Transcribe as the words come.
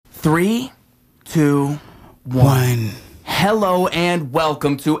3, 2, 1. Hello and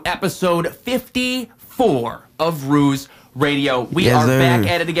welcome to episode 54 of Ruse Radio. We are back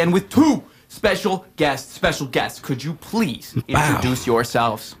at it again with two special guests. Could you please introduce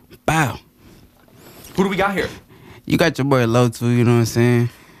yourselves? Bow. Who do we got here? You got your boy Lotu, you know what I'm saying?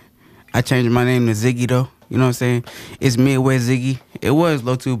 I changed my name to Ziggy, though. You know what I'm saying? It's Midwest Ziggy. It was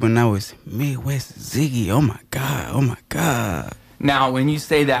Lotu, but now it's Midwest Ziggy. Oh, my God. Now, when you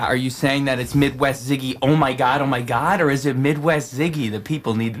say that, are you saying that it's Midwest Ziggy, oh, my God, or is it Midwest Ziggy? The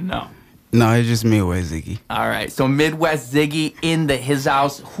people need to know. No, it's just Midwest Ziggy. All right, so Midwest Ziggy in his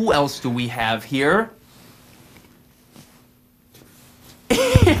house. Who else do we have here?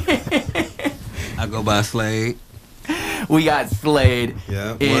 I go by Slade. We got Slade.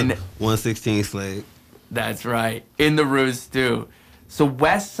 Yeah, in 116 Slade. That's right, in the Ruse too. So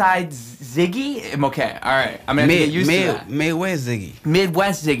West Side Ziggy? Okay, all right. I'm going to get used to that. Midwest Ziggy.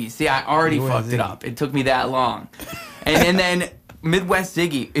 Midwest Ziggy. See, I already fucked it up. It took me that long. And then Midwest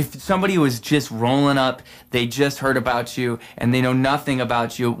Ziggy, if somebody was just rolling up, they just heard about you, and they know nothing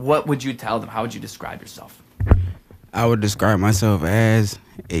about you, what would you tell them? How would you describe yourself? I would describe myself as,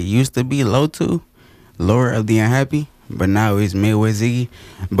 it used to be Lotu, Lord of the Unhappy, but now it's Midwest Ziggy,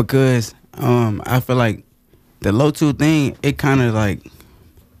 because I feel like the Lotu thing, it kind of like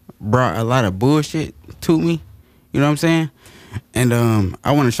brought a lot of bullshit to me, you know what I'm saying? And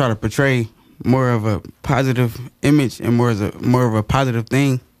I want to try to portray more of a positive image and more of a positive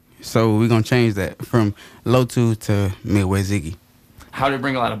thing. So we're gonna change that from Lotu to Midwest Ziggy. How did it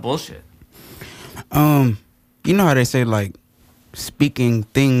bring a lot of bullshit? You know how they say, like, speaking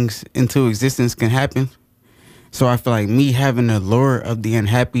things into existence can happen? So I feel like me having the Lord of the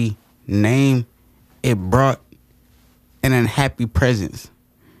Unhappy name, it brought an unhappy presence.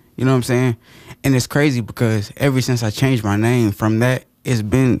 You know what I'm saying? And it's crazy because ever since I changed my name from that, it's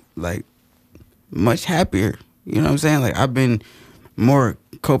been, like, much happier. You know what I'm saying? Like, I've been more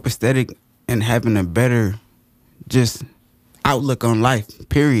copacetic and having a better just outlook on life,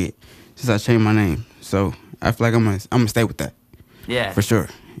 period, since I changed my name. So I feel like I'm gonna stay with that. Yeah. For sure.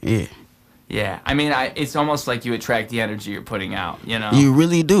 Yeah. Yeah. I mean, it's almost like you attract the energy you're putting out, you know? You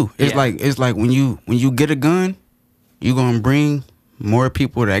really do. It's like when you get a gun, you're gonna bring more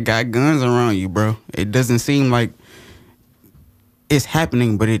people that got guns around you, bro. It doesn't seem like it's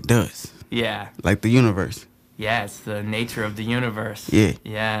happening, but it does. Yeah. Like the universe. Yeah, it's the nature of the universe. Yeah.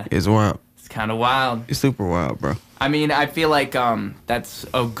 Yeah. It's wild. It's kind of wild. It's super wild, bro. I mean, I feel like that's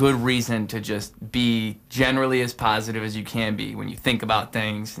a good reason to just be generally as positive as you can be when you think about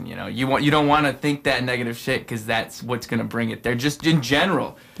things. And, you know, you don't want to think that negative shit because that's what's going to bring it there. Just in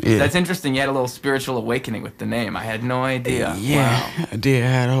general. Yeah. That's interesting. You had a little spiritual awakening with the name. I had no idea. Yeah, wow. I did. I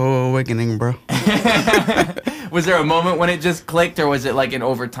had a whole awakening, bro. Was there a moment when it just clicked, or was it like an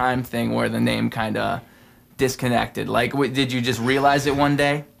overtime thing where the name kind of disconnected? Like, did you just realize it one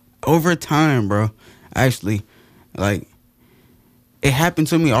day? Over time, bro. Actually, like, it happened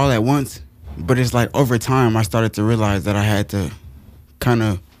to me all at once, but it's like over time I started to realize that I had to kind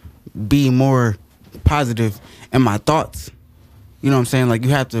of be more positive in my thoughts. You know what I'm saying? Like, you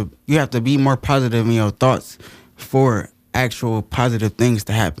have to be more positive in your thoughts for actual positive things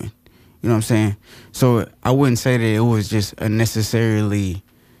to happen. You know what I'm saying? So I wouldn't say that it was just a necessarily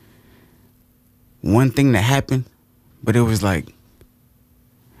one thing that happened, but it was like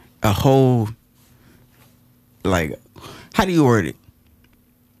a whole, like, how do you word it?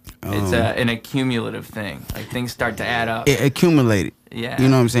 It's an accumulative thing. Like, things start to add up. It accumulated. Yeah. You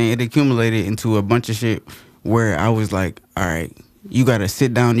know what I'm saying? It accumulated into a bunch of shit where I was like, all right, you got to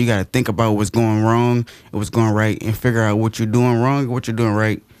sit down. You got to think about what's going wrong and what's going right and figure out what you're doing wrong and what you're doing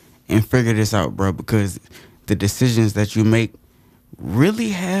right and figure this out, bro, because the decisions that you make really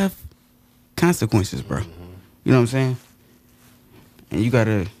have consequences, bro. You know what I'm saying? And you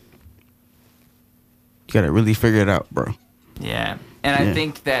gotta really figure it out, bro. Yeah. And I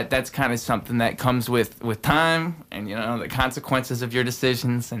think that's kind of something that comes with time and, you know, the consequences of your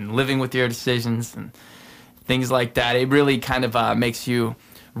decisions and living with your decisions and things like that. It really kind of makes you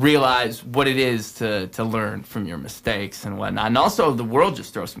realize what it is to learn from your mistakes and whatnot. And also, the world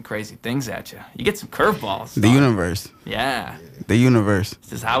just throws some crazy things at you. You get some curveballs. The universe. Yeah. The universe.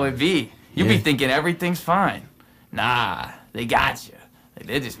 This is how it be. You be thinking everything's fine. Nah, they got you.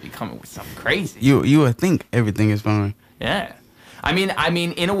 They just be coming with something crazy. You would think everything is fine. Yeah. I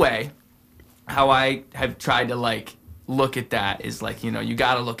mean, in a way, how I have tried to, like, look at that is, like, you know, you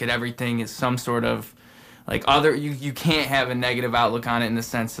got to look at everything as some sort of, like, you can't have a negative outlook on it in the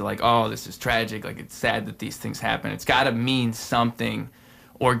sense that, like, oh, this is tragic, like, it's sad that these things happen. It's got to mean something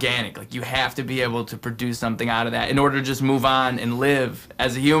organic. Like, you have to be able to produce something out of that in order to just move on and live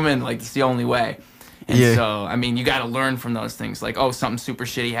as a human. Like, it's the only way. And so, I mean, you got to learn from those things. Like, oh, something super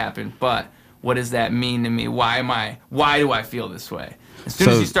shitty happened, but what does that mean to me? Why do I feel this way? As soon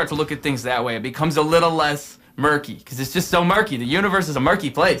as you start to look at things that way, it becomes a little less murky, because it's just so murky. The universe is a murky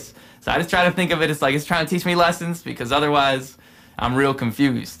place. So I just try to think of it as like it's trying to teach me lessons, because otherwise I'm real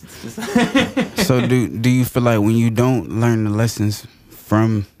confused. It's just So do you feel like when you don't learn the lessons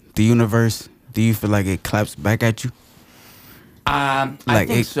from the universe, do you feel like it claps back at you? I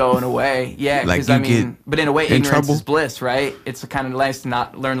think so, in a way. Yeah, because like but in a way, in ignorance trouble? is bliss, right? It's kind of nice to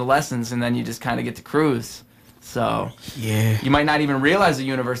not learn the lessons, and then you just kind of get to cruise. So Yeah. you might not even realize the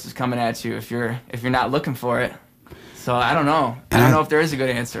universe is coming at you if you're not looking for it. So I don't know. I don't know if there is a good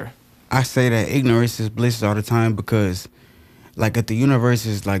answer. I say that ignorance is bliss all the time, because like if the universe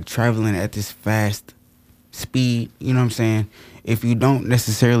is like traveling at this fast speed, you know what I'm saying? If you don't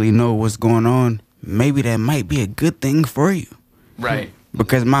necessarily know what's going on, maybe that might be a good thing for you. Right.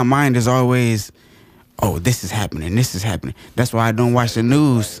 Because my mind is always, oh, this is happening, this is happening. That's why I don't watch the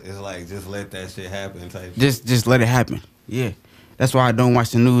news. It's like just let that shit happen type. Just let it happen. Yeah. That's why I don't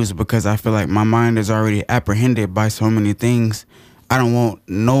watch the news, because I feel like my mind is already apprehended by so many things. I don't want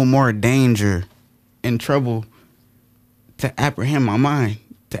no more danger and trouble to apprehend my mind,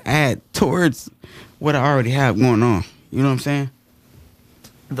 to add towards what I already have going on. You know what I'm saying?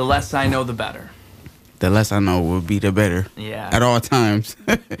 The less I know, the better. The less I know will be the better. Yeah. At all times.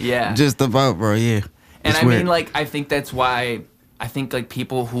 Yeah. Just about, bro, yeah. And It's I weird. mean, like, I think that's why I think, like,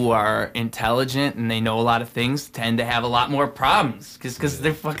 people who are intelligent and they know a lot of things tend to have a lot more problems, because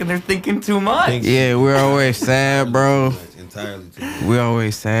they're thinking too much. Yeah, we're always sad, bro. Entirely too much. We're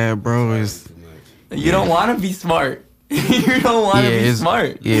always sad, bro. It's, Too much. You don't want to be smart. You don't want to be it's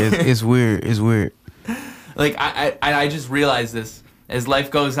smart. Yeah, it's weird. It's weird. Like, I just realized this as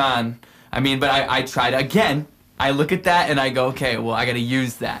life goes on. I mean, but I try to, again, I look at that and I go, okay, well, I got to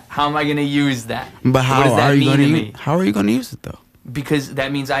use that. How am I going to use that? But how what does that are you mean gonna to use, me? how are you gonna use it though? Because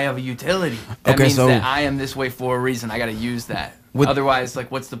that means I have a utility. That Okay, means so- that I am this way for a reason. I got to use that. Otherwise,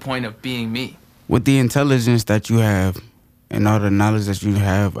 like, what's the point of being me? With the intelligence that you have and all the knowledge that you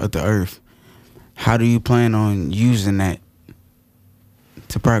have of the earth, how do you plan on using that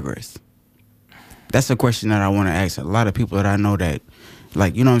to progress? That's a question that I want to ask a lot of people that I know that,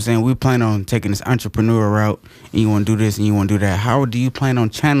 like, you know what I'm saying? We plan on taking this entrepreneur route, and you want to do this and you want to do that. How do you plan on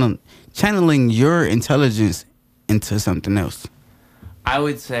channeling your intelligence into something else? I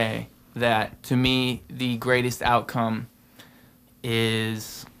would say that, to me, the greatest outcome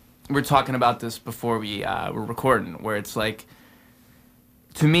is, we're talking about this before we were recording, where it's like,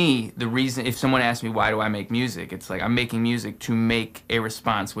 to me, the reason, if someone asks me why do I make music, it's like I'm making music to make a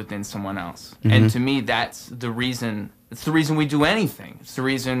response within someone else. Mm-hmm. And to me, that's the reason. It's the reason we do anything. It's the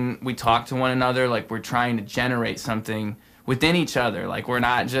reason we talk to one another. Like, we're trying to generate something within each other. Like, we're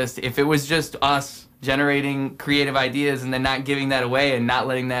not just, if it was just us generating creative ideas and then not giving that away and not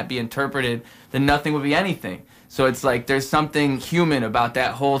letting that be interpreted, then nothing would be anything. So it's like there's something human about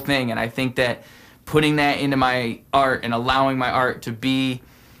that whole thing. And I think that putting that into my art and allowing my art to be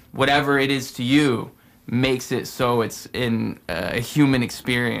whatever it is to you makes it so it's in a human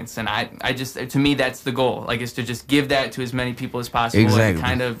experience. And I just, to me, that's the goal. Like, is to just give that to as many people as possible. Exactly. And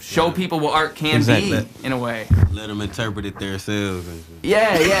kind of show people what art can Exactly. be, in a way. Let them interpret it themselves. And shit.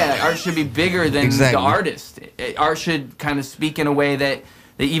 Yeah. Art should be bigger than Exactly. the artist. Art should kind of speak in a way that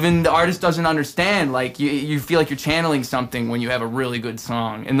even the artist doesn't understand. Like, you feel like you're channeling something when you have a really good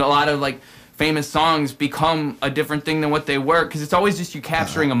song. And a lot of, like, famous songs become a different thing than what they were, because it's always just you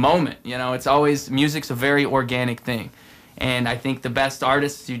capturing a moment. You know, it's always, music's a very organic thing. And I think the best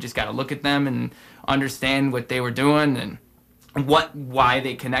artists, you just got to look at them and understand what they were doing and why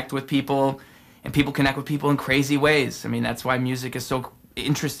they connect with people. And people connect with people in crazy ways. I mean, that's why music is so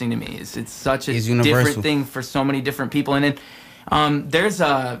interesting to me. It's such a It's universal. different thing for so many different people. And then there's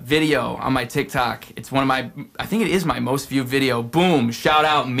a video on my TikTok. It's one of my, I think it is my most viewed video. Boom, shout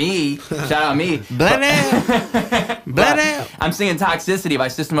out me. Shout out me. Blood out. Blood out. I'm singing Toxicity by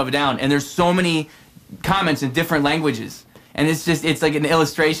System of a Down, and there's so many comments in different languages. And it's just, it's like an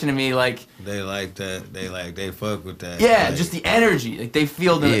illustration of me, like, They like that. They fuck with that. yeah, Like, just the energy. Like, they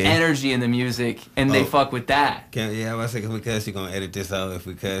feel the Yeah. energy in the music, and they Oh. fuck with that. I was gonna say, if we cuss, you gonna edit this out. If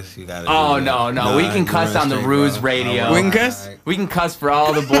we cuss, you gotta. Oh, do that. no, we can you cuss run on the straight, Ruse bro. Radio. Oh, We can cuss? alright. We can cuss for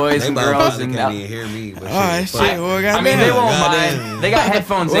all the boys They and probably girls. And can't even hear me. But Oh, shit, shit. fuck. Well, I mean, they won't Goddamn. mind. They got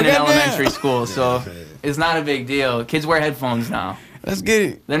headphones in Well, goddamn. elementary school, so Yeah. it's not a big deal. Kids wear headphones now. Let's get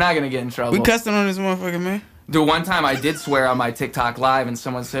it. They're not gonna get in trouble. We cussing on this motherfucker, man. The one time I did swear on my TikTok live, and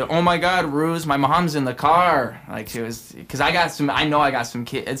someone said, "Oh my God, Ruse, my mom's in the car." Like she was, because I got some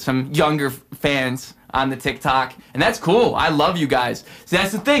kids, some younger fans on the TikTok, and that's cool. I love you guys. See,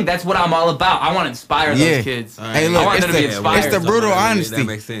 that's the thing. That's what I'm all about. I want to inspire those kids. Right. Hey, look, I want them to be inspired. It's the brutal honesty.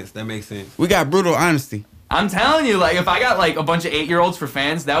 That makes sense. We got brutal honesty. I'm telling you, like, if I got like a bunch of 8-year-olds for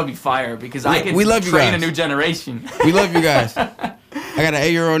fans, that would be fire, because I could train a new generation. We love you guys. I got an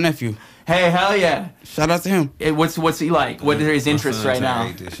 8-year-old nephew. Hey, hell yeah! Shout out to him. Hey, what's he like? What are his interests right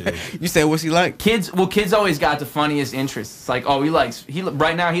now? You said what's he like? Kids always got the funniest interests. It's like, oh,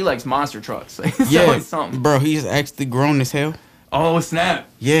 right now he likes monster trucks. It's Yeah, always something. bro, he's actually grown as hell. Oh snap!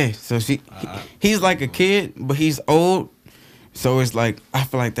 Yeah, so he's like a kid, but he's old. So it's like, I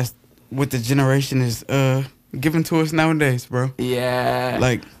feel like that's what the generation is given to us nowadays, bro. Yeah.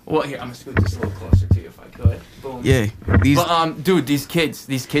 Like, well, here, I'm gonna scoot this a little closer to you if I could. Boom. Yeah. Dude, these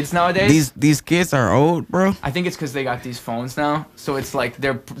kids nowadays. These kids are old, bro. I think it's because they got these phones now, so it's like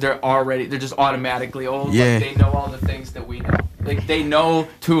they're just automatically old. Yeah. Like, they know all the things that we know. Like, they know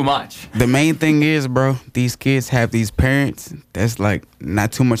too much. The main thing is, bro, these kids have these parents that's like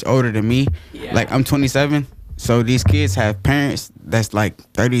not too much older than me. Yeah. Like, I'm 27, so these kids have parents that's like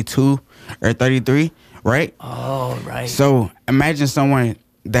 32 or 33, right? Oh, right. So imagine someone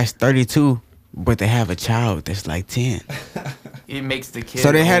that's 32, but they have a child that's like 10. It makes the kid.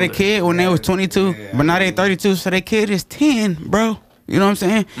 So they had a older. kid when they was 22, but now they 32, so their kid is 10, bro. You know what I'm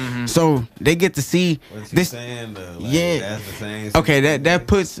saying? Mm-hmm. So they get to see What you this. saying though? Like, Yeah. That's the same. Okay, that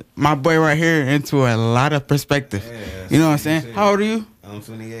puts my boy right here into a lot of perspective. Yeah, You know what I'm saying? shit. How old are you? I'm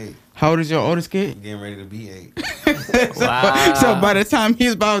 28. How old is your oldest kid? Getting ready to be 8. Wow. So by the time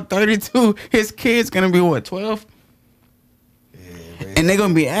he's about 32, his kid's gonna be what, 12? And they're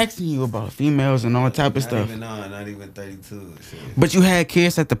gonna be asking you about females and all type of stuff. Not even 32. Shit. But you had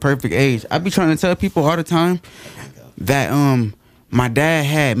kids at the perfect age. I be trying to tell people all the time that my dad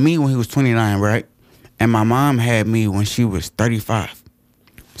had me when he was 29, right? And my mom had me when she was 35.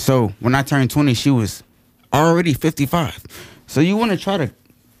 So when I turned 20, she was already 55. So you want to try to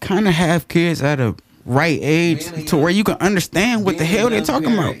kind of have kids at a right age to where you can understand what the hell they're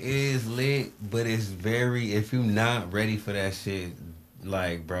talking about. It is lit, but it's very, if you're not ready for that shit,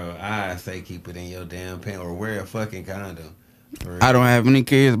 like, bro, I say keep it in your damn pants or wear a fucking condom. I don't have any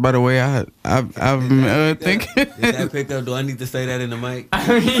kids, by the way. I've been thinking. Did that pick up? Do I need to say that in the mic?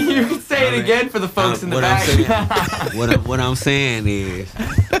 I mean, you can say it again for the folks in the back. What I'm saying is,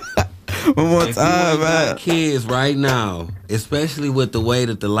 One more if you time, ain't got man. kids right now, especially with the way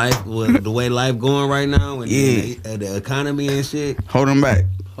that life going right now, and the economy and shit, Hold them back.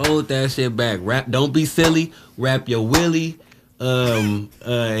 hold that shit back. Don't be silly. Wrap your willy. And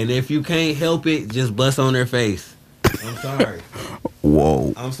if you can't help it, just bust on their face. I'm sorry.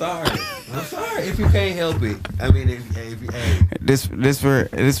 Whoa. I'm sorry if you can't help it. I mean, if This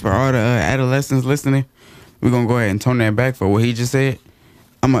for all the adolescents listening. We're gonna go ahead and tone that back for what he just said.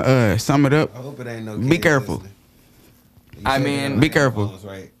 I'm gonna sum it up. I hope it ain't no. Be careful. listening. You I said mean- they don't Be have careful. phones,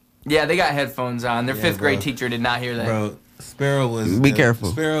 right? Yeah, they got headphones on. Their Yeah, fifth grade bro. teacher did not hear that. Bro, Sparrow was. Be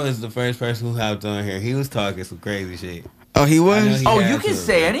careful. Sparrow is the first person who hopped on here. He was talking some crazy shit. Oh, he I know was. he Oh, had you can to.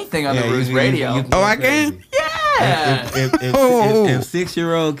 say anything on Yeah, the you Ruse can- Radio. you can Oh, go I can? crazy. Yeah. If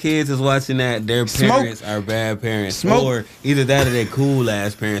 6-year-old kids is watching that, their Smoke. parents are bad parents. Smoke. Or either that or they cool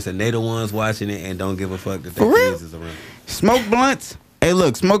ass parents and they the ones watching it and don't give a fuck that their For real? kids is around. Smoke blunts. Hey,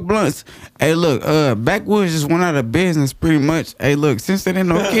 look, smoke blunts. Hey, look, Backwoods just went out of business pretty much. Hey, look, since there ain't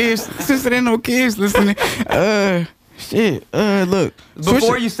no kids, listening, look.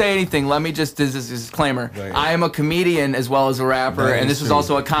 Before you say anything, let me just this is a disclaimer. Right. I am a comedian as well as a rapper, That and is this is true.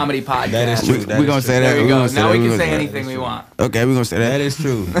 also a comedy podcast. That is true. we That gonna is say true. that. There we you go. gonna say Now that, we can gonna say say that. anything we want. Okay, we gonna say that. That is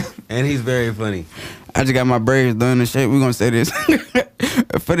true. And he's very funny. I just got my braids done and shit. We gonna say this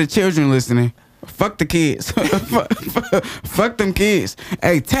for the children listening. Fuck the kids. Fuck them kids.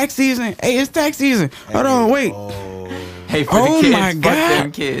 Hey, tax season. Hey, it's tax season. Hold on, wait. Hey, for Oh the kids, my fuck God.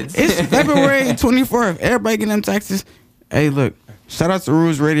 them kids. It's February 24th. Everybody getting them taxes. Hey, look. Shout out to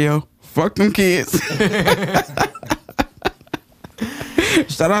Ruse Radio. Fuck them kids.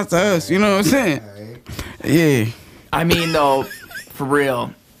 Shout out to us. You know what I'm saying? Yeah. I mean, though, for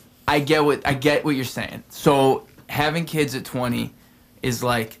real, I get what you're saying. So having kids at 20 is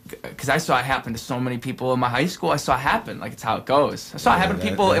like, because I saw it happen to so many people in my high school. I saw it happen. Like, it's how it goes. I saw it happen to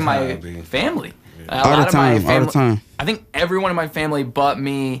people in that's how my it be. family. All the time. I think everyone in my family but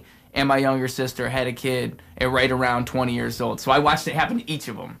me and my younger sister had a kid at right around 20 years old. So I watched it happen to each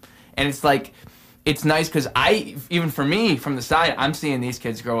of them. And it's like, it's nice because even for me, from the side, I'm seeing these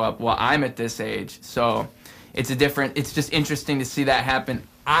kids grow up while I'm at this age. So it's just interesting to see that happen.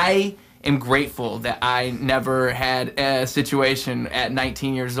 I am grateful that I never had a situation at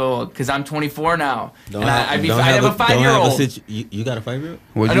 19 years old because I'm 24 now. I have a 5-year-old. You got a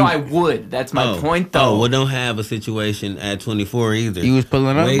 5-year-old? I know I would. That's my point, though. Oh, well, don't have a situation at 24 either. You was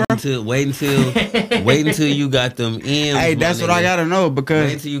pulling up, wait bro? Wait until you got them M's. Hey, that's what I gotta know because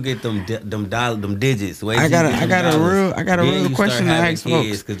wait until you get them digits. Wait I got a real question to ask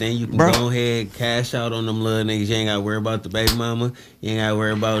folks. Because then you can go ahead, cash out on them little niggas. You ain't gotta worry about the baby mama. You ain't gotta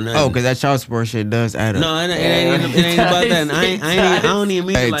worry about nothing. Oh, because that child support shit does add up. No, it ain't about that. I don't even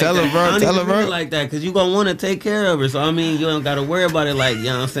mean it like that. Tell her, bro. Like that, because you gonna want to take care of her. So I mean, you don't gotta worry about it. Like, you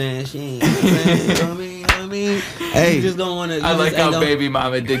know what I'm saying? She ain't. You know what I mean? Hey, you just don't want to. I like how baby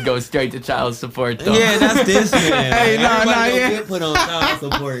mama did go straight to child support though. Yeah, that's this man. Hey, yeah. Get put on child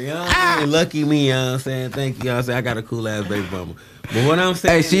support. You know what I mean? Lucky me. You know what I'm saying? Thank you. You know what I'm saying? I got a cool ass baby mama. But what I'm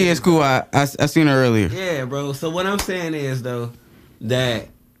saying, hey, she is cool. I seen her earlier. Yeah, bro. So what I'm saying is though that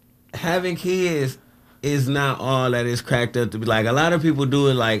having kids is not all that it's cracked up to be. Like, a lot of people do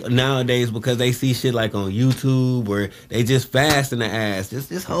it like nowadays because they see shit like on YouTube or they just fast in the ass.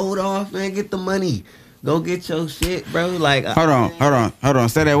 Just hold off, man. Get the money. Go get your shit, bro. Like, hold on.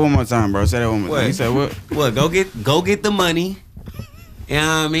 Say that one more time, bro. Say that one more time. You said what? What? Go get the money. You know what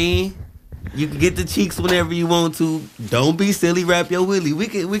I mean? You can get the cheeks whenever you want to. Don't be silly. Wrap your willy. We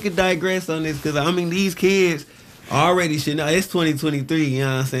could digress on this because I mean these kids already should know. It's 2023. You know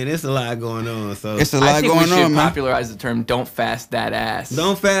what I'm saying? There's a lot going on. So it's a lot going on, man. I think we should popularize the term "Don't fast that ass."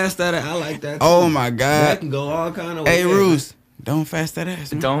 Don't fast that ass. I like that. Too. Oh my God. That can go all kind of ways. Hey, Ruse. Don't fast that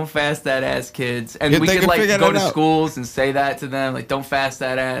ass. Man. Don't fast that ass, kids. And we could like go to schools and say that to them, like, don't fast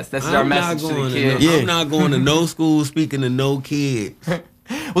that ass. That's our message to the kids. I'm not going to no school speaking to no kids.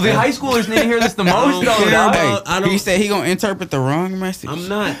 Well, the high schoolers need to hear this the most, though. He said he gonna interpret the wrong message. I'm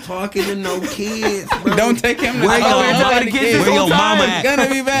not talking to no kids, bro. Don't take him to where your mama at? Gonna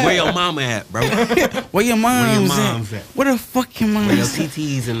be bad. Where your mama at, bro? Where your mom's at? Where the fuck your mom's at? Where your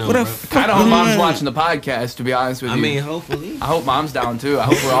TTs and them, bro? I don't know if mom's watching the podcast, to be honest with you. I mean, hopefully. I hope mom's down, too. I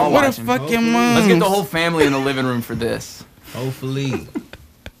hope we're all watching. Where the fuck your mom? Let's get the whole family in the living room for this. Hopefully.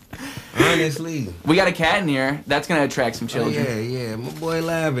 Honestly, we got a cat in here. That's gonna attract some children. Yeah, my boy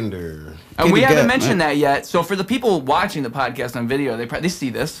Lavender. And we haven't mentioned that yet. So for the people watching the podcast on video, they see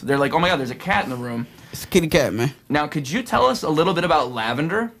this. They're like, "Oh my God, there's a cat in the room." It's a kitty cat, man. Now, could you tell us a little bit about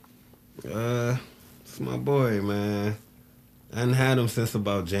Lavender? It's my boy, man. I hadn't had him since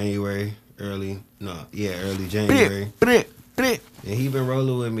about early January. And he been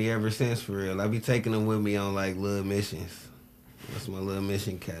rolling with me ever since, for real. I be taking him with me on like little missions. That's my little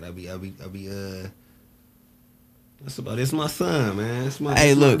mission cat. It's my son, man. This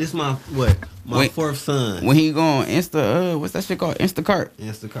my fourth son. When he go on what's that shit called? Instacart.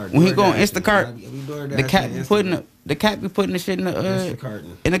 When he go on Instacart, the cat be putting the shit in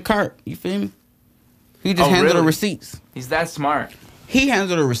the cart. You feel me? He just handle the receipts. He's that smart. He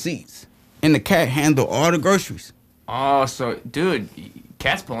handle the receipts, and the cat handle all the groceries. Oh, so dude,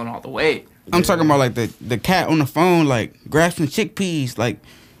 cat's pulling all the weight. I'm talking about like the cat on the phone, like grab some chickpeas, like,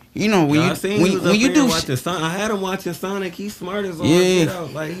 you know, when you do. I had him watching Sonic. He's smart as all get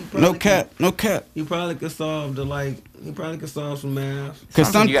out. Like, no cap. He probably could solve some math. Because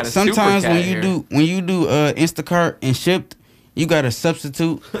sometimes when you do Instacart and Shipped, you gotta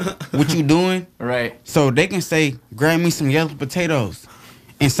substitute what you doing. Right. So they can say, grab me some yellow potatoes,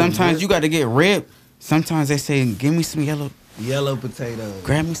 and sometimes you got to get red. Sometimes they say, give me some yellow potatoes.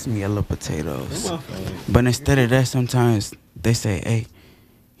 Grab me some yellow potatoes. But instead of that, sometimes they say, hey,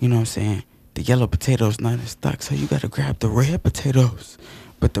 you know what I'm saying? The yellow potatoes not in stock, so you got to grab the red potatoes.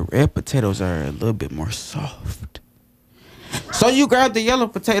 But the red potatoes are a little bit more soft. So you grab the yellow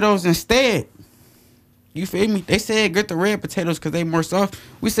potatoes instead. You feel me? They said get the red potatoes because they more soft.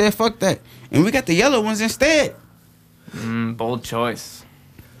 We said fuck that. And we got the yellow ones instead. Bold choice.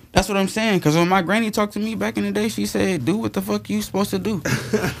 That's what I'm saying. Because when my granny talked to me back in the day, she said, do what the fuck you supposed to do.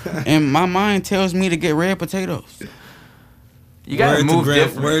 And my mind tells me to get red potatoes. You gotta move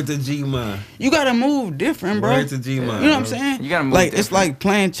different. Word to G-Ma. You gotta move different, bro. Word to G-Ma. You know what I'm saying? You gotta move like different. It's like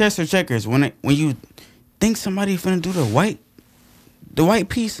playing chess or checkers. When you think somebody finna do the white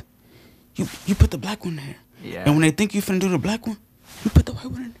piece, you put the black one there. Yeah. And when they think you finna do the black one, you put the white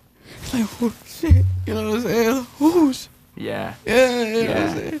one in there. It's like, oh shit. You know what I'm saying? Whoosh. Yeah.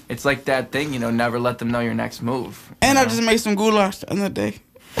 Yeah. It's like that thing, never let them know your next move. And I just made some goulash the other day.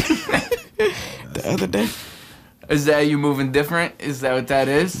 The other day. Is that you moving different? Is that what that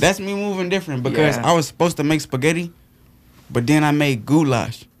is? That's me moving different because I was supposed to make spaghetti, but then I made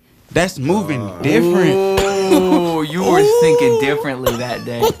goulash. That's moving different. Oh, you were thinking differently that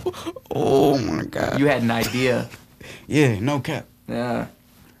day. Oh my God. You had an idea. Yeah, no cap. Yeah.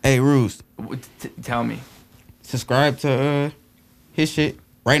 Hey, Hey, Ruse. Tell me. Subscribe to his shit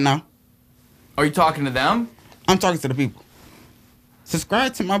right now. Are you talking to them? I'm talking to the people.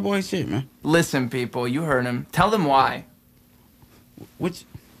 Subscribe to my boy's shit, man. Listen, people, you heard him. Tell them why. Where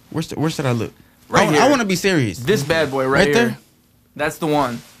should I look? Right here. I want to be serious. This bad boy right here. There? That's the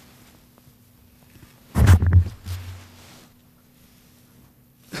one.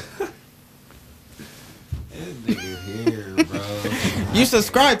 Here, bro. You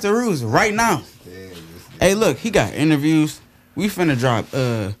subscribe to Ruse right now. Hey, look, he got interviews. We finna drop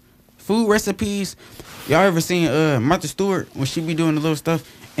food recipes. Y'all ever seen Martha Stewart when she be doing the little stuff?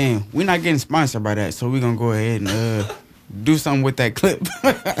 And we not getting sponsored by that, so we gonna go ahead and do something with that clip.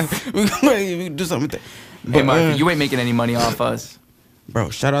 we gonna do something with that. But, Hey, Martha, you ain't making any money off us. Bro,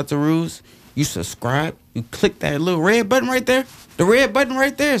 shout out to Ruse. You subscribe. You click that little red button right there. The red button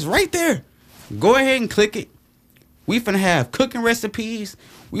right there is right there. Go ahead and click it. We finna have cooking recipes.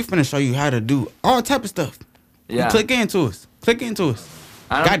 We finna show you how to do all type of stuff. Yeah. You click into us. Click into us.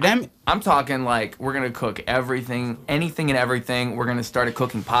 God damn it. I'm talking like we're going to cook everything, anything and everything. We're going to start a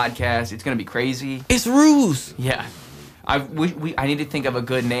cooking podcast. It's going to be crazy. It's Ruse. Yeah. I need to think of a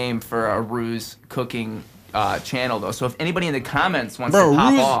good name for a Ruse cooking channel, though. So if anybody in the comments wants to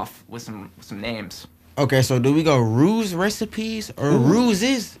pop off with some names. Okay, so do we go Ruse recipes or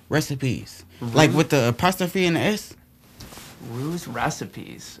Ruse's recipes? Ruse? Like with the apostrophe and the S? Ruse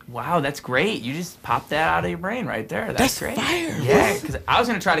recipes. Wow, that's great. You just popped that out of your brain right there. That's great. Fire. Yeah, because I was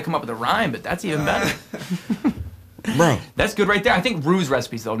going to try to come up with a rhyme, but that's even better. Bro. That's good right there. I think Ruse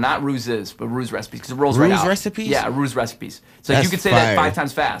recipes, though. Not Ruse's, but Ruse recipes, because it rolls right out. Ruse recipes? Yeah, Ruse recipes. So That's you could say fire. that 5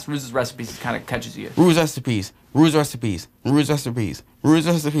 times fast. Ruse's recipes kind of catches you. Ruse recipes. Ruse recipes. Ruse recipes. Ruse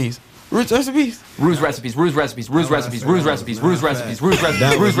recipes. Ruse recipes. Ruse recipes. Ruse recipes. Ruse recipes. Ruse recipes. Ruse recipes. Ruse recipes.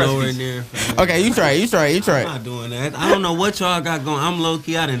 That Ruse was nowhere recipes. near. Okay, you try it. I'm not doing that. I don't know what y'all got going. I'm low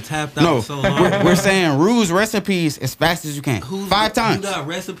key. I done tapped out No, so long. we're saying Ruse recipes as fast as you can. 5 times. You got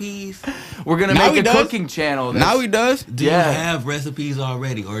recipes? We're gonna Now make he a does. cooking channel. Now he does. Do Yeah. you have recipes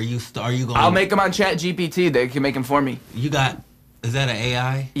already, or are you going? I'll make them on Chat GPT. They can make them for me. You got? Is that an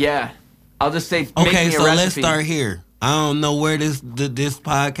AI? Yeah. I'll just say. Make Okay, me a so let's recipe. start here. I don't know where this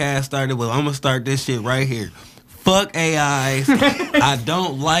podcast started, but I'm gonna start this shit right here. Fuck AIs. I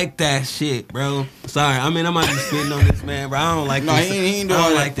don't like that shit, bro. Sorry, I mean I'm not just spitting on this man, bro. I don't like No, this. he ain't I doing don't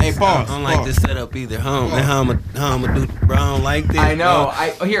that. like this. Hey, pause, I don't like pause. this setup either. How I'ma do, bro? I don't like this. I know.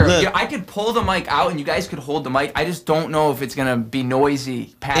 Bro. Here, I could pull the mic out and you guys could hold the mic. I just don't know if it's gonna be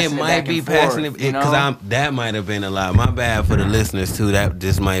noisy. Passing It might be passing it because that might have been a lot. My bad for the listeners too. That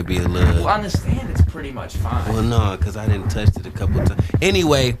just might be a little. Well, on the stand, it's pretty much fine. Well, no, because I didn't touch it a couple times.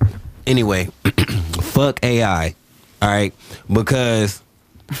 Anyway, fuck AI. All right, because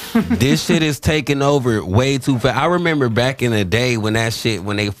this shit is taking over way too fast. I remember back in the day when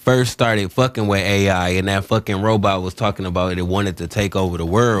they first started fucking with AI and that fucking robot was talking about it wanted to take over the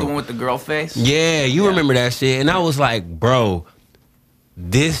world. The one with the girl face? Yeah, you remember that shit. And I was like, bro,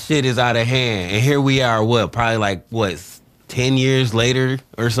 this shit is out of hand. And here we are, probably like 10 years later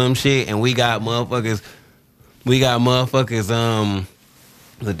or some shit, and we got motherfuckers,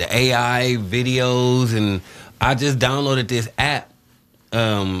 with the AI videos, and I just downloaded this app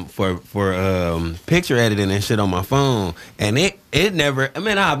for picture editing and shit on my phone, and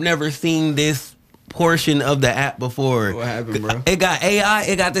I've never seen this portion of the app before. What happened, bro? It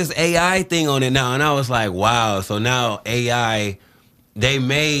got this AI thing on it now, and I was like, wow. So now they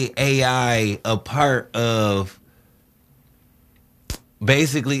made AI a part of.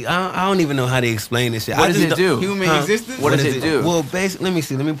 Basically, I don't even know how to explain this shit. What does it do? Human existence? What does it do? Well, basically,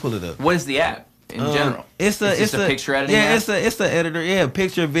 let me pull it up. What is the app in general? It's just a picture editing app? it's a editor, yeah,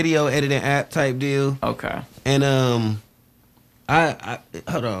 picture video editing app type deal. Okay. And I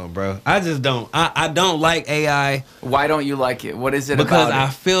hold on, bro. I just don't. I don't like AI. Why don't you like it? What is it Because about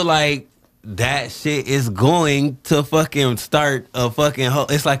I feel like that shit is going to fucking start a fucking whole.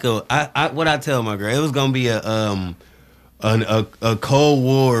 It's like what I tell my girl. It was gonna be a Cold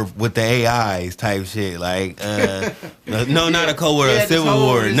War with the AIs type shit, like no, not a Cold War, a Civil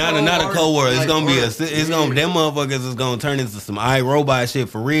War, not a Cold War. It's gonna be them motherfuckers is gonna turn into some iRobot shit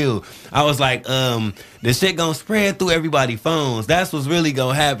for real. I was like, the shit gonna spread through everybody's phones. That's what's really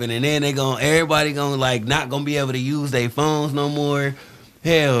gonna happen, and then everybody gonna like not gonna be able to use their phones no more.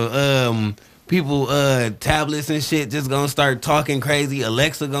 Hell, people tablets and shit just gonna start talking crazy.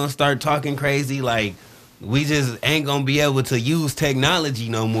 Alexa gonna start talking crazy, like. We just ain't gonna be able to use technology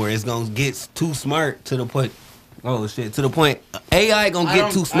no more. It's gonna get too smart to the point. Oh shit! To the point AI gonna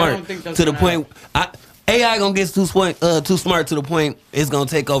get too smart to the point. AI gonna get too smart to the point it's gonna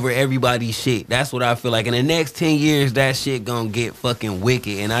take over everybody's shit. That's what I feel like. In the next 10 years, that shit gonna get fucking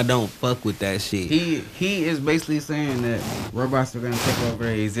wicked, and I don't fuck with that shit. He is basically saying that robots are gonna take over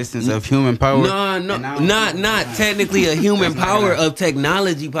the existence of human power. No, not technically a human power of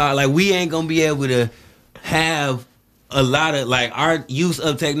technology power. Like, we ain't gonna be able to have a lot of, like, our use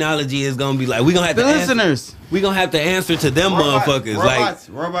of technology is gonna be like, we gonna have the to listeners. We gonna have to answer to them motherfuckers.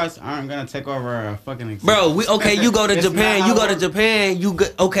 Robots aren't gonna take over a fucking existence. Bro, you go to Japan. You go to Japan. You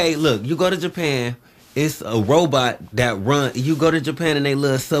go to Japan. It's a robot that run. You go to Japan and they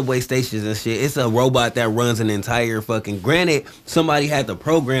little subway stations and shit. It's a robot that runs an entire fucking. Granted, somebody had to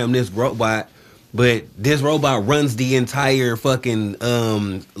program this robot, but this robot runs the entire fucking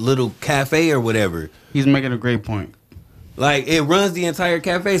little cafe or whatever. He's making a great point. Like, it runs the entire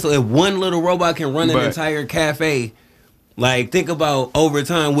cafe. So if one little robot can run an entire cafe, like, think about over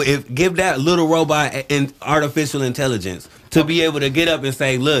time. If give that little robot an artificial intelligence to be able to get up and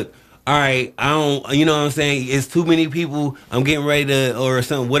say, look, all right, I don't, you know what I'm saying? It's too many people. I'm getting ready to, or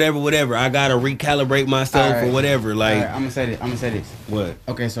something, whatever. I gotta recalibrate myself or whatever. Like, I'm gonna say this. What?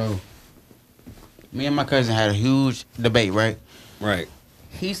 Okay, so me and my cousin had a huge debate, right? Right.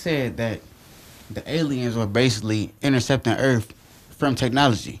 He said that the aliens were basically intercepting Earth from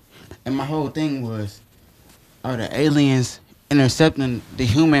technology. And my whole thing was, are the aliens intercepting the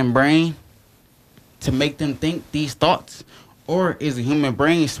human brain to make them think these thoughts? Or is the human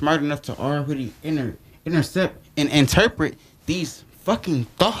brain smart enough to already intercept and interpret these fucking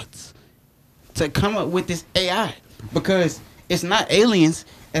thoughts to come up with this AI? Because it's not aliens.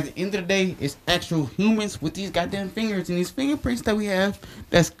 At the end of the day, it's actual humans with these goddamn fingers and these fingerprints that we have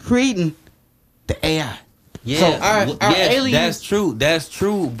that's creating the AI. Yeah, so our aliens, that's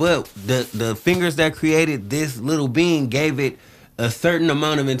true. But the fingers that created this little being gave it a certain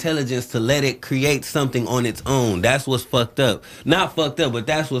amount of intelligence to let it create something on its own. That's what's fucked up. Not fucked up, but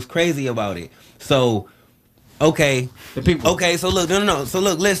that's what's crazy about it. So, okay, the people. Okay, so look, no. So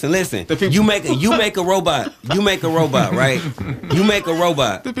look, listen. The people. You make a robot. You make a robot, right? You make a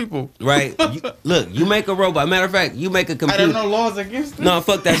robot. The people. Right? You make a robot. Matter of fact, you make a computer. I don't know laws against it. No,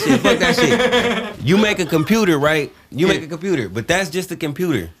 fuck that shit. You make a computer, right? You make a computer, but that's just a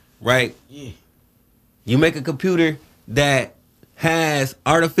computer, right? Yeah. You make a computer that has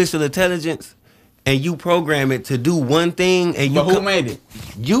artificial intelligence, and you program it to do one thing, and But who made it?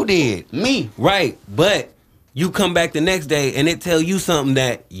 You did. Me. Right, but you come back the next day and it tell you something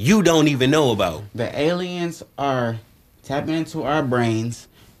that you don't even know about. The aliens are tapping into our brains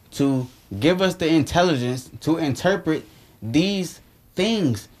to give us the intelligence to interpret these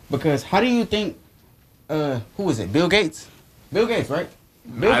things. Because how do you think, who is it? Bill Gates? Bill Gates, right?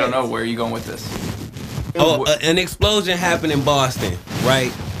 I don't know. Where are you going with this? An explosion happened in Boston,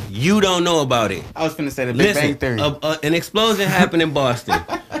 right? You don't know about it. I was finna say the Big Bang Theory. An explosion happened in Boston.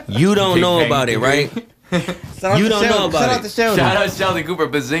 You don't know about it, right? You don't know about it. Shout out to Sheldon. Shout out Sheldon Cooper,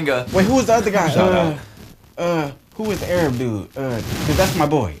 Bazinga. Wait, who was the other guy? Who was the Arab dude? Cause that's my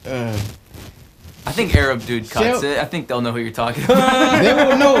boy. I think Arab dude cuts it. I think they'll know who you're talking about. They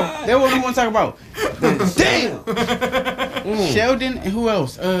will know. They will know what I'm talking about. Damn. Sheldon and who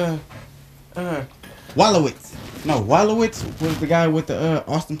else? Wallowitz. No, Wallowitz was the guy with the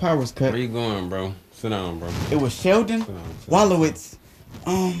Austin Powers cut. Where you going, bro? Sit down, bro. It was Sheldon, Wallowitz.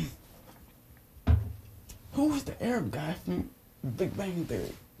 Who was the Arab guy from Big Bang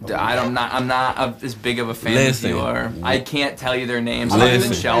Theory? I'm not as big of a fan as you are. I can't tell you their names other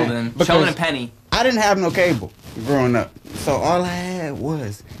than Sheldon. Because Sheldon and Penny. I didn't have no cable growing up, so all I had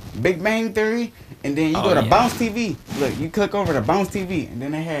was Big Bang Theory, and then you go to Bounce TV. Look, you click over to Bounce TV, and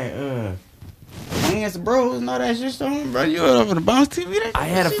then they had Wayne's Bros and all that shit on, bro. You went over to Bounce TV. I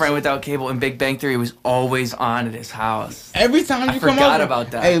had a friend without cable, and Big Bang Theory was always on at his house. Every time you come over, forgot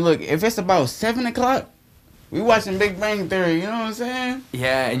about that. Hey, look, if it's about 7 o'clock, we watching Big Bang Theory. You know what I'm saying?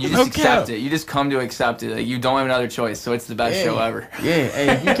 Yeah, and you just accept it. You just come to accept it. Like, you don't have another choice, so it's the best show ever. Yeah,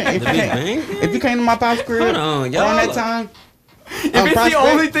 hey, if you came to my pop's crib around that time. If it's the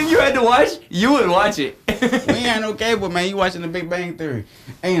only thing you had to watch, you would watch it. We ain't had no cable, man. You watching the Big Bang Theory.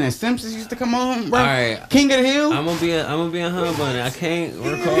 Hey, and the Simpsons used to come on, bro. All right. King of the Hill. I'm gonna be a humble. I can't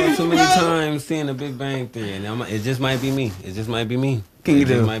recall too many times seeing the Big Bang Theory, and it just might be me. King of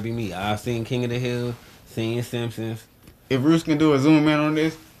the Hill might be me. I've seen King of the Hill, seen Simpsons. If Ruse can do a zoom in on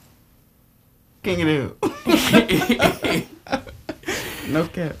this, King of the Hill. No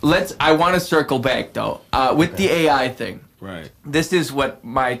cap. I want to circle back though with the AI thing. Right. This is what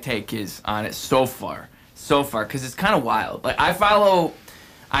my take is on it so far, because it's kind of wild. Like I've been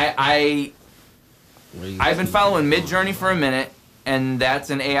following Midjourney for a minute, and that's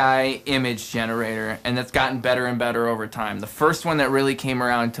an AI image generator, and that's gotten better and better over time. The first one that really came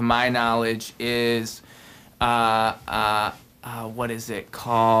around, to my knowledge, is what is it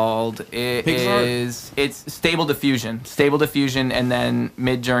called? It's Stable Diffusion, and then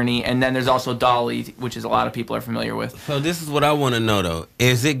Midjourney, and then there's also Dolly, which is a lot of people are familiar with. So this is what I want to know though: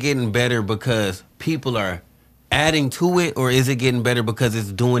 is it getting better because people are adding to it, or is it getting better because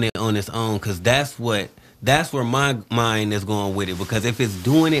it's doing it on its own? Because that's where my mind is going with it. Because if it's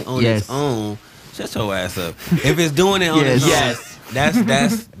doing it on its own, shut your ass up. If it's doing it on its own, that's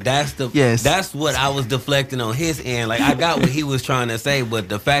what I was deflecting on his end. Like, I got what he was trying to say, but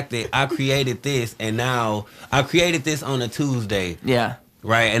the fact that I created this, and now I created this on a Tuesday,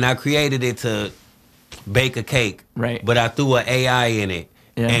 right, and I created it to bake a cake, right, but I threw an AI in it,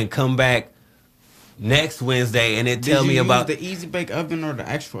 and come back next Wednesday and it tell me about the Easy Bake Oven or the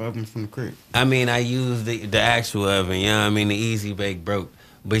actual oven from the crib. I mean, I used the actual oven. You know what I mean? The Easy Bake broke,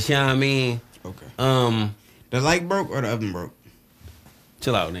 but you know what I mean? Okay. The light broke or the oven broke?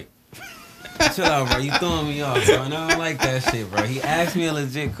 Chill out, Nick. Chill out, bro. You throwing me off, bro. And I don't like that shit, bro. He asked me a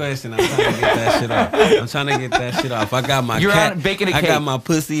legit question. I'm trying to get that shit off. I got my cat. Baking a cake. I got my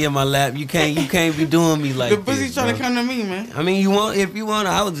pussy in my lap. You can't be doing me like the this. The pussy's trying to come to me, man. I mean, if you want,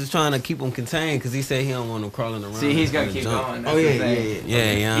 I was just trying to keep him contained because he said he don't want him crawling around. See, he's gonna keep going. That's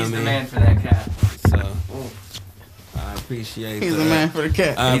yeah. You know he's what the man for that cat. So. I appreciate. He's the man for the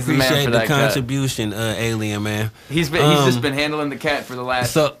cat. I appreciate the contribution, Alien man. He's just been handling the cat for the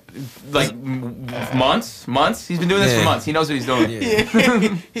last months. He's been doing this for months. He knows what he's doing.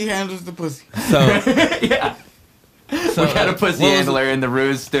 Yeah. He handles the pussy. So yeah. So we got a pussy handler in the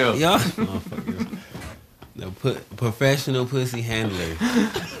Ruse too. Yeah. The professional pussy handler.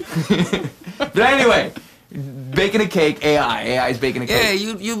 But anyway. Baking a cake, AI is baking a cake.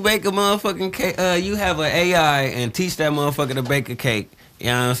 Yeah, you bake a motherfucking cake. You have an AI and teach that motherfucker to bake a cake. You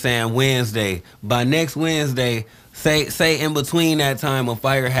know what I'm saying? Wednesday. By next Wednesday, say in between that time a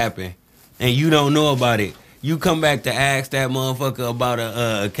fire happened and you don't know about it. You come back to ask that motherfucker about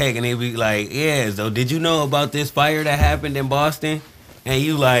a cake and they be like, yeah, so did you know about this fire that happened in Boston? And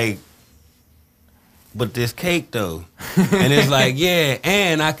you like, but this cake though, and it's like, yeah,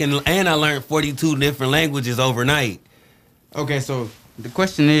 and I learned 42 different languages overnight. Okay, so the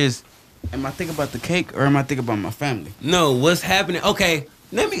question is, am I thinking about the cake or am I thinking about my family? No, what's happening? Okay,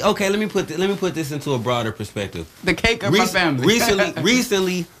 let me put this into a broader perspective. The cake or my family?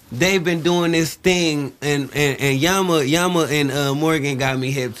 recently, they've been doing this thing, and Yama and Morgan got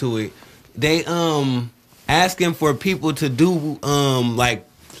me hip to it. They asking for people to do like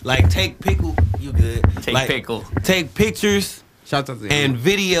take pickle. You good? Take pictures. Shout out to and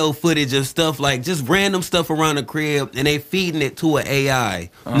video footage of stuff like just random stuff around the crib, and they feeding it to an AI.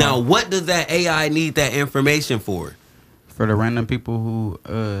 Now, what does that AI need that information for? For the random people who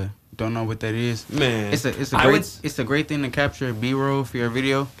don't know what that is, man, it's a great thing to capture B-roll for your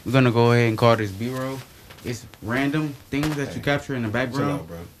video. We're gonna go ahead and call this B-roll. It's random things that you capture in the background.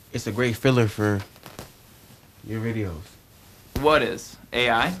 Bro. It's a great filler for your videos. What is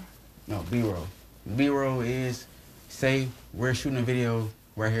AI? No, B-roll. B-roll is, say we're shooting a video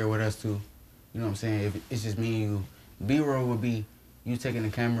right here with us two. You know what I'm saying? If it's just me and you, B-roll would be you taking the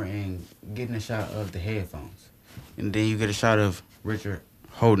camera and getting a shot of the headphones. And then you get a shot of Richard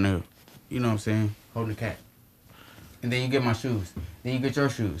holding the, you know what I'm saying, holding the cat. And then you get my shoes. Then you get your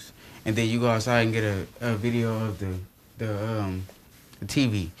shoes. And then you go outside and get a video of the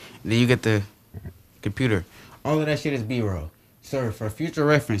TV. And then you get the computer. All of that shit is B-roll. Sir, for future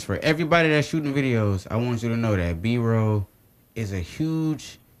reference, for everybody that's shooting videos, I want you to know that B-roll is a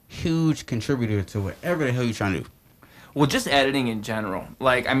huge, huge contributor to whatever the hell you're trying to do. Well, just editing in general.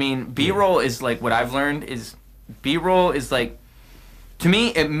 Like, I mean, B-roll is like, what I've learned is, B-roll is like, to me,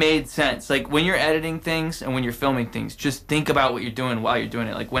 it made sense. Like, when you're editing things and when you're filming things, just think about what you're doing while you're doing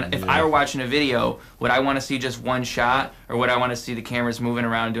it. Like, if I were watching a video, would I want to see just one shot, or would I want to see the cameras moving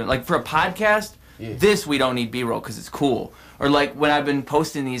around doing, like, for a podcast, this we don't need B-roll because it's cool. Or like when I've been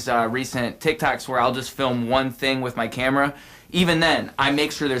posting these recent TikToks where I'll just film one thing with my camera, even then, I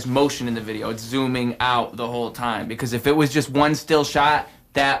make sure there's motion in the video. It's zooming out the whole time. Because if it was just one still shot,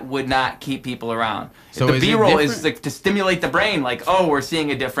 that would not keep people around. So the B-roll is like to stimulate the brain, like, oh, we're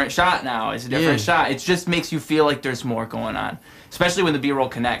seeing a different shot now. It's a different shot. It just makes you feel like there's more going on. Especially when the B-roll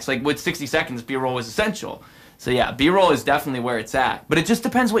connects. Like with 60 seconds, B-roll is essential. So yeah, B-roll is definitely where it's at. But it just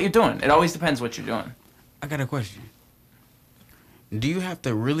depends what you're doing. It always depends what you're doing. I got a question. Do you have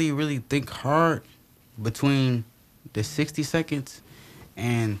to really, really think hard between the 60 seconds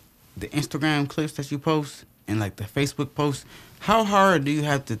and the Instagram clips that you post and like the Facebook posts? How hard do you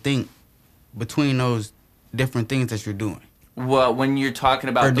have to think between those different things that you're doing? Well, when you're talking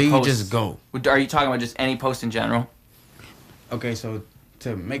about Or do the you posts, just go? Are you talking about just any post in general? Okay, so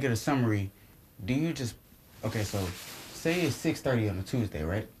to make it a summary, do you just... Okay, so say it's 6:30 on a Tuesday,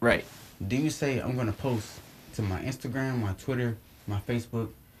 right? Right. Do you say, I'm going to post to my Instagram, my Twitter, my Facebook,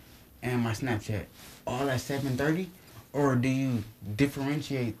 and my Snapchat all at 7:30? Or do you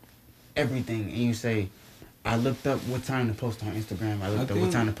differentiate everything and you say, I looked up what time to post on Instagram, I looked up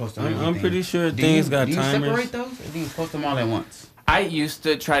what time to post on everything? I'm pretty sure Do things you, got do you timers. separate those, or do you post them all at once? I used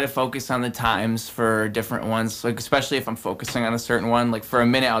to try to focus on the times for different ones, like especially if I'm focusing on a certain one. Like for a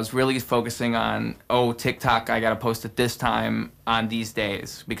minute, I was really focusing on, TikTok, I gotta post at this time on these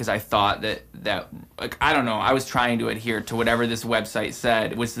days, because I thought that like, I don't know, I was trying to adhere to whatever this website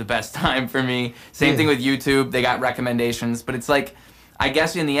said was the best time for me. Same thing with YouTube, they got recommendations, but it's like, I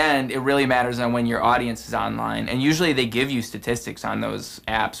guess in the end, it really matters on when your audience is online, and usually they give you statistics on those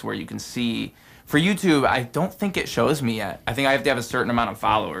apps where you can see. For YouTube, I don't think it shows me yet. I think I have to have a certain amount of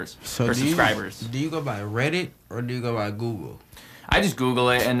followers or subscribers. Do you go by Reddit or do you go by Google? I just Google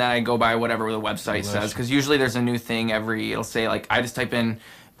it and then I go by whatever the website says, because usually there's a new thing it'll say, like, I just type in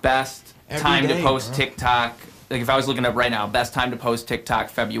best time to post TikTok. Like if I was looking up right now, best time to post TikTok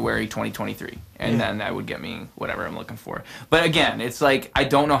February 2023. And then that would get me whatever I'm looking for. But again, it's like, I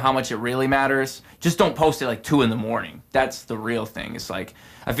don't know how much it really matters. Just don't post it like 2 in the morning. That's the real thing. It's like,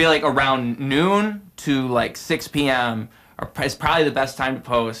 I feel like around noon to like 6 p.m. is probably the best time to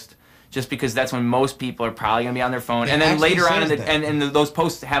post, just because that's when most people are probably going to be on their phone. And then later on, those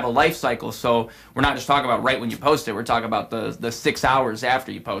posts have a life cycle, so we're not just talking about right when you post it, we're talking about the 6 hours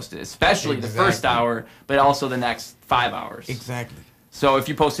after you post it, especially the first hour, but also the next 5 hours. Exactly. So if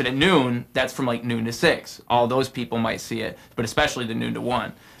you post it at noon, that's from like noon to 6. All those people might see it, but especially the noon to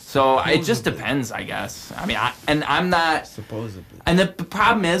 1. So it just depends, I guess. I mean, I'm not... Supposedly. And the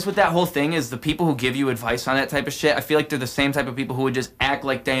problem is with that whole thing is the people who give you advice on that type of shit, I feel like they're the same type of people who would just act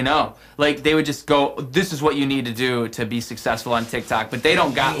like they know. Like, they would just go, this is what you need to do to be successful on TikTok. But they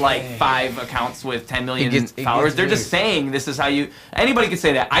don't got, like, 5 accounts with 10 million followers. They're just saying this is how you... Anybody could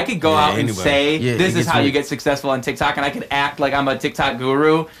say that. I could go out and say, this is how you get successful on TikTok, and I could act like I'm a TikTok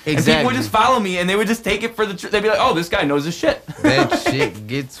guru. Exactly. And people would just follow me, and they would just take it for the... They'd be like, oh, this guy knows his shit. That shit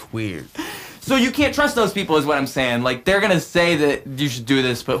gets weird. So you can't trust those people is what I'm saying. Like, they're going to say that you should do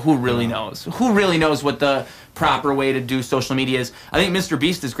this, but who really knows? Who really knows what the proper way to do social media is? I think Mr.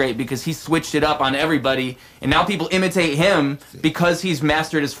 Beast is great because he switched it up on everybody, and now people imitate him because he's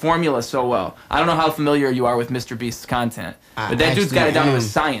mastered his formula so well. I don't know how familiar you are with Mr. Beast's content, but that dude's got it down to a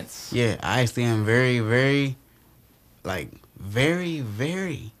science. Yeah, I actually am very, very,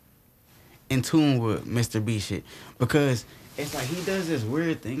 very in tune with Mr. Beast shit, because... It's like he does this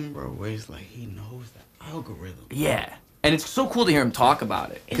weird thing, bro, where it's like he knows the algorithm. Yeah. And it's so cool to hear him talk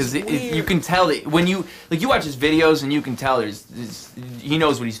about it. Because you can tell that when you watch his videos and you can tell he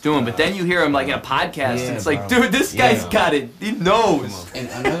knows what he's doing. But then you hear him like in a podcast and it's like, dude, this guy's got it. He knows. And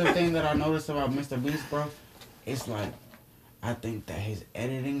another thing that I noticed about Mr. Beast, bro, it's like, I think that his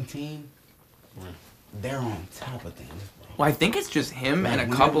editing team, they're on top of things, bro. Well, I think it's just him and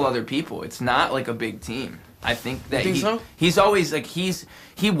a couple other people. It's not like a big team. I think that he's always like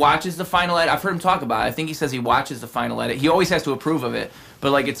he watches the final edit. I've heard him talk about it. I think he says he watches the final edit. He always has to approve of it,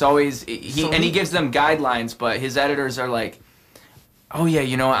 but like it's always he gives them guidelines. But his editors are like, oh yeah,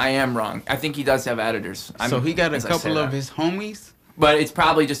 you know I am wrong. I think he does have editors. So he got a couple of his homies, but it's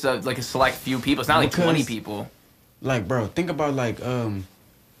probably just like a select few people. It's not like 20 people. Like, bro, think about like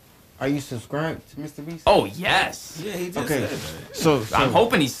are you subscribed to Mr. Beast? Oh, yes. Yeah, he just said that. So I'm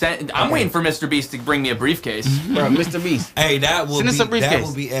hoping I'm waiting for Mr. Beast to bring me a briefcase. Bro, Mr. Beast. Hey, that would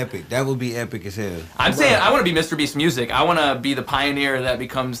be epic. That would be epic as hell. I'm saying I want to be Mr. Beast music. I want to be the pioneer that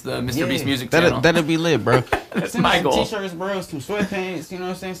becomes the Mr. Beast music channel. That'll be lit, bro. That's my goal. T-shirts, bro, some sweatpants, you know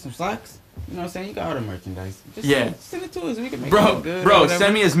what I'm saying, some socks. You know what I'm saying? You got all the merchandise. Just send it to us. We can make it good. Bro,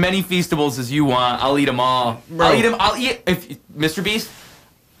 send me as many Feastables as you want. I'll eat them all. Bro. I'll eat if Mr. Beast.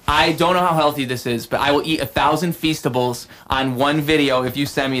 I don't know how healthy this is, but I will eat 1,000 Feastables on one video if you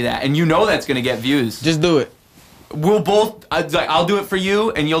send me that. And you know that's going to get views. Just do it. We'll both, I'll do it for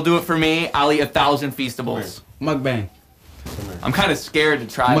you, and you'll do it for me. I'll eat 1,000 Feastables. Mukbang. I'm kind of scared to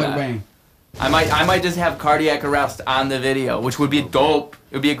try that. I might just have cardiac arrest on the video, which would be dope.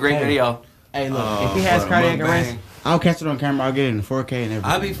 It would be a great video. Hey, look, if he has cardiac arrest, I'll catch it on camera. I'll get it in 4K and everything.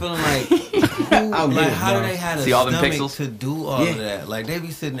 I be feeling like, how do they have a stomach to do all of that? Like, they be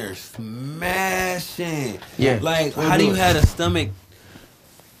sitting there smashing. Yeah. Like, how do you have a stomach?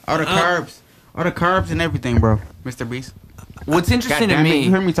 All the carbs and everything, bro. Mr. Beast. What's interesting to me,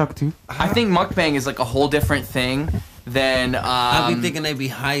 you heard me talking to you. I think mukbang is like a whole different thing then I be thinking they be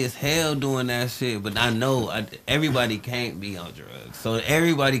high as hell doing that shit, but I know everybody can't be on drugs, so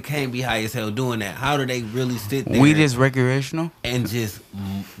everybody can't be high as hell doing that. How do they really sit there? Weed is recreational and just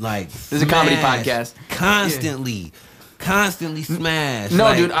like this is a comedy podcast constantly smash. No,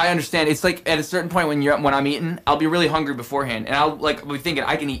 like, dude, I understand. It's like at a certain point when I'm eating, I'll be really hungry beforehand, and I'll be thinking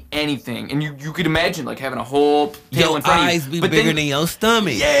I can eat anything, and you could imagine like having a whole table in front of you. Your eyes be bigger than your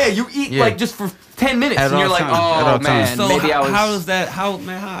stomach. Yeah, you eat like just for 10 minutes, and you're like, oh man, so maybe I was. How is that? I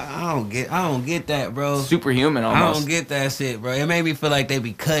don't get that, bro. Superhuman almost. I don't get that shit, bro. It made me feel like they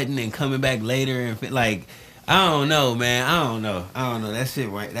be cutting and coming back later and like. I don't know, man. I don't know. That shit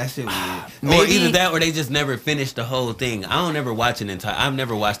right. That shit weird. Or either that, or they just never finished the whole thing. I've never watched an entire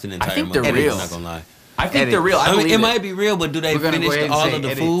movie. I think they're real. I'm not gonna lie. I think they're real. I mean, it might be real, but do they finish all of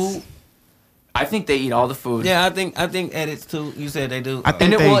the food? I think they eat all the food. Yeah, I think edits too. You said they do. I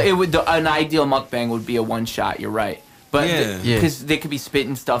think it would. An ideal mukbang would be a one shot. You're right. But because they could be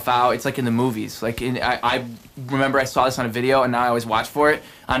spitting stuff out. It's like in the movies. Like I remember I saw this on a video, and now I always watch for it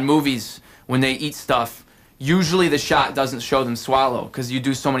on movies when they eat stuff. Usually the shot doesn't show them swallow because you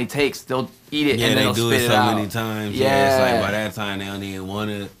do so many takes. They'll eat it and then they'll spit it out. Yeah, they do it so many times. Yeah, it's like by that time they don't even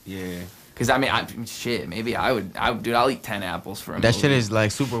want it. Yeah. Because I mean, maybe I'll eat 10 apples for a movie. That shit is like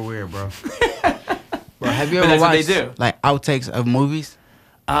super weird, bro. Bro, have you But ever that's what watched they do. like outtakes of movies?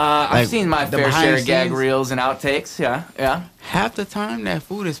 I've seen my the fair behind share the of gag scenes? reels and outtakes. Yeah. Half the time that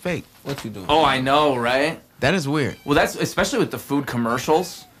food is fake. What you doing? Oh, I know, right? That is weird. Well, that's especially with the food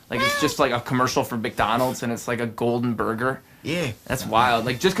commercials. Like it's just like a commercial for McDonald's and it's like a golden burger. Yeah. That's wild.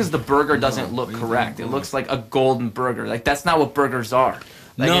 Like just because the burger doesn't look correct, it looks like a golden burger. Like that's not what burgers are.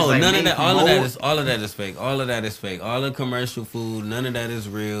 Like, no, like none of that. All of that is fake. All of that is fake. All the commercial food, none of that is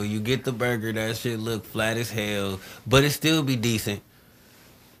real. You get the burger, that shit look flat as hell, but it still be decent.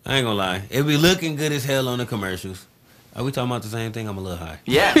 I ain't gonna lie, it be looking good as hell on the commercials. Are we talking about the same thing? I'm a little high.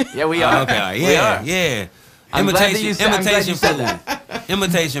 Yeah, we are. Okay, we are. yeah. I'm glad you said Imitation that.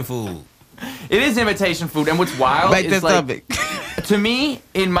 Imitation food. It is imitation food, and what's wild Back is to like, topic. to me,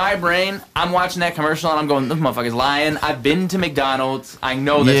 in my brain, I'm watching that commercial and I'm going, this motherfucker's lying. I've been to McDonald's. I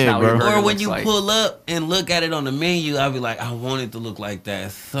know that's not what your burger Or when looks you like. pull up and look at it on the menu, I'll be like, I want it to look like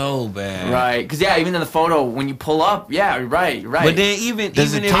that so bad. Right, because even in the photo, when you pull up, you're right. But then even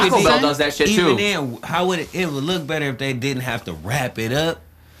if Taco Bell does that shit too. Even then, how would it would look better if they didn't have to wrap it up?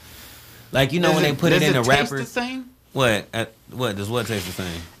 Like when they put it in a wrapper. Does it taste the same? What does what taste the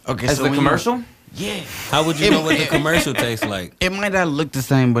same? Okay, As so the commercial? Yeah. How would you know what the commercial tastes like? It might not look the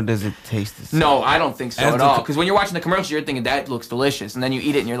same, but does it taste the same? No, I don't think so at all. Because when you're watching the commercial, you're thinking that looks delicious, and then you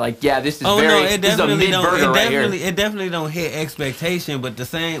eat it, and you're like, yeah, this is this is a mid burger right here. It definitely don't hit expectation, but the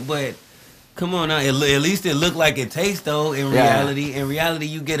same. But come on now, at least it looked like it tastes though. In reality,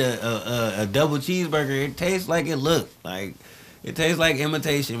 you get a double cheeseburger. It tastes like it looked like. It tastes like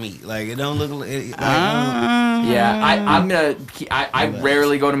imitation meat. Like it don't look like. I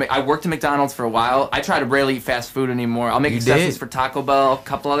rarely go to. I worked at McDonald's for a while. I try to rarely eat fast food anymore. I'll make exceptions for Taco Bell, a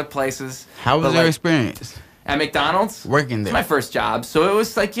couple other places. How was your experience at McDonald's? Working there. It's my first job, so it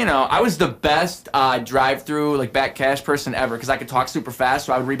was like I was the best drive-through like back cash person ever because I could talk super fast.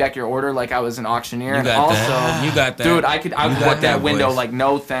 So I would read back your order like I was an auctioneer. You got that. Dude, I could work that window voice. Like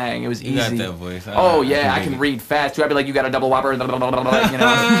no thing. It was easy. You got that voice. I can read fast. Dude, I'd be like, you got a double whopper,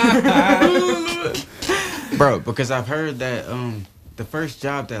 Bro, because I've heard that the first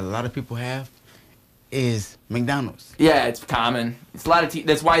job that a lot of people have is McDonald's. Yeah, it's common. It's a lot of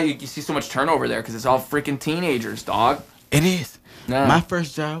that's why you see so much turnover there because it's all freaking teenagers, dog. It is. Yeah. My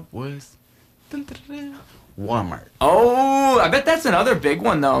first job was Walmart. Oh, I bet that's another big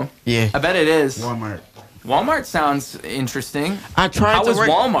one though. Yeah. I bet it is. Walmart sounds interesting. How was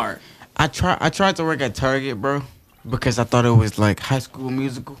Walmart? I tried to work at Target, bro, because I thought it was like High School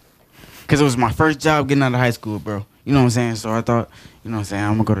Musical. Because it was my first job getting out of high school, bro. You know what I'm saying? So I thought, I'm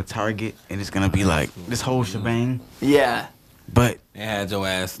going to go to Target, and it's going to be like this whole shebang. Yeah. But they had your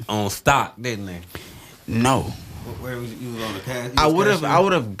ass on stock, didn't they? No. Where was you was on the cash? I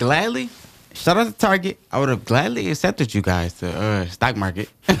would have gladly, shout out to Target, I would have gladly accepted you guys to stock market.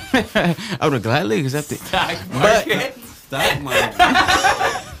 I would have gladly accepted. Stock market? Stock market.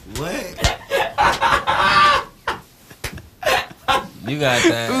 What? You got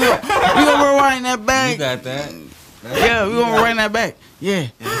that. We gonna rewind that back. You got that. Yeah, we gonna rewind that back. Yeah.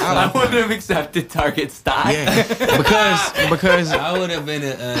 I would have accepted Target stock. Yeah. Because I would have been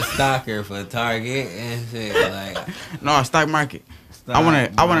a stalker for Target and shit like. No, stock market. I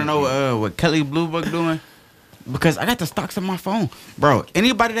wanna know what Kelly Blue Book doing. Because I got the stocks on my phone. Bro,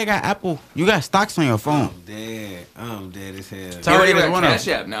 anybody that got Apple, you got stocks on your phone. I'm dead as hell. So you got Cash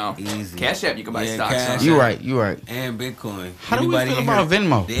App now. Easy. Cash App, you can buy stocks Cash on. App. You right. And Bitcoin. How do we feel about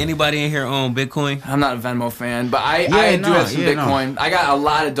Venmo? Did anybody in here own Bitcoin? I'm not a Venmo fan, but I do have some Bitcoin. I got a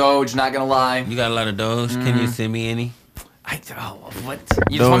lot of Doge, not gonna lie. You got a lot of Doge? Can you send me any? What?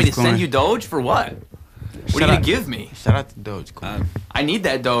 You just want me to send you Doge for what? What are you gonna give me? Shout out to Dogecoin. I need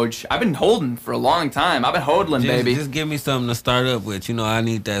that Doge. I've been holding for a long time. I've been hodling, baby. Just give me something to start up with. You know, I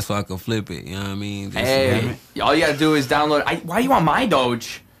need that so I can flip it. You know what I mean? Hey, all you gotta do is download. Why you want my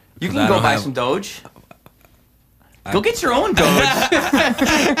Doge? You can go buy some Doge. Go get your own Doge.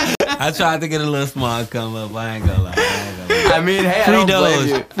 I tried to get a little small come up. I ain't gonna lie. I mean, hey, I don't blame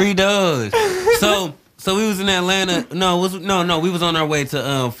you. Free Doge. So we was in Atlanta. No, we was on our way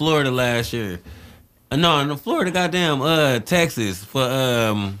to Florida last year. No, Florida, goddamn, Texas for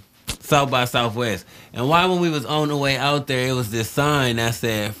South by Southwest. And why when we was on the way out there, it was this sign that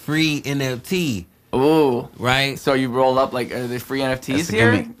said free NFT. Ooh. Right? So you roll up like, are there free NFTs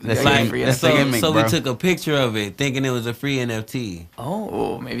here? That's like, free NFT. So we took a picture of it thinking it was a free NFT.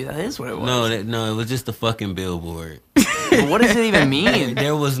 Oh, maybe that is what it was. No, it was just a fucking billboard. What does it even mean?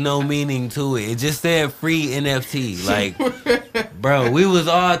 There was no meaning to it. It just said free NFT. Like, bro, we was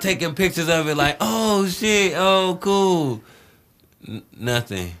all taking pictures of it like, oh shit, oh cool.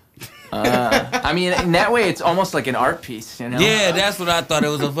 Nothing. I mean, in that way, it's almost like an art piece, you know? Yeah, that's what I thought. It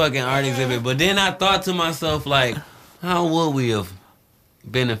was a fucking art exhibit. But then I thought to myself, like, how would we have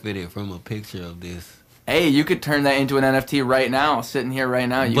benefited from a picture of this? Hey, you could turn that into an NFT right now, sitting here right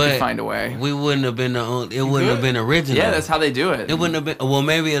now. You could find a way. We wouldn't have been the only. It wouldn't have been original. Yeah, that's how they do it. It wouldn't have been. Well,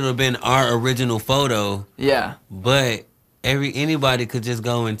 maybe it would have been our original photo. Yeah. But anybody could just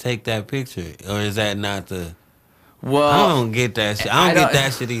go and take that picture, or is that not the? Well, I don't get that shit. I don't get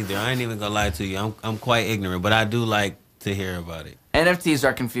that shit either. I ain't even gonna lie to you. I'm quite ignorant, but I do like to hear about it. NFTs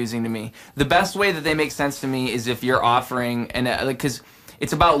are confusing to me. The best way that they make sense to me is if you're offering because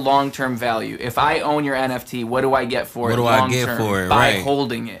it's about long-term value. If I own your NFT, what do I get for it? What do I get for it? By right.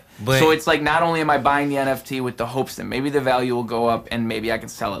 holding it. But, so it's like not only am I buying the NFT with the hopes that maybe the value will go up and maybe I can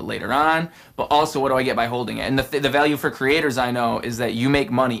sell it later on, but also what do I get by holding it? And the value for creators I know is that you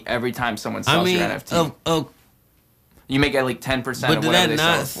make money every time someone sells your NFT. You make like 10% of whatever they sell it for. But did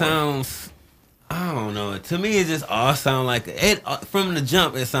that not sound... I don't know. To me, it just all sound like... From the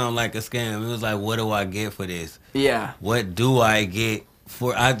jump, it sounded like a scam. It was like, what do I get for this? Yeah. What do I get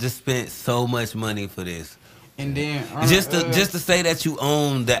for... I just spent so much money for this. And then... just to say that you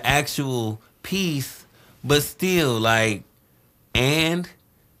own the actual piece, but still, like... And...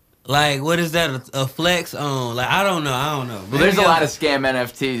 Like, what is that? A flex on? Like, I don't know. Well, there's a lot of scam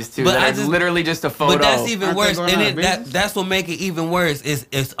NFTs, too, that are literally just a photo. But that's even worse. And that's what make it even worse.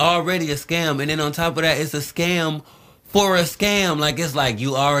 It's already a scam. And then on top of that, it's a scam for a scam. Like, it's like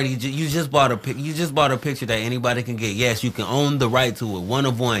you just bought a picture that anybody can get. Yes, you can own the right to it. One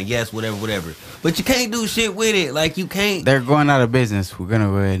of one. Yes, whatever. But you can't do shit with it. Like, you can't. They're going out of business. We're going to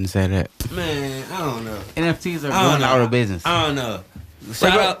go ahead and say that. Man, I don't know. NFTs are going out of business. I don't know.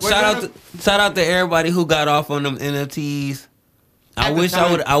 Shout out to everybody who got off on them NFTs. I wish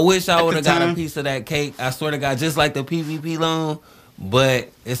I would have got a piece of that cake. I swear to God, just like the PPP loan.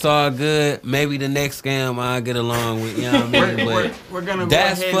 But it's all good. Maybe the next scam I'll get along with. You know what I mean? But we're gonna go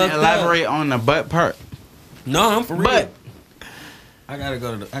ahead and elaborate on the butt part. No, I'm for real. But I gotta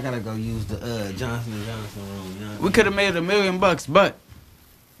go use the Johnson & Johnson room. You know we could have made $1 million, but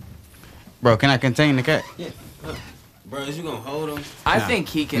bro, can I contain the cat? Yeah. Bro, is you gonna hold him? I think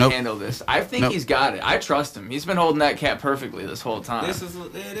he can handle this. I think he's got it. I trust him. He's been holding that cat perfectly this whole time.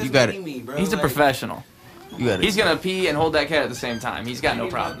 You got it. Mean, bro. He's a professional. You got it. He's gonna pee and hold that cat at the same time. He's got no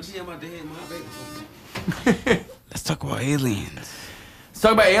problems. Let's talk about aliens. Let's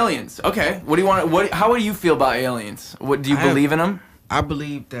talk about aliens. Okay. What do you want? How do you feel about aliens? What do you believe in them? I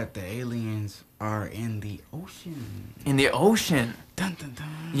believe that the aliens are in the ocean. In the ocean. Dun, dun, dun.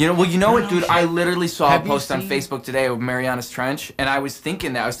 You know what, dude? I literally saw a post on Facebook today of Marianas Trench, and I was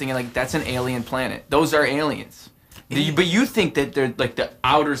thinking like that's an alien planet. Those are aliens. But you think that they're like the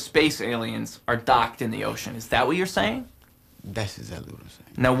outer space aliens are docked in the ocean. Is that what you're saying? That's exactly what I'm saying.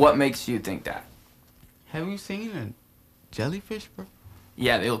 Now, what makes you think that? Have you seen a jellyfish, bro?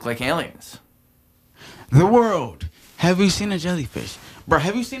 Yeah, they look like aliens. The world. Have you seen a jellyfish? Bro,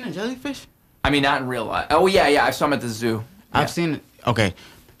 have you seen a jellyfish? I mean, not in real life. Oh, yeah, I saw them at the zoo. Yeah. I've seen it. Okay,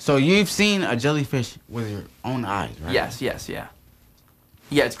 so you've seen a jellyfish with your own eyes, right? Yes, yeah.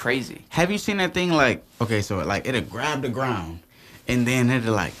 Yeah, it's crazy. Have you seen that thing like, okay, so like it'll grab the ground and then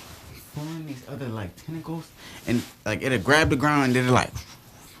it'll like form these other like tentacles and like it'll grab the ground and then it'll like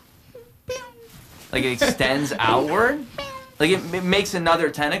Like it extends outward? Like it makes another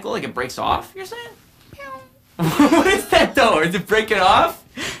tentacle? Like it breaks off, you're saying? What is that, though? Is it breaking off?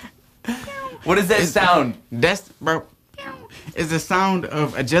 What is that sound? That's, bro, it's the sound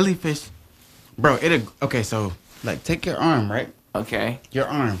of a jellyfish. Bro, okay, so, like, take your arm, right? Okay. Your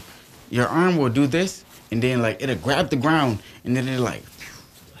arm. Your arm will do this, and then, like, it'll grab the ground, and then it'll, like...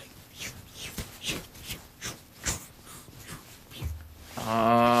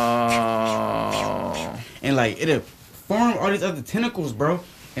 Oh. And, like, it'll form all these other tentacles, bro.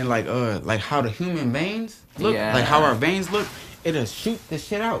 And, like how the human veins look, like how our veins look, it'll shoot the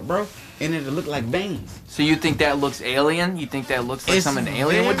shit out, bro. And it'll look like veins. So you think that looks alien? You think that looks like something an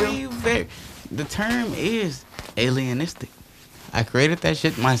alien would do? The term is alienistic. I created that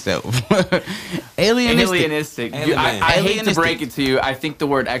shit myself. Alienistic. I hate to break it to you. I think the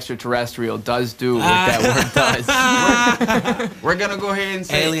word extraterrestrial does do what that word does. We're going to go ahead and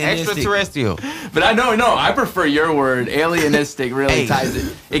say extraterrestrial. But I prefer your word. Alienistic really ties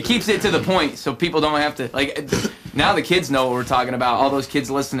it. It keeps it to the point so people don't have to, like, now the kids know what we're talking about. All those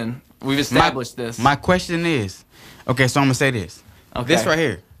kids listening. We've established this. My question is, okay, so I'm going to say this. Okay. This right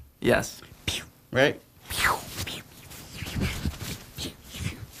here. Yes. Right?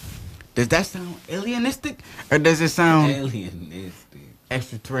 Does that sound alienistic, or does it sound alienistic,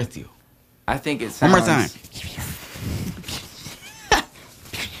 extraterrestrial? I think it sounds... One more time.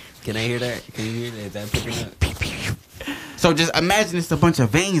 Can I hear that? Can you hear that? Is that picking up? So just imagine it's a bunch of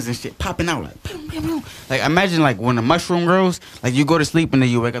veins and shit popping out like... Like imagine like when a mushroom grows, like you go to sleep and then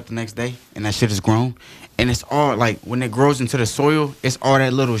you wake up the next day and that shit is grown. And it's all like when it grows into the soil, it's all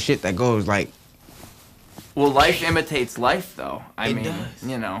that little shit that goes like... Well, life imitates life, though. I mean, does.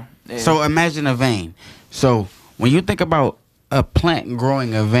 you know. So imagine a vein. So when you think about a plant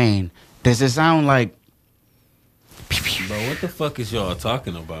growing a vein, does it sound like... Bro, what the fuck is y'all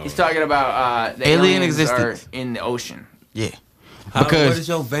talking about? He's talking about the alien aliens existence are in the ocean. Yeah. What is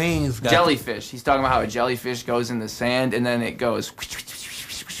your veins got? Jellyfish. He's talking about how a jellyfish goes in the sand and then it goes...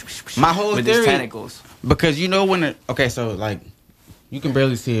 My whole with theory... its tentacles. Because you know when it... Okay, so like... You can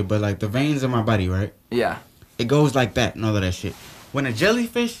barely see it, but like the veins in my body, right? Yeah. It goes like that and all of that shit. When a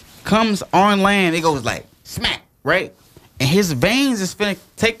jellyfish comes on land, it goes like smack, right? And his veins is finna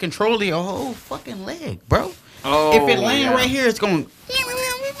take control of your whole fucking leg, bro. Oh, if it land right here, it's going...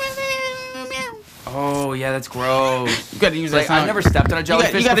 Oh, yeah, that's gross. You gotta use that like, sound. I've never stepped on a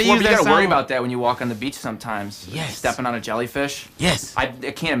jellyfish you gotta before, use but you that gotta worry sound. about that when you walk on the beach sometimes. Yes. Stepping on a jellyfish. Yes. I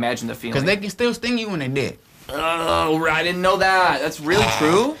can't imagine the feeling. Because they can still sting you when they're dead. Oh, I didn't know that. That's really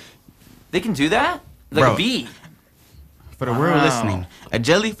true? They can do that? Like Bro, a bee? For the world listening, a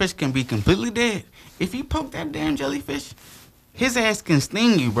jellyfish can be completely dead. If you poke that damn jellyfish, his ass can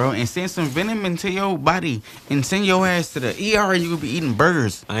sting you, bro, and send some venom into your body and send your ass to the ER and you will be eating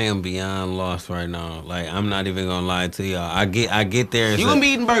burgers. I am beyond lost right now. Like, I'm not even gonna lie to y'all. I get there as You gonna be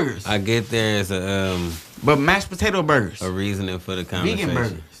eating burgers. I get there as but mashed potato burgers. a reasoning for the conversation. Vegan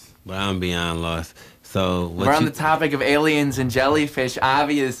burgers. But I'm beyond lost. So We're on the topic of aliens and jellyfish,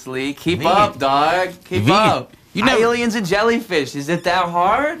 obviously. Keep Vegan. up, dog. Keep Vegan. up. You never- Aliens and jellyfish. Is it that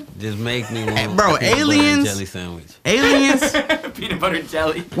hard? just make me want Bro, a peanut butter and aliens- jelly sandwich. Aliens, Peanut butter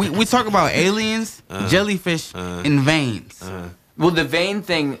jelly. we talk about aliens, jellyfish, and veins. Well, the vein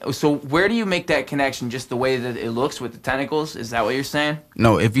thing, so where do you make that connection? Just the way that it looks with the tentacles? Is that what you're saying?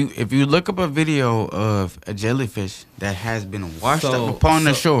 No, if you look up a video of a jellyfish that has been washed up upon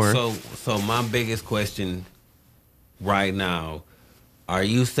the shore. So my biggest question right now, are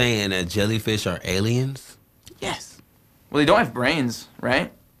you saying that jellyfish are aliens? Yes. Well, they don't have brains,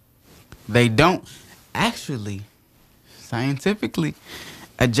 right? They don't. Actually, scientifically,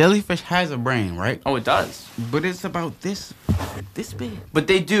 a jellyfish has a brain, right? Oh, it does. But it's about this big. But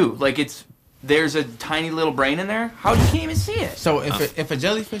they do. Like, there's a tiny little brain in there. How you can't even see it? So if a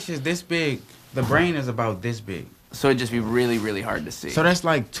jellyfish is this big, the brain is about this big. So it'd just be really, really hard to see. So that's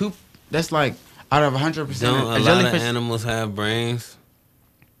like out of 100%. Don't a lot jellyfish. of animals have brains?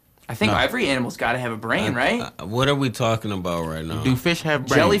 I think No. every animal's got to have a brain, right? What are we talking about right now? Do fish have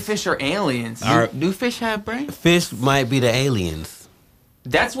brains? Jellyfish are aliens. Do fish have brains? Fish might be the aliens.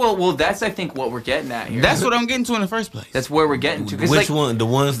 That's that's I think what we're getting at here. That's what I'm getting to in the first place. That's where we're getting to. 'Cause, Which like, one? The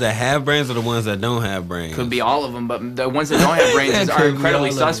ones that have brains or the ones that don't have brains? could be all of them, but the ones that don't have brains That are could be incredibly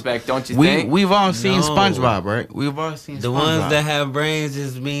all of them. suspect, don't you think? We've all seen No. SpongeBob, right? We've all seen The SpongeBob. ones that have brains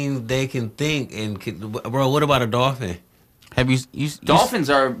just means they can think and bro. What about a dolphin? Have you Dolphins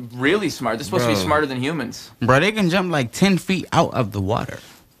are really smart. They're supposed to be Bro. smarter than humans. bro, they can jump like 10 feet out of the water.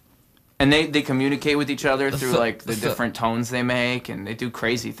 And they communicate with each other through like the different tones they make, and they do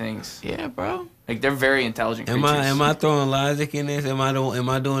crazy things. Yeah, bro. Like they're very intelligent creatures. Am I throwing logic in this? Am I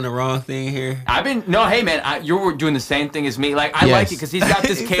doing the wrong thing here? Hey man, you're doing the same thing as me. Like I like it because he's got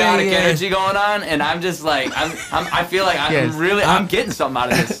this chaotic energy going on, and I'm just like I feel like I'm getting something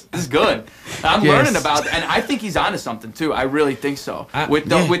out of this. This is good. I'm learning about it, and I think he's onto something too. I really think so. With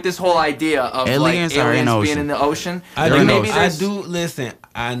this whole idea of aliens being in the ocean.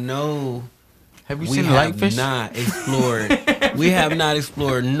 I know. Have you seen Lightfish? We have not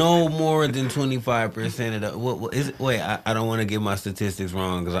explored no more than 25% of the. What is it? Wait, I don't want to get my statistics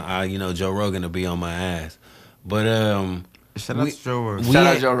wrong because Joe Rogan will be on my ass. But shout out to Joe Rogan. Shout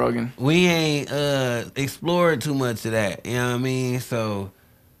out Joe Rogan. We ain't explored too much of that. You know what I mean? So,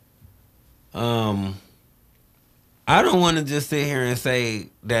 I don't want to just sit here and say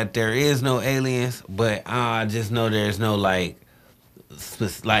that there is no aliens, but I just know there's no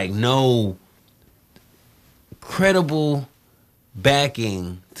no credible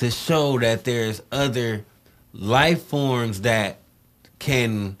backing to show that there's other life forms that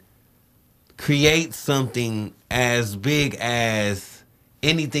can create something as big as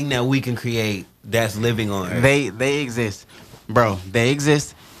anything that we can create that's living on Earth. They exist, bro. They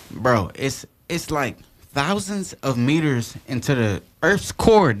exist, bro. It's like thousands of meters into the Earth's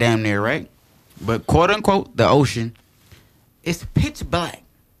core, damn near, right? But quote unquote, the ocean, it's pitch black.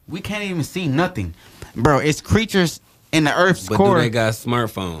 We can't even see nothing. Bro, it's creatures in the Earth's core. But do they got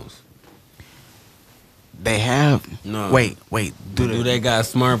smartphones? They have. No. Wait. Do they got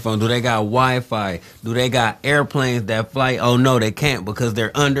smartphones? Do they got Wi-Fi? Do they got airplanes that fly? Oh, no, they can't because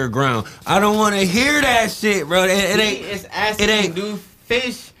they're underground. I don't want to hear that shit, bro. It ain't. Do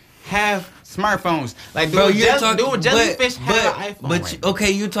fish have smartphones? Like, bro, jellyfish have an iPhone? But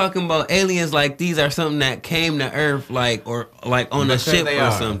okay, you talking about aliens like these are something that came to Earth like on a ship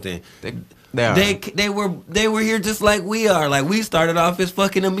or something. They were here just like we are. Like we started off as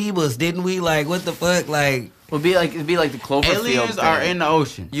fucking amoebas, didn't we? Like what the fuck? Like it'd be like the Cloverfield. Aliens are in the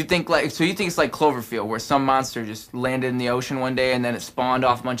ocean. You think it's like Cloverfield, where some monster just landed in the ocean one day and then it spawned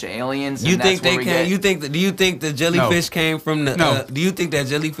off a bunch of aliens. You think they can? Do you think the jellyfish came from the? No. Do you think that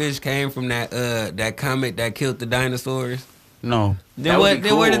jellyfish came from that comet that killed the dinosaurs? No. Then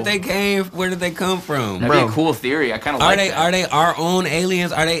where did they came? Where did they come from? That'd be a cool theory. I kind of like that. Are they our own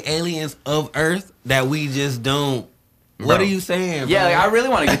aliens? Are they aliens of Earth that we just don't? Bro. What are you saying? Yeah, bro? I really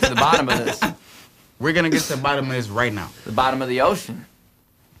want to get to the bottom of this. We're gonna get to the bottom of this right now. The bottom of the ocean.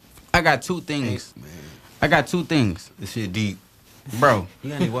 I got two things. Man. I got two things. This shit deep, bro.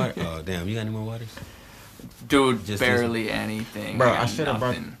 You got any water? Oh damn, you got any more waters? Dude, just barely anything. Bro, I should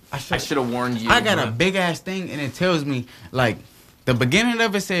have warned you. I got a big ass thing, and it tells me like the beginning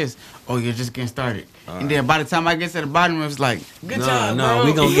of it says, "Oh, you're just getting started," and then by the time I get to the bottom, it's like, "Good job, bro."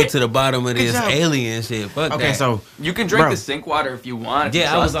 We gonna get to the bottom of this alien shit. Fuck that. Okay, so you can drink the sink water if you want.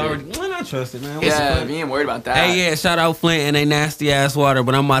 Yeah, I was already. Why not trust it, man? Yeah, you ain't worried about that. Hey, yeah, shout out Flint and they nasty ass water,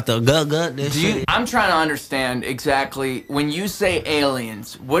 but I'm about to gut this shit. I'm trying to understand exactly when you say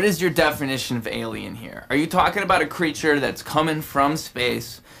aliens. What is your definition of alien here? Are you talking about a creature that's coming from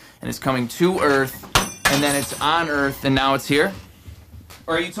space and is coming to Earth, and then it's on Earth and now it's here?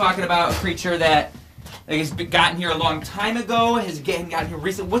 Or are you talking about a creature that has gotten here a long time ago, has gotten here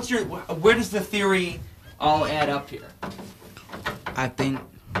recently? Where does the theory all add up here? I think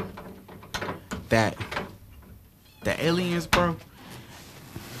that the aliens, bro.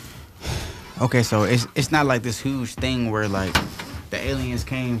 Okay, so it's not like this huge thing where like the aliens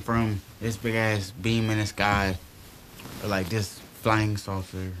came from this big ass beam in the sky, or like this flying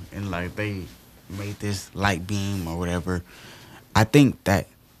saucer, and like they made this light beam or whatever. I think that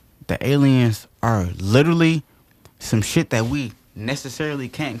the aliens are literally some shit that we necessarily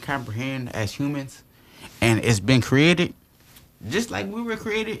can't comprehend as humans, and it's been created just like we were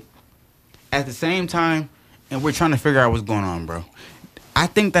created at the same time, and we're trying to figure out what's going on, bro. I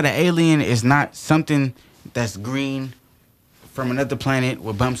think that an alien is not something that's green from another planet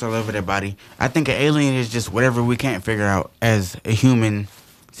with bumps all over their body. I think an alien is just whatever we can't figure out as a human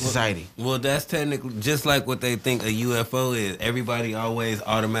society. Well, that's technically just like what they think a UFO is. Everybody always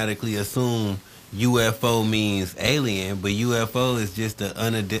automatically assume UFO means alien, but UFO is just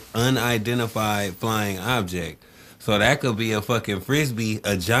an unidentified flying object. So that could be a fucking frisbee,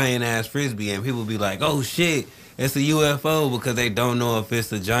 a giant ass frisbee, and people be like, "Oh shit, it's a UFO," because they don't know if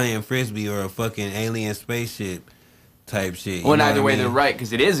it's a giant frisbee or a fucking alien spaceship type shit. Well, either way, they're right,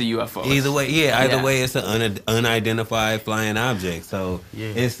 because it is a UFO. Either way, either way, it's an unidentified flying object. So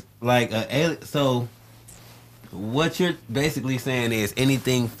it's like a alien. So what you're basically saying is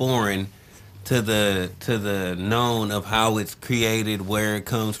anything foreign to the known of how it's created, where it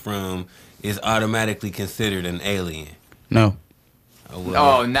comes from, is automatically considered an alien. No.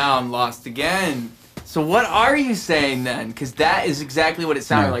 Oh, now I'm lost again. So what are you saying then? Because that is exactly what it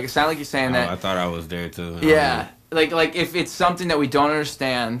sounded like. It sounded like you're saying that. I thought I was there too. Yeah. Like if it's something that we don't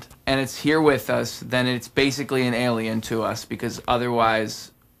understand and it's here with us, then it's basically an alien to us, because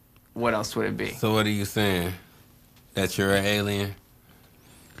otherwise, what else would it be? So what are you saying? That you're an alien?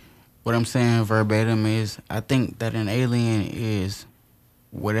 What I'm saying verbatim is, I think that an alien is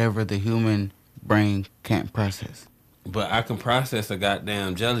whatever the human brain can't process. But I can process a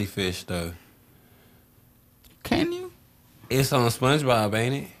goddamn jellyfish, though. Can you? It's on SpongeBob,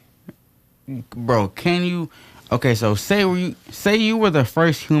 ain't it? Bro, can you? Okay, so say you were the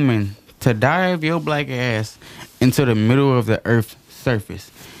first human to dive your black ass into the middle of the Earth's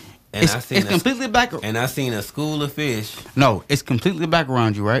surface. And it's completely black. And I seen a school of fish. No, it's completely black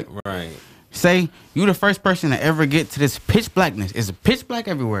around you, right? Right. Say you the first person to ever get to this pitch blackness. It's pitch black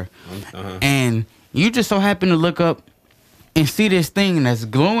everywhere. Uh-huh. And you just so happen to look up and see this thing that's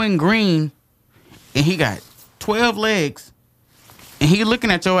glowing green, and he got 12 legs, and he looking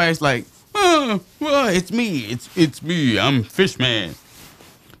at your ass like, well, it's me. It's me. I'm Fishman.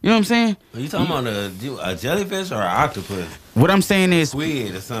 You know what I'm saying? Are you talking about a jellyfish or an octopus? What I'm saying is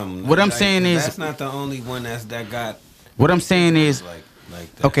squid or something. What I'm saying is that's not the only one that got. What I'm saying is like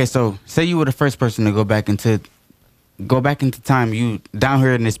that. Okay, so say you were the first person to go back into time. You down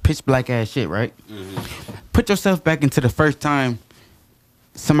here in this pitch black ass shit, right? Mm-hmm. Put yourself back into the first time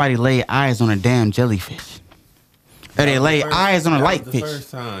somebody laid eyes on a damn jellyfish, or they laid eyes on a light fish.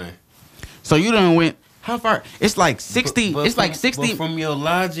 First time. So you done went how far? It's like 60. But it's like 60. But from your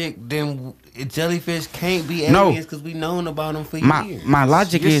logic, then jellyfish can't be aliens because we known about them for years. My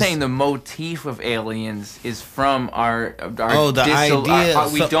logic is, you're saying the motif of aliens is from our idea.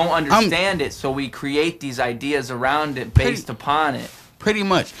 We don't understand it, so we create these ideas around it based upon it. Pretty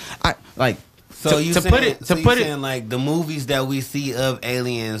much. So you saying like the movies that we see of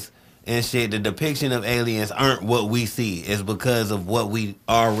aliens and shit, the depiction of aliens aren't what we see. It's because of what we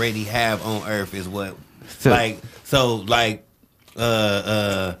already have on Earth is what.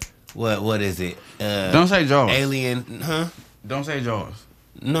 What is it? Don't say Jaws. Alien, huh? Don't say Jaws.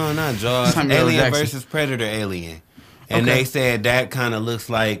 No, not Jaws. Alien versus Predator Alien. And they said that kind of looks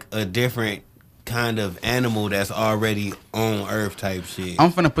like a different kind of animal that's already on Earth type shit.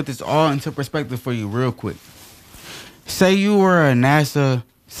 I'm finna put this all into perspective for you real quick. Say you were a NASA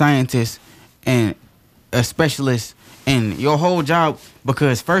scientist and a specialist, and your whole job,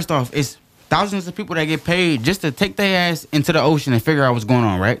 because first off, it's thousands of people that get paid just to take their ass into the ocean and figure out what's going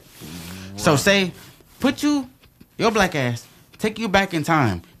on, right? Wow. So say, put your black ass, take you back in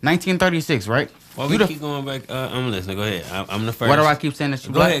time, 1936, right? Why we keep going back? I'm listening. Go ahead. I'm the first. Why do I keep saying that?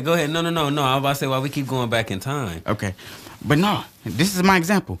 Go ahead. No. I was about to say why we keep going back in time. Okay, but no, this is my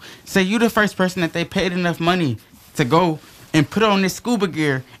example. Say you the first person that they paid enough money to go and put on this scuba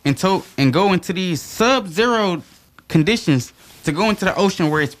gear and go into these sub-zero conditions to go into the ocean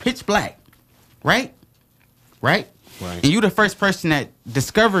where it's pitch black. Right? And you the first person that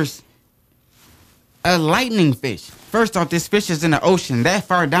discovers a lightning fish. First off, this fish is in the ocean that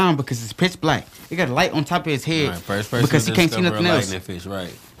far down because it's pitch black. It got a light on top of his head because he can't see nothing else. Lightning fish,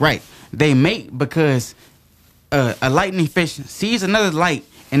 right. Right. They mate because a lightning fish sees another light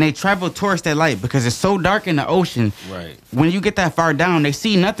and they travel towards that light because it's so dark in the ocean. Right. When you get that far down, they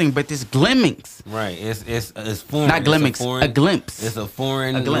see nothing but this glimmings. Right. It's foreign. Not glimmings. A glimpse. It's a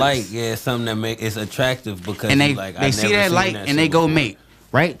foreign light. Yeah, it's something that it's attractive because and they see that light and they go mate.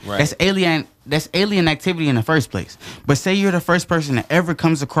 Right? That's alien activity in the first place. But say you're the first person that ever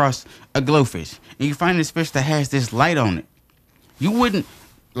comes across a glowfish and you find this fish that has this light on it. You wouldn't,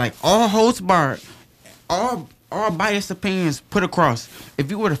 like, all holds barred, all biased opinions put across. If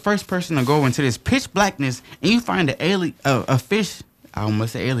you were the first person to go into this pitch blackness and you find a fish, I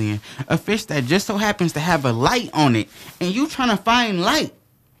almost say alien, a fish that just so happens to have a light on it, and you trying to find light,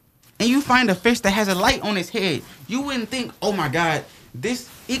 and you find a fish that has a light on its head, you wouldn't think, oh my God, this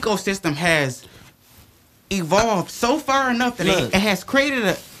ecosystem has evolved so far enough that it has created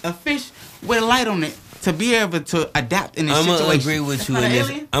a fish with a light on it to be able to adapt in this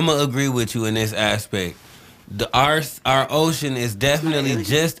situation. I'm gonna agree with you in this aspect. Our ocean is definitely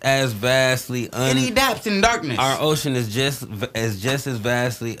just as vastly it adapts in darkness. Our ocean is just as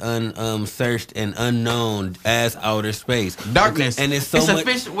vastly unsearched and unknown as outer space. Darkness. And it's a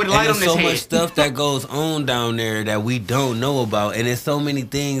fish with light on his head. There's so much stuff that goes on down there that we don't know about, and there's so many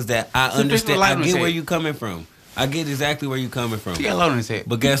things that I understand. I get where you're coming from. I get exactly where you're coming from. He got light on his head.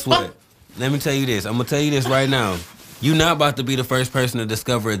 But guess what? Let me tell you this. I'm gonna tell you this right now. You not about to be the first person to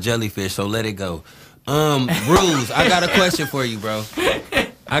discover a jellyfish, so let it go. Ruse, I got a question for you, bro. Ruse.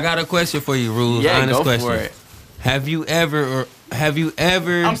 Yeah, honest go question. for it. Have you ever?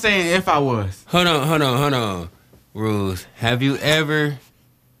 I'm saying if I was. Hold on. Ruse, have you ever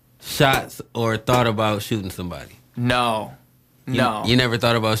shot or thought about shooting somebody? No. You never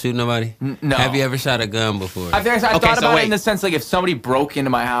thought about shooting nobody? No. Have you ever shot a gun before? I thought about it in the sense like if somebody broke into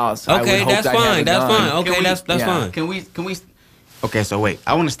my house. Okay, that's fine. Okay, that's fine. Can we? Okay, so wait.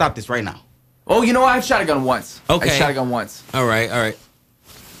 I want to stop this right now. Oh, you know what? I've shot a gun once. Okay. I shot a gun once. All right.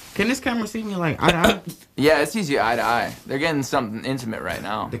 Can this camera see me like eye to eye? Yeah, it's easy eye to eye. They're getting something intimate right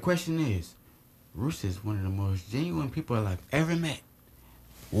now. The question is, Ruse is one of the most genuine people I've ever met.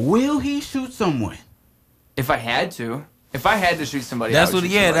 Will he shoot someone? If I had to shoot somebody, That's I would what.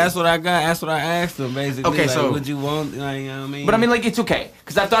 shoot Yeah, somebody. that's what I got. That's what I asked him basically. Okay, like, so would you want? Like, you know what I mean? But I mean, like, it's okay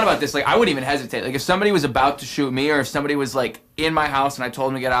because I've thought about this. Like, I wouldn't even hesitate. Like, if somebody was about to shoot me, or if somebody was like in my house and I told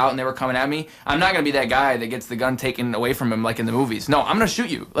them to get out and they were coming at me, I'm not gonna be that guy that gets the gun taken away from him like in the movies. No, I'm gonna shoot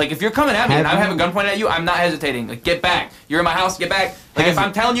you. Like, if you're coming at me and I have a gun pointed at you, I'm not hesitating. Like, get back. You're in my house. Get back. Like, if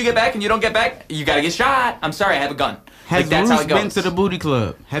I'm telling you get back and you don't get back, you gotta get shot. I'm sorry, I have a gun. Has Like, that's how Ruse it goes. been to the booty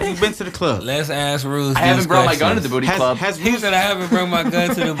club? Have you been to the club? Let's ask Ruse. I haven't brought my gun to the booty club. He said I haven't brought my gun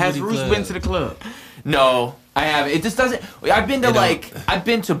to the booty Has club. Ruse been to the club? No, I haven't. It just doesn't. I've been to I've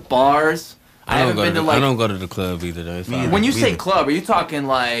been to bars. I haven't been to like. I don't go to the club either. Though. When you say club, are you talking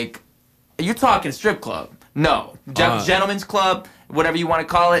like? Are you talking strip club? No, gentleman's club, whatever you want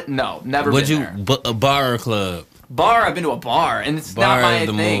to call it. No, never. Would been you there. A bar or club? Bar, I've been to a bar, and it's not my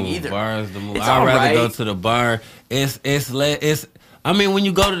thing either. Bar is the move. It's I'd rather alright. go to the bar. It's. I mean, when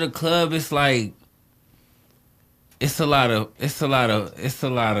you go to the club, it's like. It's a lot of.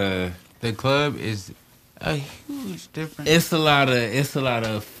 The club is a huge difference. It's a lot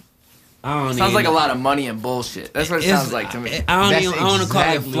of. I don't Sounds like a lot of money and bullshit. That's what it sounds like to me. I don't want to call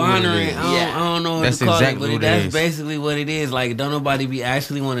it exactly what it floundering. is. I don't know what That's to call exactly it, but what it that's is. basically what it is. Like, don't nobody be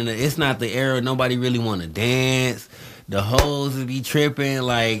actually wanting to. It's not the era. Nobody really want to dance. The hoes be tripping.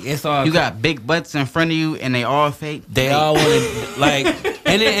 Like, it's all. You got big butts in front of you, and they all fake. They all want to like,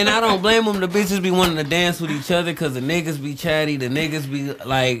 and I don't blame them. The bitches be wanting to dance with each other because the niggas be chatty. The niggas be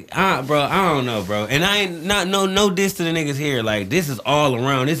like, bro, I don't know, bro. And I ain't no diss to the niggas here. Like, this is all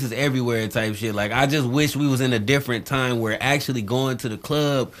around. This is everywhere type shit. Like, I just wish we was in a different time where actually going to the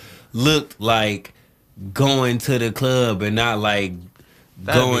club looked like going to the club and not like.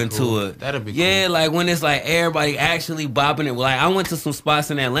 Going to a That'd be yeah, cool. like when it's like everybody actually bopping it. Like I went to some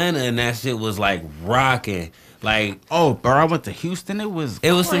spots in Atlanta and that shit was like rocking. Like Oh, bro, I went to Houston. It was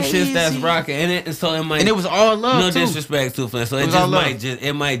some shit that's crazy. rocking, and it might And it was all love, no too. disrespect to Flint. So It it was all just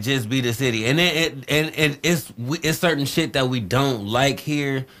love. might just be the city, and then it's certain shit that we don't like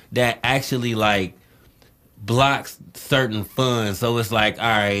here that actually like blocks certain fun. So it's like, all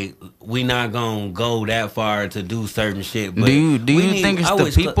right, we not gonna go that far to do certain shit. But Do you think it's I the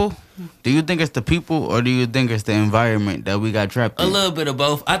wish people? Do you think it's the people, or do you think it's the environment that we got trapped a in? little bit of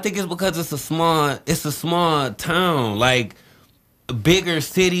both. I think it's because it's a small town. Like bigger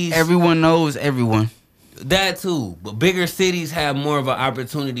cities, Everyone knows everyone. that too. But bigger cities have more of an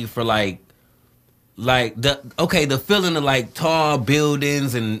opportunity for like the feeling of like tall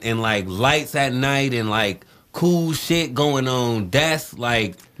buildings and like lights at night and like cool shit going on. That's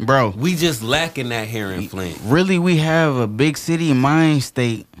like, Bro, we just lacking that here in Flint. really, we have a big city mind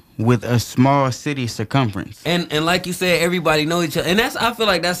state with a small city circumference. And like you said, everybody know each other, and I feel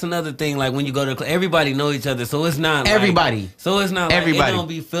like that's another thing. Like when you go to the club, everybody know each other, so it's not like, Everybody. So it's not like, Everybody. it don't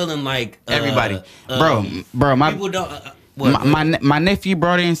be feeling like Everybody. Bro, my people don't. my nephew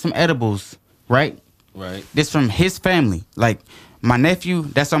brought in some edibles, right? Right. This from his family. Like, my nephew,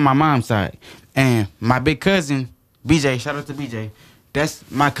 that's on my mom's side. And my big cousin, BJ, shout out to BJ, that's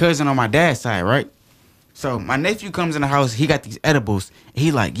my cousin on my dad's side, right? So my nephew comes in the house, he got these edibles.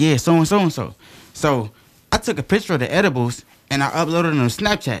 He like, yeah, so and so and so. So I took a picture of the edibles and I uploaded them to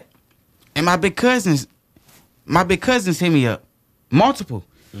Snapchat. And my big cousins hit me up. Multiple.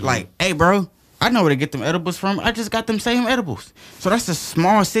 Like, hey bro, I know where to get them edibles from. I just got them same edibles. So that's a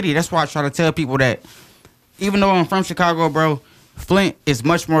small city. That's why I try to tell people that even though I'm from Chicago, bro, Flint is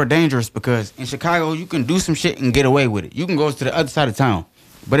much more dangerous because in Chicago, you can do some shit and get away with it. You can go to the other side of town.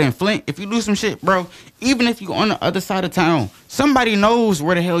 But in Flint, if you do some shit, bro, even if you on the other side of town, somebody knows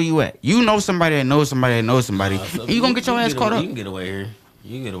where the hell you at. You know somebody that knows somebody that knows somebody. So and you gonna get your ass caught up. You can get away here.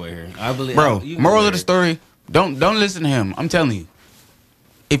 You can get away here. I believe. Bro, you can moral get of the away story, don't listen to him. I'm telling you.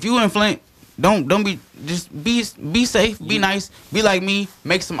 If you in Flint, don't be safe, be nice, be like me,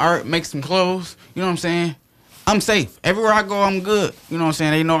 make some art, make some clothes. You know what I'm saying? I'm safe. Everywhere I go, I'm good. You know what I'm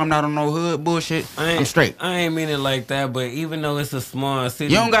saying? They know I'm not on no hood bullshit. I'm straight. I ain't mean it like that, but even though it's a small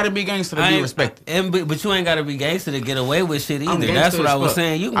city, You don't gotta be gangster to be respected. But you ain't gotta be gangster to get away with shit either. That's what I was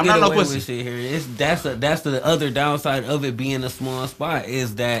saying. You can get away with shit here. That's the other downside of it being a small spot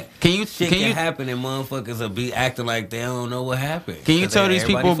is that shit can happen and motherfuckers will be acting like they don't know what happened. Can you tell these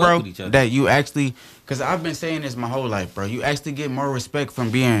people, bro, that you actually? Because I've been saying this my whole life, bro. You actually get more respect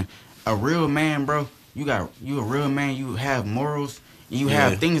from being a real man, bro. You a real man. You have morals. You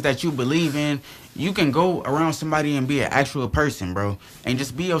have things that you believe in. You can go around somebody and be an actual person, bro, and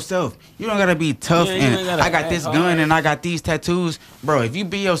just be yourself. You don't gotta be tough and I got this gun and I got these tattoos, bro. If you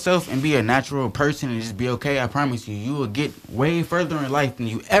be yourself and be a natural person and just be okay, I promise you will get way further in life than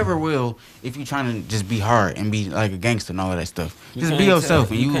you ever will if you trying to just be hard and be like a gangster and all of that stuff. Just be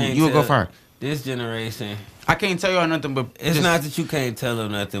yourself and you will go far. This generation, I can't tell y'all nothing, but it's not that you can't tell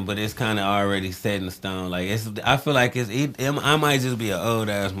them nothing, but it's kind of already set in stone. Like I feel like I might just be an old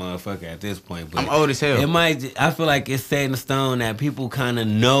ass motherfucker at this point. But I'm old as hell. I feel like it's set in stone that people kind of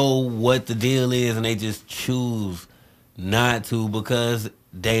know what the deal is, and they just choose not to because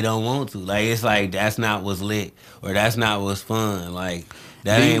they don't want to. Like it's like that's not what's lit or that's not what's fun. Like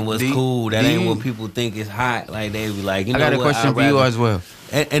that ain't what's cool. That ain't what people think is hot. Like they be like, you know what? I got a question for you as well.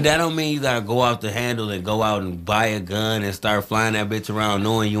 And that don't mean you gotta go out the handle and go out and buy a gun and start flying that bitch around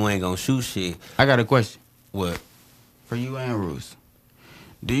knowing you ain't gonna shoot shit. I got a question. What? For you and Ruse.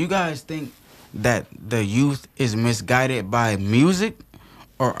 Do you guys think that the youth is misguided by music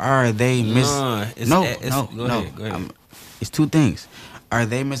or are they No. Go ahead. It's two things. Are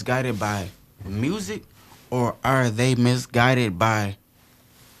they misguided by music or are they misguided by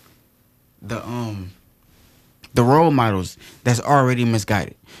the role models that's already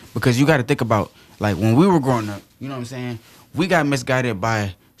misguided? Because you got to think about, like, when we were growing up, you know what I'm saying? We got misguided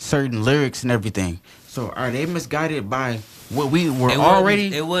by certain lyrics and everything. So are they misguided by what we were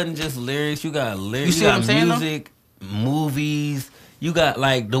already? It wasn't just lyrics. You got lyrics. You got music, movies. You got,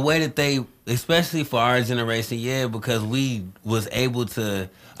 like, the way that they, especially for our generation, because we was able to.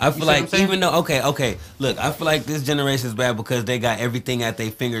 I feel like even though look, I feel like this generation is bad because they got everything at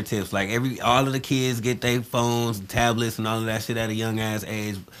their fingertips. Like all of the kids get their phones, tablets, and all of that shit at a young ass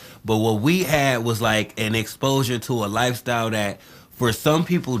age. But what we had was like an exposure to a lifestyle that for some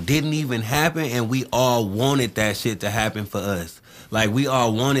people didn't even happen, and we all wanted that shit to happen for us. Like we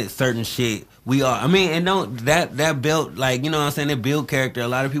all wanted certain shit. That built, like, you know what I'm saying, it built character. A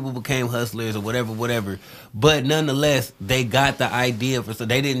lot of people became hustlers or whatever. But nonetheless, they got the idea so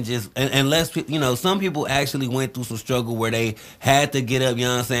they didn't just, unless, you know, some people actually went through some struggle where they had to get up, you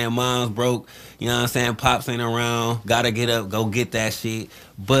know what I'm saying, mom's broke, you know what I'm saying, pops ain't around, gotta get up, go get that shit.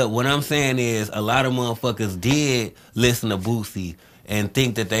 But what I'm saying is a lot of motherfuckers did listen to Boosie and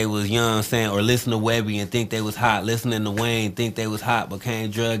think that they was, you know what I'm saying, or listen to Webby and think they was hot, listening to Wayne, think they was hot,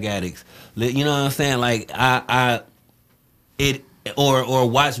 became drug addicts. You know what I'm saying? Like or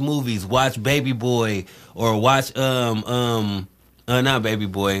watch movies, watch Baby Boy, or watch not Baby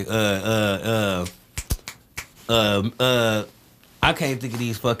Boy, I can't think of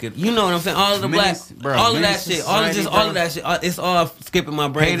these fucking, you know what I'm saying? All of the all of that shit, all of that shit. It's all skipping my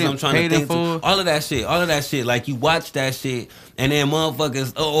brain because I'm trying to think. All of that shit. Like you watch that shit, and then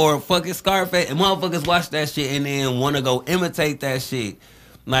motherfuckers or fucking Scarface, and motherfuckers watch that shit and then want to go imitate that shit.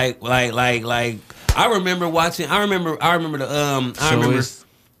 Like I remember watching. I remember the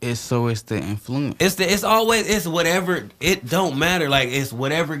It's the influence. It's whatever. It don't matter. Like it's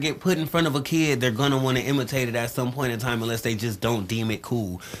whatever get put in front of a kid, they're gonna want to imitate it at some point in time, unless they just don't deem it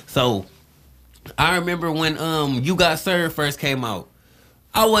cool. So I remember when You Got Served first came out,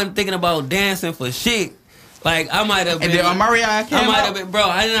 I wasn't thinking about dancing for shit. Like I might have been. And then Mariah came out. Bro.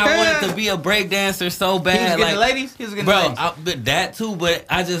 I wanted to be a break dancer so bad. He was getting ladies. He was getting ladies. That too. But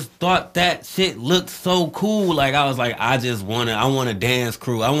I just thought that shit looked so cool. Like I was like, I want a dance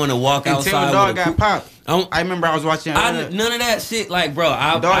crew. I want to walk outside. Until the dog got popped. I remember I was watching. None of that shit. Like, bro,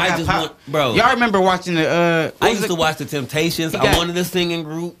 bro. Y'all remember watching the? I used to watch the Temptations. I wanted a singing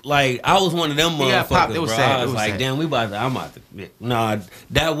group. Like, I was one of them motherfuckers, bro. Sad. I was like, damn, I'm about to. Nah,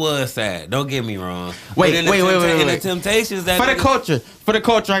 that was sad. Don't get me wrong. Wait. In the Temptations, for the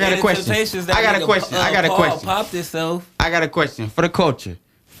culture, I got a question. I got a question. Popped itself. I got a question for the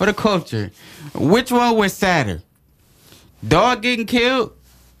culture. Which one was sadder? Dog getting killed?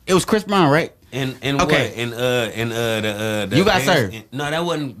 It was Chris Brown, right? And okay. What? The You Got Served. No,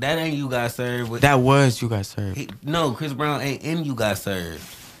 that ain't You Got Served. That was You Got Served. No, Chris Brown ain't in You Got Served.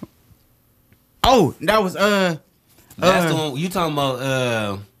 Oh, that was That's the one you talking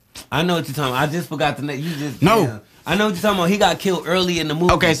about. I know what you're talking about. I just forgot the name. No. Yeah. I know what you're talking about. He got killed early in the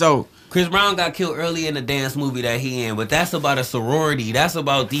movie. Okay, so Chris Brown got killed early in the dance movie that he in, but that's about a sorority. That's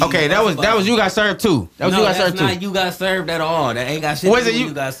about these. Okay, that was You Got Served too. That was You Got Served too. Not You Got Served at all. That ain't got shit to do with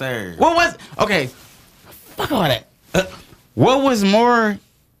You Got Served. What was okay? Fuck all that. What was more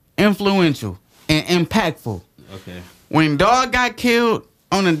influential and impactful? Okay. When Dog got killed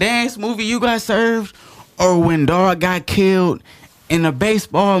on the dance movie You Got Served, or when Dog got killed in the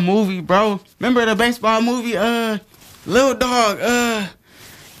baseball movie, bro? Remember the baseball movie? Lil Dog.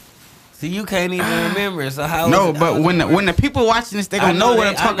 See, you can't even remember. So how? No, but when the people watching this, they gonna know what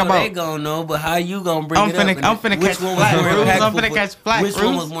I'm talking about. They gonna know, but how you gonna bring it up? I'm finna catch flack. I'm finna catch flack. Which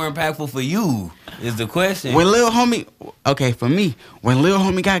one was more impactful for you? Is the question. When Lil Homie, okay, for me, when Lil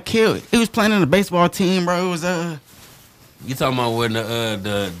Homie got killed, he was playing on the baseball team, bro. It was You talking about when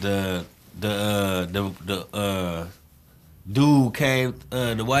the dude came,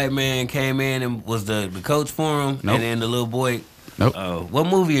 the white man came in and was the coach for him, Nope. and then the little boy. Nope. What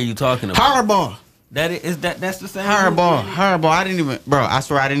movie are you talking about? Hardball. That's the same. Hardball. I didn't even, bro. I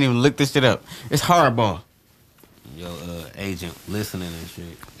swear I didn't even look this shit up. It's Hardball. Your agent listening and shit.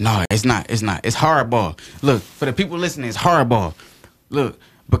 No, it's not. It's Hardball. Look, for the people listening, it's Hardball. Look,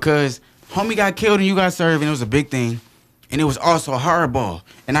 because Homie got killed and You Got Served, and it was a big thing. And it was also Hardball.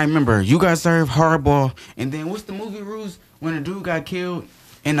 And I remember You Got Served, Hardball, and then what's the movie, Ruse? When the dude got killed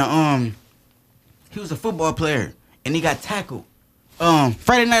and he was a football player and he got tackled.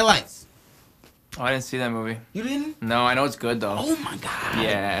 Friday Night Lights. Oh, I didn't see that movie. You didn't? No, I know it's good though. Oh my god.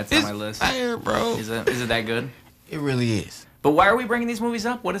 Yeah, it's on my list. Fire, bro. Is it that good? It really is. But why are we bringing these movies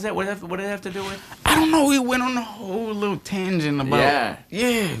up? What is that? What did it have to do with? I don't know. We went on a whole little tangent about.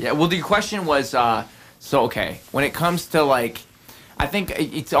 Yeah. Well, the question was, so okay, when it comes to like, I think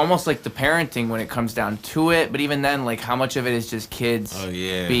it's almost like the parenting when it comes down to it. But even then, like, how much of it is just kids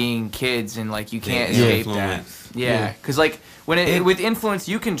being kids, and like you can't escape that. Yeah, because like when with influence,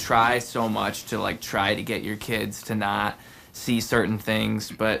 you can try so much to like try to get your kids to not see certain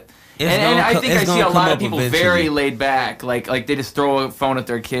things, but. And I think I see a lot of people very laid back, like they just throw a phone at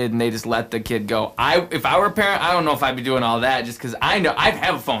their kid and they just let the kid go. If I were a parent, I don't know if I'd be doing all that, just because I know I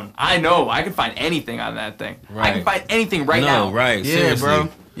have a phone. I know I can find anything on that thing. Right. I can find anything now. Right? Yeah, seriously. bro.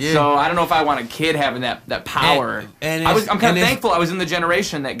 Yeah. So I don't know if I want a kid having that power. I'm kind of thankful I was in the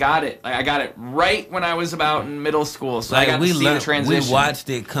generation that got it. Like, I got it right when I was about in middle school, so like I got to see the transition. We watched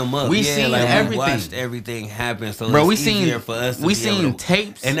it come up. We seen everything. We watched everything happen. So bro, it's easier for us. We seen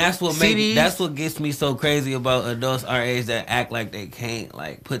tapes, and that's what gets me so crazy about adults our age that act like they can't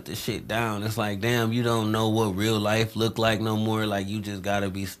like put the shit down. It's like, damn, you don't know what real life look like no more. Like, you just gotta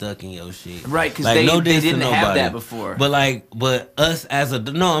be stuck in your shit. Right? Because like, they didn't have that before. But us as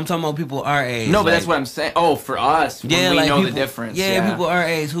I'm talking about people our age. No, but that's what I'm saying. Oh, for us, when we know the difference. Yeah, people our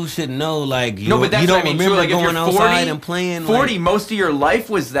age who should know, like, you but that's you don't what I mean, remember like, going outside and playing. 40, most of your life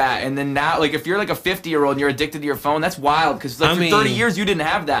was that, and then now, like, if you're like a 50-year-old and you're addicted to your phone, that's wild, because like, for 30 years you didn't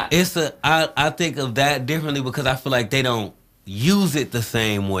have that. I think of that differently because I feel like they don't use it the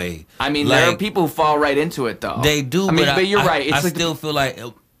same way. I mean, there are people who fall right into it, though. They do, but you're right. It's I still feel like...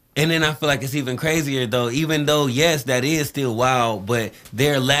 And then I feel like it's even crazier, though, even though, yes, that is still wild, but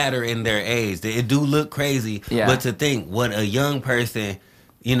they're latter in their age. It do look crazy, but to think what a young person,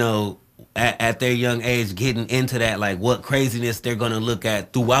 you know, at their young age getting into that, like what craziness they're going to look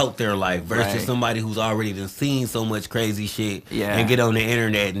at throughout their life versus somebody who's already done seen so much crazy shit and get on the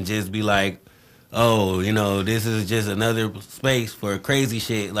internet and just be like, oh, you know, this is just another space for crazy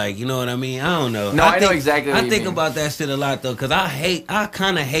shit. Like, you know what I mean? I don't know. No, I know exactly what you think mean. about that shit a lot, though, because I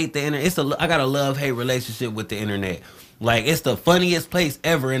kind of hate the internet. I got a love-hate relationship with the internet. Like, it's the funniest place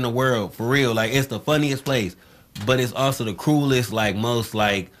ever in the world, for real. Like, it's the funniest place. But it's also the cruelest, like, most,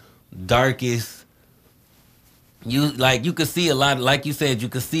 like, darkest. You could see a lot, like you said, you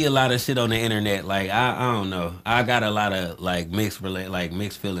could see a lot of shit on the internet. Like, I don't know. I got a lot of, like, mixed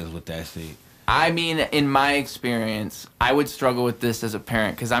feelings with that shit. I mean, in my experience, I would struggle with this as a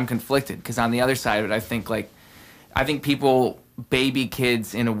parent because I'm conflicted. Because on the other side of it, I think people baby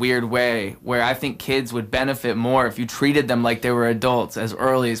kids in a weird way, where I think kids would benefit more if you treated them like they were adults as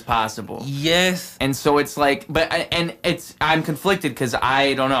early as possible. Yes. And so it's like, I'm conflicted because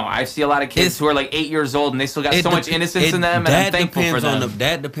I don't know. I see a lot of kids who are like 8 years old and they still got so much innocence in them, and I'm thankful for them.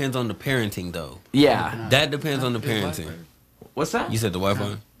 That depends on the parenting, though. Yeah. That depends on the parenting. What's that? You said the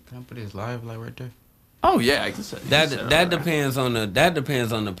Wi-Fi? Can I put his live like right there? Oh yeah, I can say that depends on the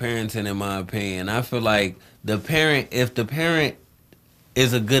parenting, in my opinion. I feel like if the parent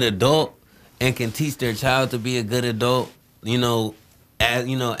is a good adult and can teach their child to be a good adult,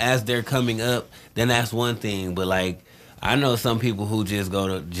 as they're coming up, then that's one thing. But like, I know some people who just go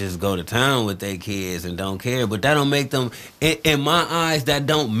to town with their kids and don't care, but that don't make them, in my eyes, that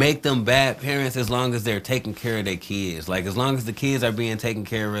don't make them bad parents as long as they're taking care of their kids. Like, as long as the kids are being taken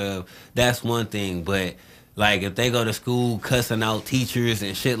care of, that's one thing. But like, if they go to school cussing out teachers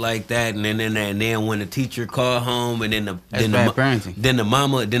and shit like that, and then when the teacher call home, and then the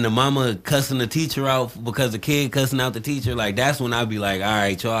mama cussing the teacher out because the kid cussing out the teacher, like, that's when I be like, all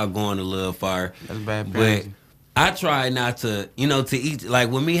right, y'all going a little far. That's bad parenting. But I try not to, to each, like,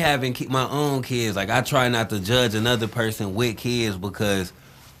 with me having my own kids, like, I try not to judge another person with kids because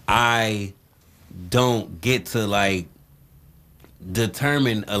I don't get to, like,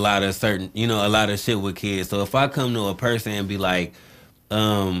 determine a lot of shit with kids. So if I come to a person and be like,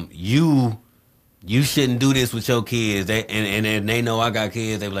 you shouldn't do this with your kids, and they know I got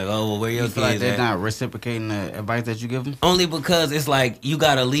kids, they be like, oh, well, where your kids feel like they're at? not reciprocating the advice that you give them? Only because it's like, you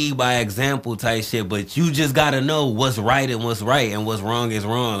gotta lead by example type shit, but you just gotta know what's right and what's right, and what's wrong is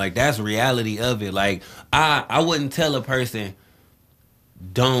wrong. Like, that's the reality of it. Like, I wouldn't tell a person,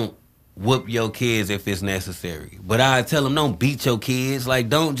 don't whoop your kids if it's necessary, but I tell them, don't beat your kids. Like,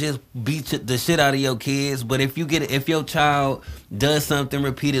 don't just beat the shit out of your kids. But if your child does something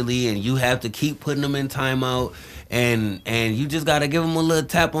repeatedly and you have to keep putting them in timeout, and you just gotta give them a little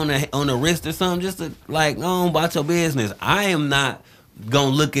tap on the wrist or something, just to, like, no, about your business. I am not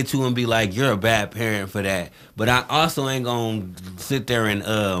gonna look at you and be like, you're a bad parent for that. But I also ain't gonna sit there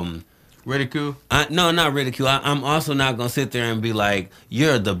and ridicule? No, not ridicule. I'm also not gonna sit there and be like,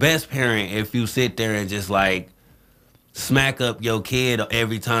 you're the best parent if you sit there and just, like, smack up your kid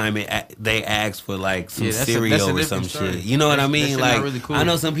every time they ask for, like, some cereal or some shit. You know what I mean? Like, really cool. I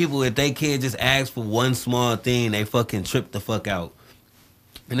know some people, if they kid just ask for one small thing, they fucking trip the fuck out.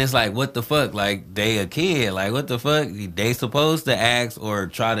 And it's like, what the fuck? Like, they a kid. Like, what the fuck? They supposed to ask or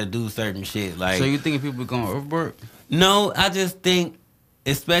try to do certain shit. Like, so you think people going overboard? No, I just think,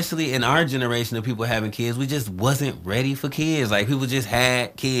 especially in our generation of people having kids, we just wasn't ready for kids. Like, people just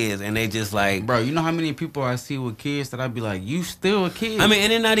had kids and they just, like... Bro, you know how many people I see with kids that I'd be like, you still a kid? I mean,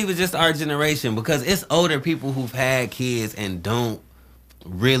 and it's not even just our generation, because it's older people who've had kids and don't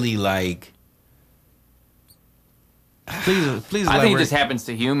really, like... Please. I think it just happens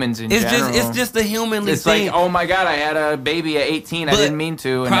to humans in general. It's just a humanly it's thing. Like, oh my God, I had a baby at 18. I didn't mean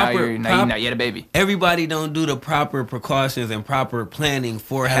to, and now you had a baby. Everybody don't do the proper precautions and proper planning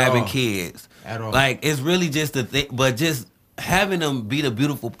for having kids. At all. Like, it's really just a thing, but just having them be the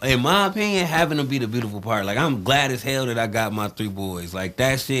beautiful, in my opinion, having them be the beautiful part. Like, I'm glad as hell that I got my 3 boys. Like,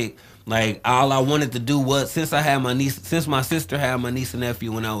 that shit, like, all I wanted to do was, since my sister had my niece and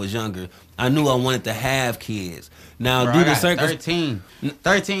nephew when I was younger, I knew I wanted to have kids. Now, bro, due to circumstances...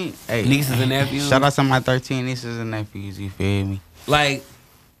 13. Hey, nieces and nephews. Shout out to my 13 nieces and nephews, you feel me? Like,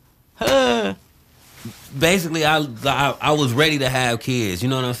 basically, I was ready to have kids. You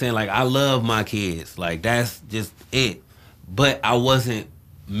know what I'm saying? Like, I love my kids. Like, that's just it. But I wasn't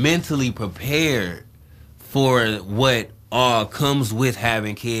mentally prepared for what all comes with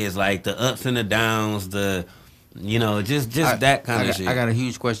having kids. Like, the ups and the downs, just that kind of shit. I got a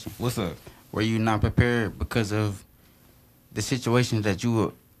huge question. What's up? Were you not prepared because of the situations that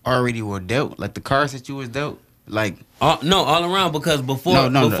you already were dealt? Like, the cards that you was dealt? Like... no, all around, because before...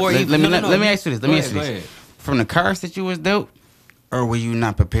 Let me ask you this. Go ahead. From the cards that you was dealt, or were you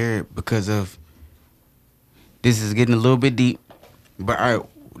not prepared because of... This is getting a little bit deep, but all right,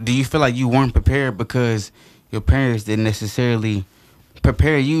 do you feel like you weren't prepared because your parents didn't necessarily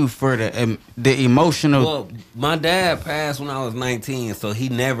prepare you for the emotional... Well, my dad passed when I was 19, so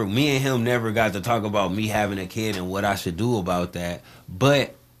me and him never got to talk about me having a kid and what I should do about that.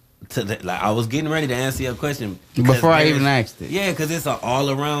 But I was getting ready to answer your question before I even asked it. Yeah, because it's an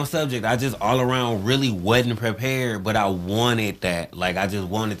all-around subject. I just all-around really wasn't prepared, but I wanted that. Like, I just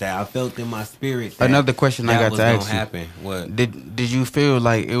wanted that. I felt in my spirit that another question I got to ask you. Happen. What? Did you feel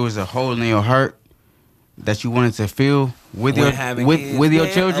like it was a hole in your heart that you wanted to feel with your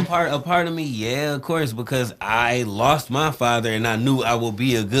children? A part of me, yeah, of course, because I lost my father and I knew I would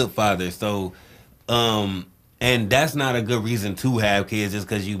be a good father. So, and that's not a good reason to have kids just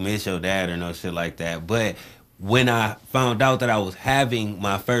because you miss your dad or no shit like that. But when I found out that I was having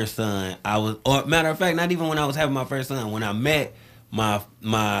my first son, or matter of fact, not even when I was having my first son, when I met my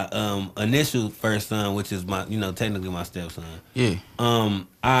initial first son, which is my, technically my stepson. Yeah.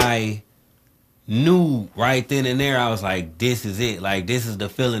 I knew right then and there, I was like, this is it. Like, this is the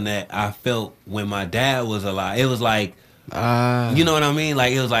feeling that I felt when my dad was alive. It was like, you know what I mean?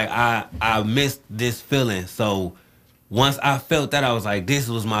 Like, it was like, I missed this feeling. So once I felt that, I was like, this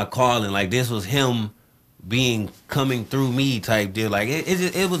was my calling. Like, this was him coming through me type deal. Like,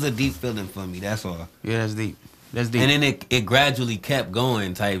 it was a deep feeling for me. That's all. Yeah, that's deep. That's deep. And then it gradually kept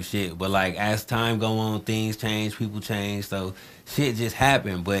going type shit. But like as time go on, things change, people change, so shit just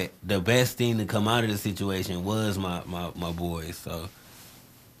happened. But the best thing to come out of the situation was my boys.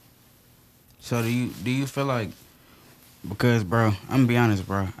 So do you feel like, because bro, I'm gonna be honest,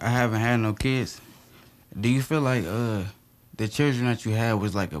 bro, I haven't had no kids. Do you feel like the children that you had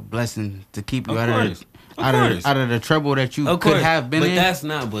was like a blessing to keep you out of the trouble that you could have been in? But that's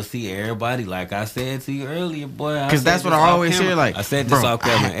not. But see, everybody, like I said to you earlier, boy. Because that's what I always hear. Like I said this off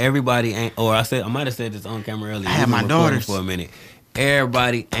camera. Everybody ain't. Or I might have said this on camera earlier. I had my daughters for a minute.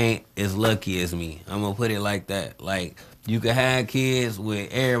 Everybody ain't as lucky as me. I'm gonna put it like that. Like you could have kids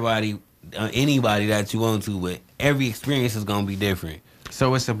with everybody, anybody that you want to, but every experience is gonna be different.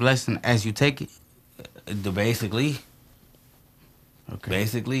 So it's a blessing as you take it. Basically. Okay.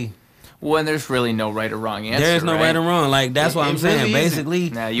 Basically. Well, and there's really no right or wrong answer. There's no right or wrong. Like that's what I'm saying. Really basically,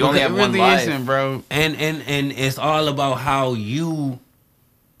 nah, you only have one life, bro. And it's all about how you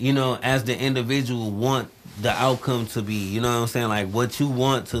know, as the individual, want the outcome to be. You know what I'm saying? Like what you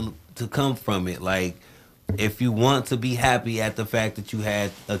want to come from it. Like if you want to be happy at the fact that you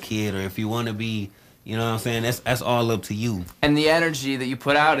had a kid, or if you want to be. You know what I'm saying? That's all up to you. And the energy that you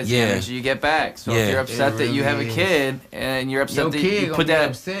put out is the energy you get back. So if you're upset that you have a kid, and you're upset that you put that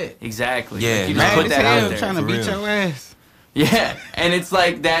upset. Exactly. Yeah, like you just put that out there. Trying to beat your ass. Yeah, and it's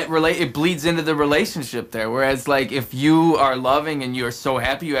like that. It bleeds into the relationship there. Whereas, like, if you are loving and you're so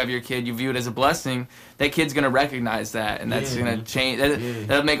happy you have your kid, you view it as a blessing. That kid's gonna recognize that, and that's gonna change.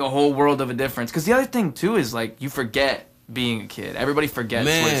 That'll make a whole world of a difference. Because the other thing too is like you forget being a kid. Everybody forgets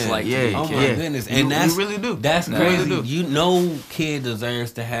what it's like to be a kid. Oh my goodness. And you really do. That's crazy. You know, kid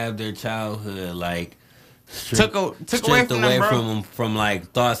deserves to have their childhood like took away from them, from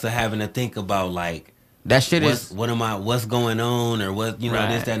like thoughts of having to think about like that shit what's going on, or what, you know,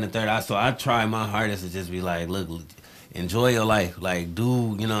 this, that, and the third. So I try my hardest to just be like, look, enjoy your life. Like,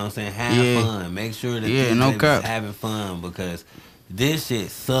 do, you know what I'm saying? Have fun. Make sure that you're having fun, because this shit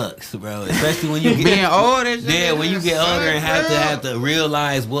sucks, bro. Especially when you get being old. When you get older and have to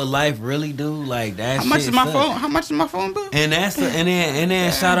realize what life really do. Like that. How much is my phone? How much is my phone bill? And that's and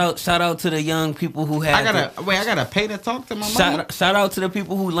then shout out to the young people who had. I gotta pay to talk to my mom. Shout out to the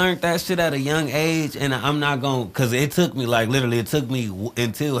people who learned that shit at a young age. And I'm not gonna, cause it took me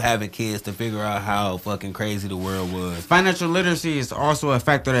until having kids to figure out how fucking crazy the world was. Financial literacy is also a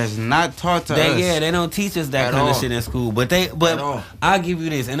factor that's not taught to us. Yeah, they don't teach us that kind of shit in school. But I'll give you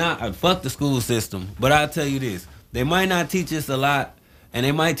this, and I fuck the school system, but I'll tell you this. They might not teach us a lot, and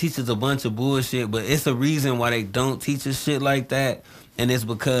they might teach us a bunch of bullshit, but it's a reason why they don't teach us shit like that, and it's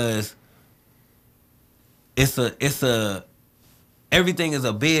because everything is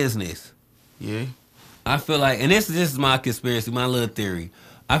a business. Yeah. I feel like, and this is my conspiracy, my little theory.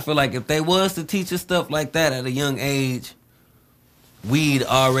 I feel like if they was to teach us stuff like that at a young age, we'd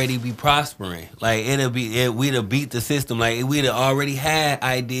already be prospering. Like we'd have beat the system. Like we'd have already had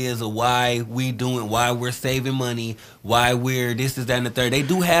ideas of why we're saving money, why we're this is that and the third. They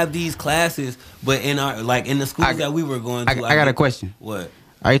do have these classes, but in the schools that we were going to. I got a question. What?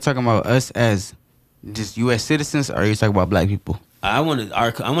 Are you talking about us as just U.S. citizens, or are you talking about black people? I want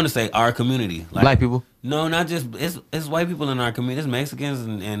to say our community, like, black people. No, not just it's white people in our community. It's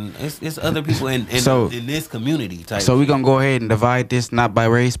Mexicans and it's other people in this community type. So we're gonna go ahead and divide this not by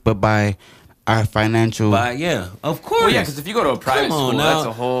race but by our financial. Of course. Well, yeah, because if you go to a private school, that's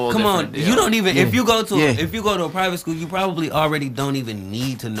a whole. Different deal. You don't even if you go to a private school, you probably already don't even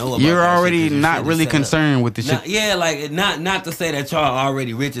need to know about. You're already not really concerned with the shit. Yeah, like not to say that y'all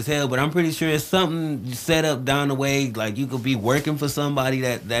already rich as hell, but I'm pretty sure it's something set up down the way. Like you could be working for somebody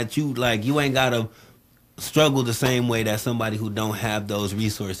that you like. You ain't gotta struggle the same way that somebody who don't have those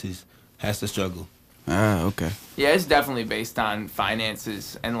resources has to struggle. Okay. Yeah, it's definitely based on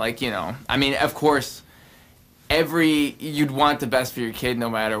finances, and like, you know, I mean, of course, you'd want the best for your kid no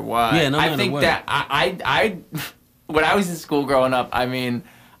matter what. Yeah, no matter I think what. that I when I was in school growing up, I mean,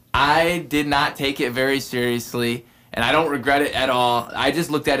 I did not take it very seriously, and I don't regret it at all. I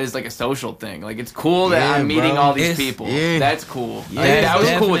just looked at it as like a social thing. Like, it's cool that I'm meeting all these people. Yeah. That's cool. Yeah, I was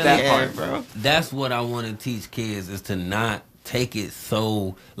cool with that part, bro. That's what I want to teach kids, is to not take it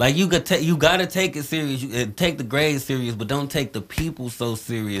so like you gotta take it serious. Take the grades serious, but don't take the people so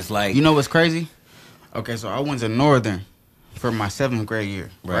serious. Like, you know what's crazy? Okay, so I went to Northern for my 7th grade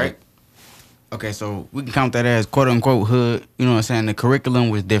year, right? Okay, so we can count that as quote unquote hood. You know what I'm saying? The curriculum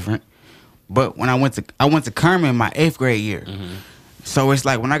was different, but when I went to Carmen my 8th grade year, so it's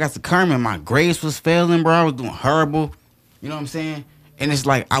like when I got to Carmen, my grades was failing, bro. I was doing horrible. You know what I'm saying? And it's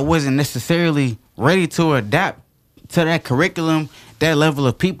like I wasn't necessarily ready to adapt to that curriculum, that level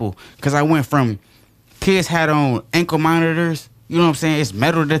of people, because I went from kids had on ankle monitors. You know what I'm saying? It's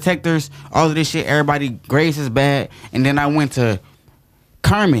metal detectors. All of this shit. Everybody grades is bad. And then I went to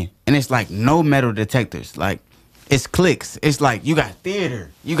Carmen, and it's like no metal detectors. Like, it's clicks. It's like you got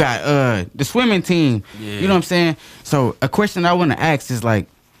theater. You got the swimming team. Yeah. You know what I'm saying? So a question I want to ask is like,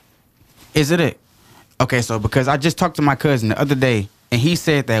 okay, so because I just talked to my cousin the other day, and he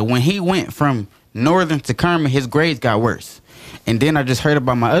said that when he went from Northern to Carmen, his grades got worse. And then I just heard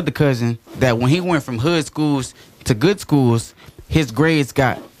about my other cousin that when he went from hood schools to good schools, his grades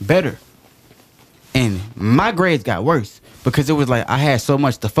got better. And my grades got worse because it was like I had so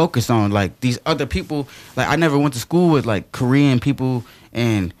much to focus on. Like these other people, like I never went to school with like Korean people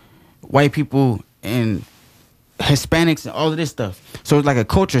and white people and Hispanics and all of this stuff. So it's like a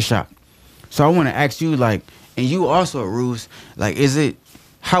culture shock. So I want to ask you, like, and you also, Ruse, like,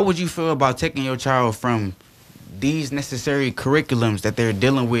 how would you feel about taking your child from these necessary curriculums that they're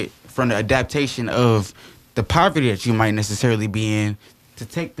dealing with, from the adaptation of the poverty that you might necessarily be in, to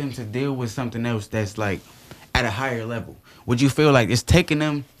take them to deal with something else that's like at a higher level? Would you feel like it's taking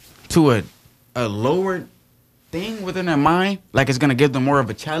them to a lower thing within their mind, like it's gonna give them more of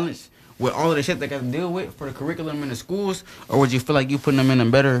a challenge with all of the shit they got to deal with for the curriculum in the schools, or would you feel like you putting them in a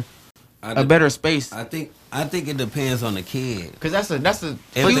better space? I think it depends on the kid. Because that's a it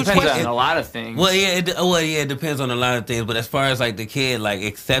huge depends question. on a lot of things. Well, yeah, it depends on a lot of things. But as far as like the kid, like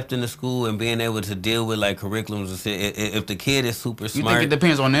accepting the school and being able to deal with like curriculums and shit, if the kid is super smart, you think it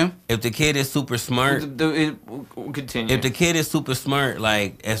depends on them? If the kid is super smart, continue. If the kid is super smart,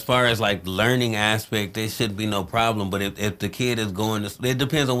 like as far as like learning aspect, there should be no problem. But if the kid is going to, it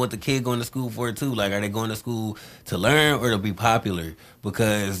depends on what the kid going to school for too. Like, are they going to school to learn or to be popular?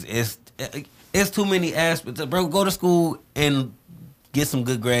 Because it's too many aspects. Bro, go to school and get some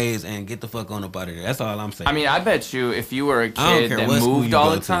good grades and get the fuck on up out of there. That's all I'm saying. I mean, I bet you if you were a kid that moved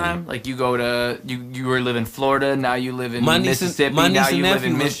all the time, like you go to, you were living in Florida, now you live in Mississippi, now you live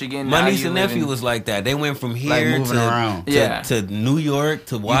in Michigan. My niece and nephew was like that. They went from here to New York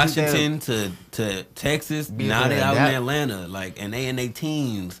to Washington to Texas. Now they out in Atlanta, like, and they in their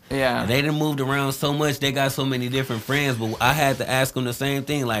teens. Yeah, and they done moved around so much. They got so many different friends. But I had to ask them the same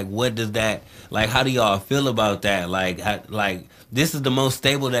thing. Like, what does that? Like, how do y'all feel about that? Like, this is the most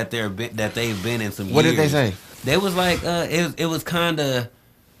stable that they've been in some years. What did they say? They was like, it was kind of.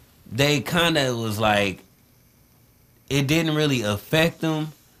 They kind of was like, it didn't really affect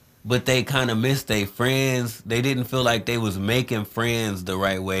them, but they kind of missed their friends. They didn't feel like they was making friends the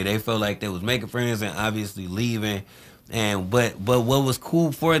right way. They felt like they was making friends and obviously leaving. But what was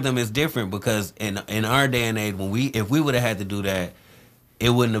cool for them is different, because in our day and age, if we would have had to do that, it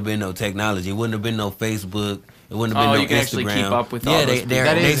wouldn't have been no technology. It wouldn't have been no Facebook. It wouldn't have been no you can Instagram. Actually keep up with all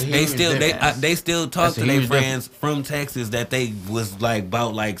those they still talk to their friends from Texas that they was like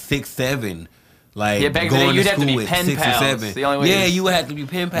about like 6, 7. Like, back going then you'd to have to school be with pen 6 pals. or 7. The only way you would have to be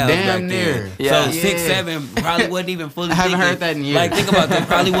pen pals damn back near. then. Yeah. So 6, 7 probably wasn't even fully I haven't thinking. heard that in years. Like, think about them.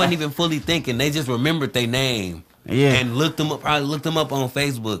 Probably wasn't even fully thinking. They just remembered their name. Yeah. And looked them up on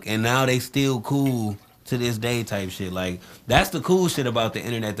Facebook, and now they still cool to this day type shit. Like, that's the cool shit about the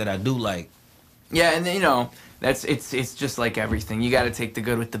internet that I do like. Yeah, and it's just like everything. You got to take the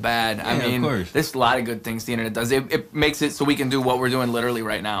good with the bad. Yeah, I mean, of course. there's a lot of good things the internet does. It makes it so we can do what we're doing literally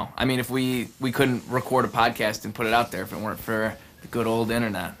right now. I mean, if we couldn't record a podcast and put it out there if it weren't for the good old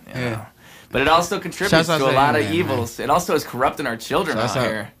internet. You know? But it also contributes to a lot of evils. Man. It also is corrupting our children out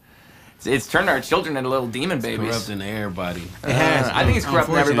here. It's turning our children into little demon babies. Corrupting everybody. It has. I think it's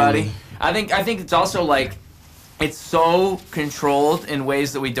corrupting everybody. I think it's also like, it's so controlled in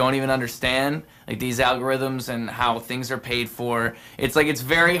ways that we don't even understand, like these algorithms and how things are paid for. It's like it's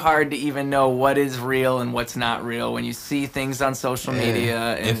very hard to even know what is real and what's not real when you see things on social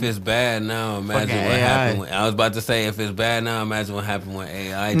media. And if it's bad now, imagine what happened. I was about to say, if it's bad now, imagine what happened when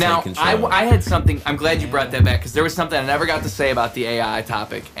AI take control. I had something. I'm glad you brought that back, because there was something I never got to say about the AI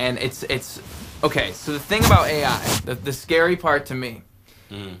topic, and it's okay. So the thing about AI, the scary part to me,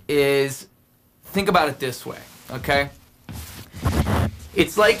 is, think about it this way. Okay?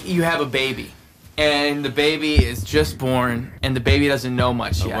 It's like you have a baby, and the baby is just born, and the baby doesn't know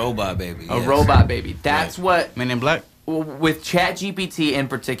much yet. A robot baby. A robot baby. That's what... Men in Black? With ChatGPT in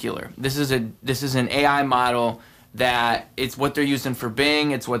particular, this is an AI model that it's what they're using for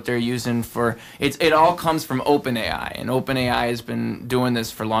Bing, it's what they're using for... It all comes from OpenAI, and OpenAI has been doing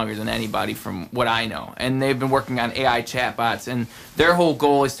this for longer than anybody from what I know. And they've been working on AI chatbots, and their whole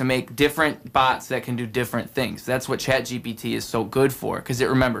goal is to make different bots that can do different things. That's what ChatGPT is so good for, because it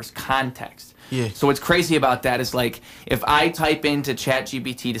remembers context. Yeah. So what's crazy about that is, like, if I type into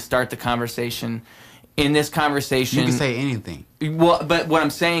ChatGPT to start the conversation, in this conversation. You can say anything. Well, but what I'm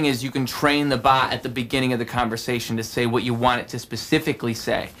saying is you can train the bot at the beginning of the conversation to say what you want it to specifically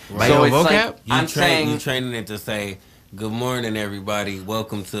say. Right. So Like it's vocab? like You training it to say, "Good morning, everybody.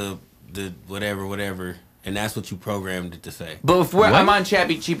 Welcome to the whatever," and that's what you programmed it to say. But if I'm on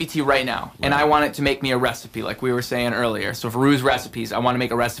ChatGPT right now, and I want it to make me a recipe, like we were saying earlier. So for Ruse recipes, I want to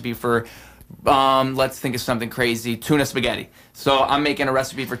make a recipe for, let's think of something crazy, tuna spaghetti. So I'm making a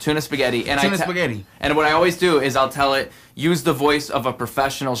recipe for tuna spaghetti, and spaghetti. And what I always do is I'll tell it, use the voice of a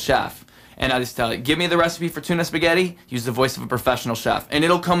professional chef. And I just tell it, give me the recipe for tuna spaghetti, use the voice of a professional chef. And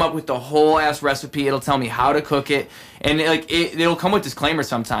it'll come up with the whole ass recipe. It'll tell me how to cook it. And it'll come with disclaimers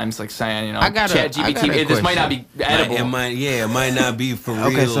sometimes, like saying, ChatGPT, this might not be edible. It might not be for real.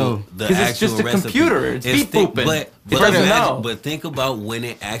 Okay, so because it's just a computer. It's beep booping. It doesn't know. But think about when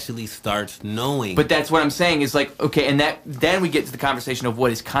it actually starts knowing. But that's what I'm saying is like, okay, and then we get to the conversation of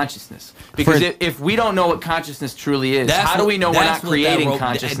what is consciousness. Because if we don't know what consciousness truly is, how do we know we're not creating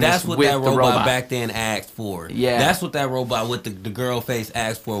consciousness? That's what with that the robot back then asked for. Yeah. That's what that robot with the girl face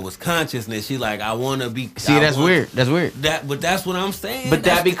asked for was consciousness. She like, I want to be. See, that's weird. That's weird. But that's what I'm saying. But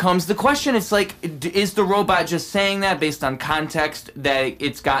that becomes the question. It's like, is the robot just saying that based on context that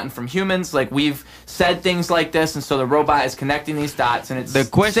it's gotten from humans? Like, we've said things like this, and so the robot is connecting these dots, and it's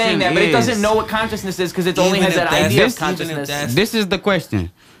saying that, but it doesn't know what consciousness is because it only has that idea of consciousness. This is the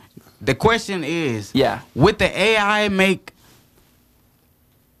question. The question is, would the AI make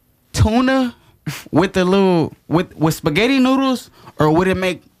tuna with the little with spaghetti noodles, or would it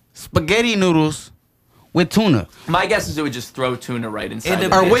make spaghetti noodles with tuna? My guess is it would just throw tuna right inside.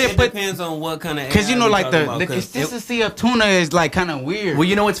 It depends on what kind of AI. Because like the consistency of tuna is like kind of weird. Well,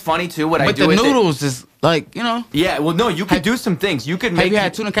 you know what's funny too? But the noodles is like, Yeah, well, no, you could do some things. You could make. Have you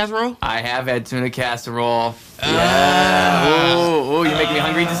had tuna casserole? I have had tuna casserole. Yeah. Oh, you're making me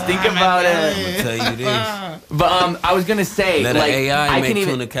hungry just think about it. I'm gonna tell you this. But I was gonna say, let like, an AI I make can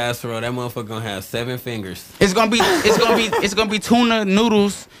tuna casserole. That motherfucker gonna have 7 fingers. It's gonna be tuna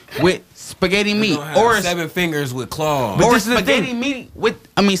noodles with spaghetti meat, or 7 fingers with claws, or spaghetti meat with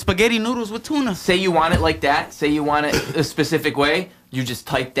spaghetti noodles with tuna. Say you want it like that. Say you want it a specific way. You just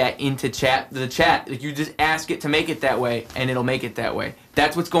type that into the chat. Like, you just ask it to make it that way, and it'll make it that way.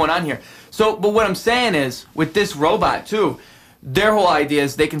 That's what's going on here. So, but what I'm saying is, with this robot too, their whole idea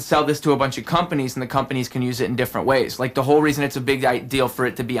is they can sell this to a bunch of companies, and the companies can use it in different ways. Like, the whole reason it's a big deal for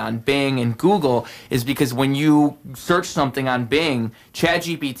it to be on Bing and Google is because when you search something on Bing,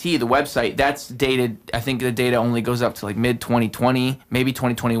 ChatGPT, the website, that's dated, I think the data only goes up to like mid-2020, maybe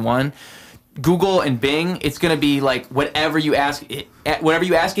 2021. Google and Bing, it's going to be like whatever you ask it,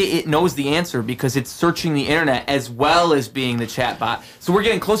 it knows the answer because it's searching the internet as well as being the chatbot. So we're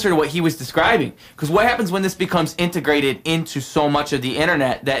getting closer to what he was describing. Because what happens when this becomes integrated into so much of the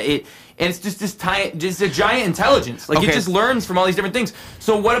internet that it's just just a giant intelligence. Like, it just learns from all these different things.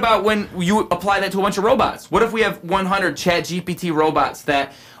 So what about when you apply that to a bunch of robots? What if we have 100 ChatGPT robots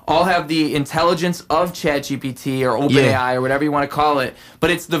that all have the intelligence of ChatGPT or OpenAI or whatever you want to call it, but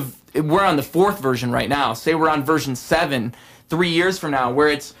we're on the 4th version right now. Say we're on version 7 3 years from now, where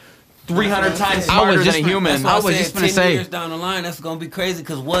it's 300 times smarter than a human. I was just going to say, 10 years down the line, that's going to be crazy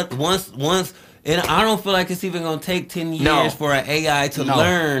because once. And I don't feel like it's even gonna take 10 years for an AI to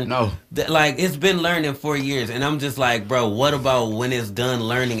learn. No, like, it's been learning for years, and I'm just like, bro, what about when it's done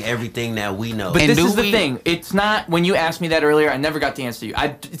learning everything that we know? But this is the thing. It's not. When you asked me that earlier, I never got to answer you.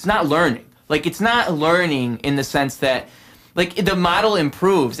 It's not learning. Like, it's not learning in the sense that, like, the model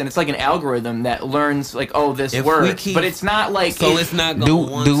improves, and it's like an algorithm that learns, like, oh, this works. But it's not like. So it's not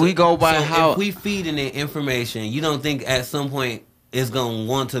going. Do we go by how? If we feeding it information, you don't think at some point it's gonna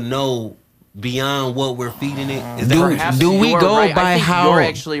want to know beyond what we're feeding it? Do we go by how? You're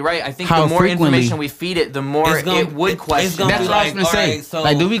actually right. I think the more information we feed it, the more it would question. That's what I was gonna say. So,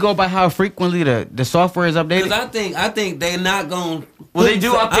 like, do we go by how frequently the software is updated? Because I think they're not going. Well, they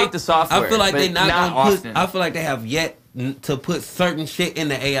do update the software. I feel like they're not going to put. Often. I feel like they have yet to put certain shit in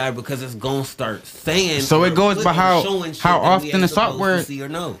the AI because it's gonna start saying. So it goes by how often the software.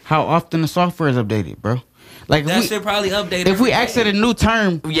 How often the software is updated, bro. Like, that should probably update. If we access a new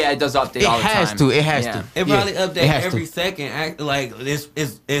term, it does update all the time. It has to. It probably updates every second. Like,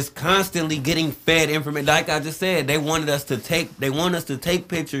 it's constantly getting fed information. Like I just said, they want us to take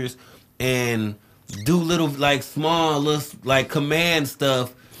pictures and do little, like, small little, like, command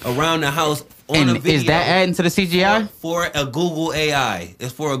stuff around the house on a video. Is that adding to the CGI? For a Google AI.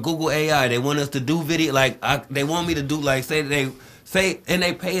 It's for a Google AI. They want us to do video, like, they want me to do, like, and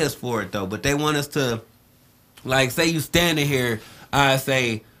they pay us for it though, but they want us to. Like, say you standing here, I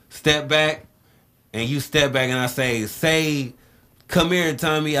say, step back, and you step back, and I say come here,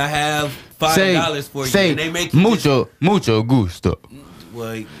 Tommy, I have $5 for you. And they make you mucho gusto.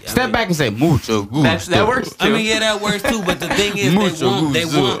 Well, Step back and say mucho gusto. That works too. I mean, yeah, that works too. But the thing is, they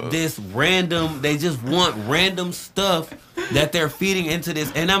want this random. They just want random stuff that they're feeding into this.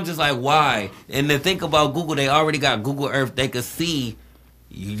 And I'm just like, why? And to think about Google, they already got Google Earth. They could see,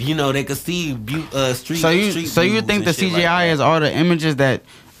 they could see street. So you think the CGI is all the images that?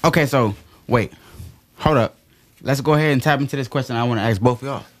 Okay, so wait, hold up. Let's go ahead and tap into this question. I want to ask both of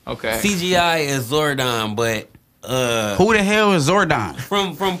y'all. Okay. CGI is Zordon, but. Who the hell is Zordon?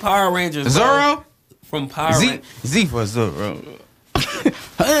 From Power Rangers. Zorro? From Power Rangers. Z for Zorro.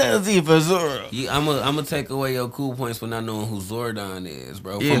 Z for Zorro. I'm gonna take away your cool points for not knowing who Zordon is,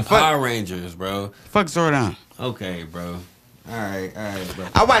 bro. Yeah, from Power Rangers, bro. Fuck Zordon. Okay, bro. All right, bro.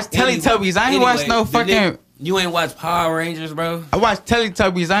 I watched Teletubbies. I ain't watched no fucking. You ain't watched Power Rangers, bro? I watched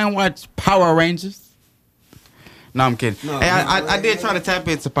Teletubbies. I ain't watched Power Rangers. No, I'm kidding. No, I did try to tap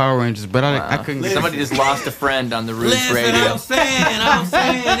into Power Rangers, but I couldn't. Somebody just lost a friend on the Ruse Radio. I'm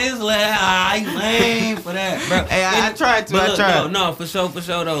saying this I ain't lame for that, bro. Hey, I tried to. I tried. No, for sure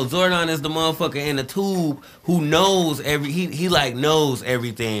though. Zordon is the motherfucker in the tube who knows he like knows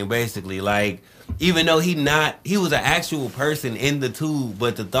everything basically. Like even though he was an actual person in the tube,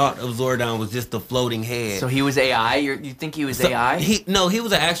 but the thought of Zordon was just a floating head. So he was AI? You think he was AI? He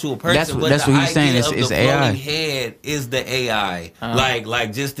was an actual person. That's what he's saying. It's the AI. Floating head is the AI.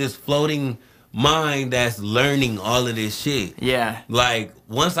 Like just this floating mind that's learning all of this shit. Yeah. Like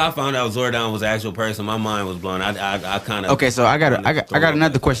once I found out Zordon was an actual person, my mind was blown. I kind of. Okay, so I got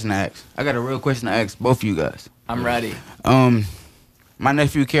another question to ask. I got a real question to ask both of you guys. I'm ready. My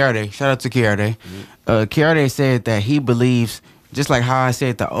nephew Kiarde, shout out to Kiarde. Kiarde said that he believes, just like how I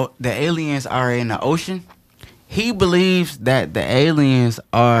said the aliens are in the ocean, he believes that the aliens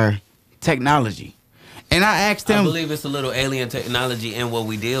are technology. And I asked him, I believe it's a little alien technology in what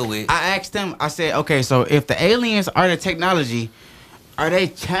we deal with. I asked him, I said, okay, so if the aliens are the technology, are they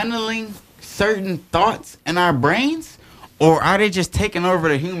channeling certain thoughts in our brains? Or are they just taking over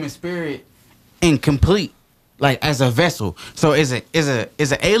the human spirit in complete? Like as a vessel. So is an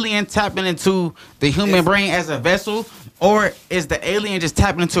alien tapping into the human brain as a vessel, or is the alien just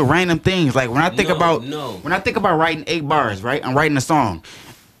tapping into random things? Like when I think when I think about writing 8 bars, right? I'm writing a song.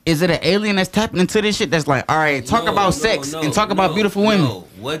 Is it an alien that's tapping into this shit that's like, all right, talk about sex and talk about beautiful women? No,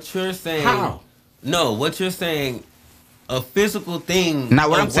 what you're saying. How? No, what you're saying. A physical thing. Not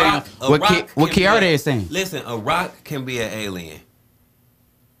what I'm saying. What Kiarde is saying. Listen, a rock can be an alien.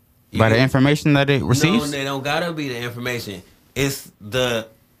 By the information that it receives? No, they don't gotta be the information. It's the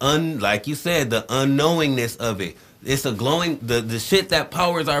like you said, the unknowingness of it. It's a glowing the shit that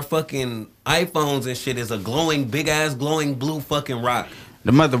powers our fucking iPhones and shit is a glowing big ass glowing blue fucking rock.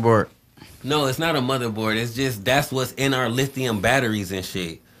 The motherboard. No, it's not a motherboard. It's just that's what's in our lithium batteries and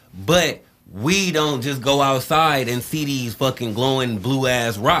shit. But we don't just go outside and see these fucking glowing blue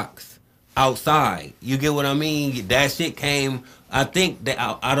ass rocks outside. You get what I mean? That shit came. I think that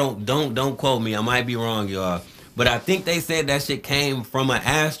I don't quote me. I might be wrong, y'all. But I think they said that shit came from an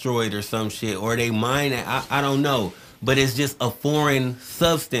asteroid or some shit, or they mine it. I don't know. But it's just a foreign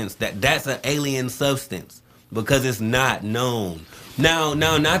substance that's an alien substance because it's not known. Now,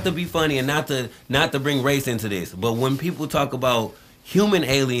 not to be funny and not to bring race into this, but when people talk about human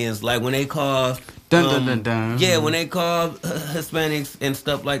aliens, like when they call when they call Hispanics and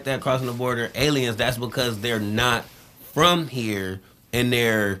stuff like that crossing the border aliens, that's because they're not from here and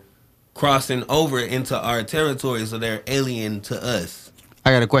they're crossing over into our territory, so they're alien to us.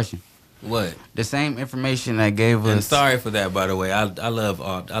 I got a question. What? The same information that gave us. And sorry for that, by the way. I love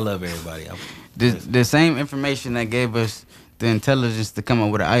everybody. The same information that gave us the intelligence to come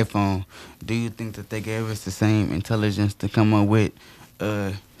up with an iPhone. Do you think that they gave us the same intelligence to come up with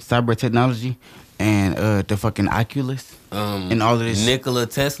cyber technology and the fucking Oculus and all of this? Nikola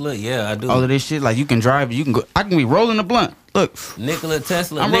Tesla, yeah, I do. All of this shit, like you can drive, you can go. I can be rolling a blunt. Look, Nikola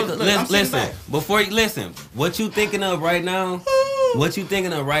Tesla. Listen, before you listen, what you thinking of right now? What you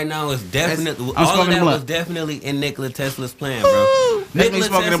thinking of right now is definitely all of that was definitely in Nikola Tesla's plan, bro. That's me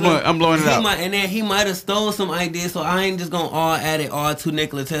smoking a blunt. I'm blowing it out. And then he might have stole some ideas, so I ain't just gonna all add it all to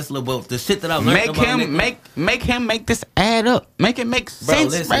Nikola Tesla. But the shit that I learned make him make this add up. Make it make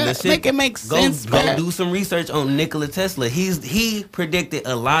sense, bro. Make it make sense. Go do some research on Nikola Tesla. He predicted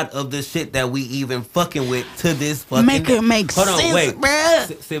a lot of the shit that we even fucking with to this fucking. Make it make sense. Hold on, wait, bro.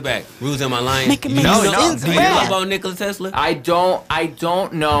 Sit back. Ruse, am I lying? Make it make sense, bro. You know about Nikola Tesla? I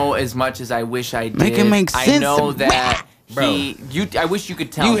don't know as much as I wish I did. Make it make sense. I know that bro. I wish you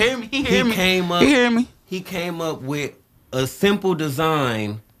could tell. You hear me? He hear me. He came up with a simple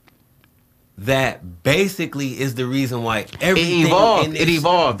design that basically is the reason why everything It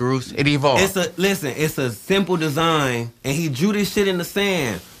evolved, Bruce. It evolved. It's a simple design, and he drew this shit in the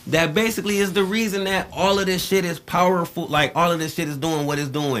sand. That basically is the reason that all of this shit is powerful. Like, all of this shit is doing what it's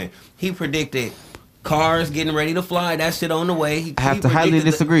doing. He predicted cars getting ready to fly. That shit on the way. I have to highly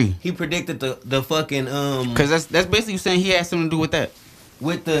disagree. He predicted the fucking because that's basically saying he had something to do with that.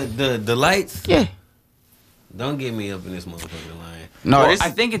 With the lights. Yeah. Don't get me up in this motherfucking line. No, well, I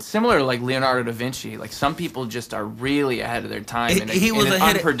think it's similar to like Leonardo da Vinci. Like, some people just are really ahead of their time. He was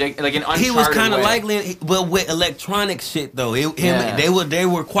kind of like, but with electronic shit though. They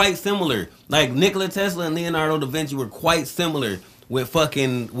were quite similar. Like, Nikola Tesla and Leonardo da Vinci were quite similar with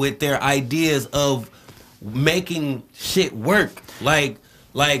their ideas of making shit work. Like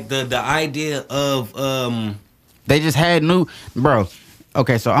the idea of they just had new, bro.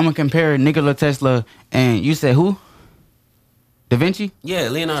 Okay, so I'm gonna compare Nikola Tesla and you said who? Da Vinci? Yeah,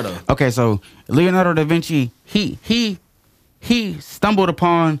 Leonardo. Okay, so Leonardo da Vinci, he stumbled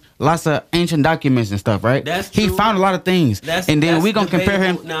upon lots of ancient documents and stuff, right? That's true. He found a lot of things, and then we gonna compare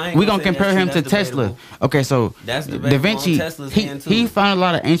him. We gonna compare him to Tesla. Okay, so da Vinci, he found a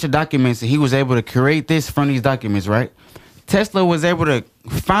lot of ancient documents, and he was able to create this from these documents, right? Tesla was able to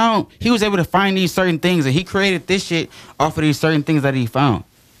find these certain things, and he created this shit off of these certain things that he found.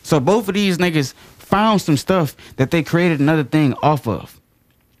 So both of these niggas found some stuff that they created another thing off of.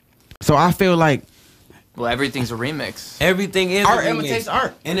 So I feel like, well, everything's a remix. Everything is art a remix. imitates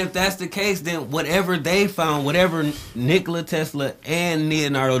art. And if that's the case, then whatever they found, whatever Nikola Tesla and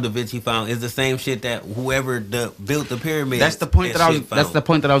Leonardo da Vinci found, is the same shit that whoever built the pyramid. That's the point that I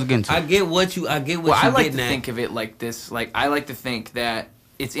was getting to. I get what you. I like to think of it like this. Like, I like to think that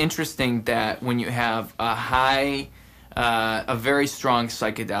it's interesting that when you have a very strong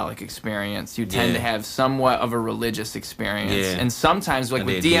psychedelic experience, you tend to have somewhat of a religious experience. Yeah. And sometimes, like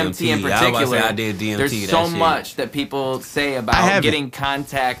with DMT in particular, there's so much that people say about getting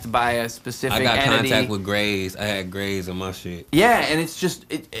contact by a specific entity. I got contact with Grays. I had Grays on my shit. Yeah, and it's just,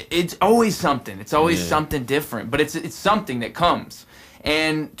 it's always something. It's always something different. But it's something that comes.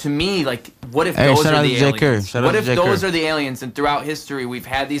 And to me, like, what if those are the aliens? What if those are the aliens? And throughout history, we've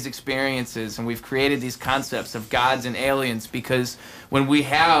had these experiences and we've created these concepts of gods and aliens, because when we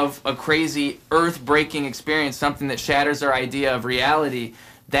have a crazy earth-breaking experience, something that shatters our idea of reality,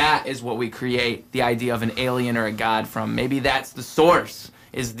 that is what we create the idea of an alien or a god from. Maybe that's the source,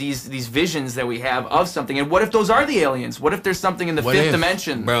 is these visions that we have of something. And what if those are the aliens? What if there's something in the fifth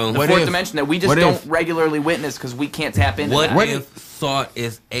dimension, the fourth dimension, that we just don't regularly witness because we can't tap into that? What if thought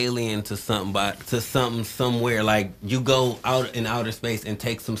is alien to something somewhere? Like, you go out in outer space and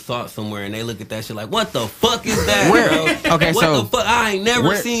take some thought somewhere, and they look at that shit like, what the fuck is that, bro? Okay, what the fuck? I ain't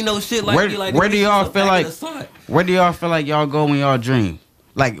never seen no shit like you. Like, where do y'all feel like y'all go when y'all dream?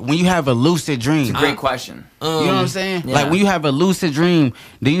 Like, when you have a lucid dream. It's a great question. You know what I'm saying? Yeah. Like, when you have a lucid dream,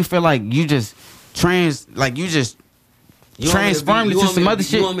 do you feel like you just transformed into some other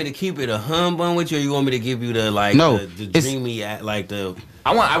shit? You want me to keep it a humbug with you, or you want me to give you the dreamy, like the...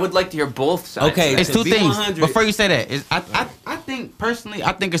 I would like to hear both sides. Okay, it's two things. Before you say that, I think personally,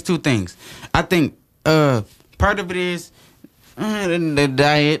 I think it's two things. I think part of it is the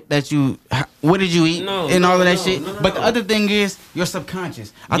diet that what did you eat and all of that shit. But the other thing is your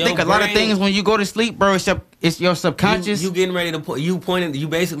subconscious. I think a lot of things when you go to sleep, bro, it's your subconscious. You getting ready to you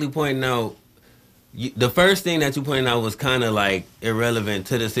basically pointing out. The first thing that you pointed out was kind of like irrelevant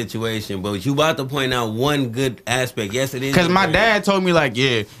to the situation, but you about to point out one good aspect. Yes, it is. Because my dad told me, like,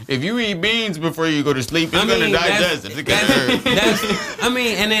 yeah, if you eat beans before you go to sleep, it's gonna digest. It's gonna hurt. I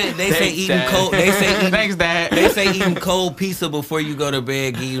mean, and then they say eating cold. They say thanks, Dad. They say eating cold pizza before you go to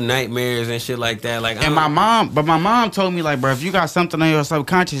bed give you nightmares and shit like that. Like, and my mom told me, like, bro, if you got something on your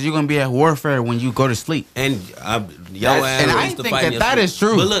subconscious, you're gonna be at warfare when you go to sleep. And I think that is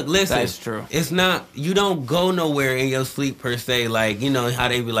true. But look, listen, that's true. It's not. You don't go nowhere in your sleep per se. Like, you know how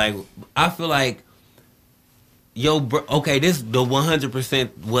they be like, I feel like, this the 100%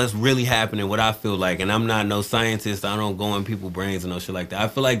 what's really happening, what I feel like. And I'm not no scientist. I don't go in people's brains and no shit like that. I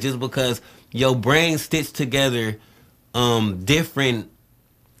feel like just because your brain stitched together different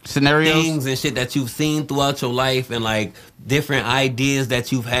scenarios, things and shit that you've seen throughout your life, and like different ideas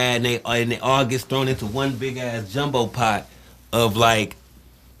that you've had, and they all gets thrown into one big ass jumbo pot of like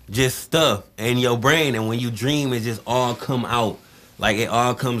just stuff in your brain, and when you dream, it just all come out. Like, it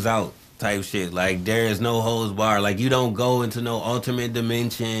all comes out type shit. Like, there is no holds bar. Like, you don't go into no alternate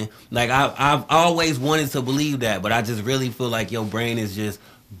dimension. Like, I've always wanted to believe that, but I just really feel like your brain is just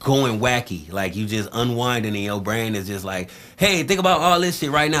going wacky. Like you just unwinding and your brain is just like, hey, think about all this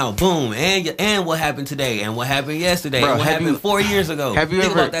shit right now. Boom. And what happened today and what happened yesterday Bro, and what happened 4 years ago. Have you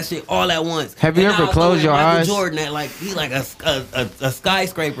think ever about that shit all at once. Have you ever closed your eyes? Jordan at like he like a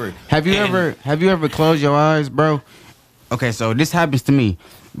skyscraper. Have you ever closed your eyes, bro? Okay, so this happens to me,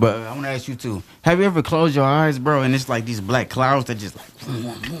 but I want to ask you too. Have you ever closed your eyes, bro, and it's like these black clouds that just like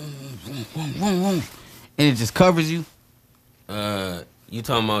and it just covers you? You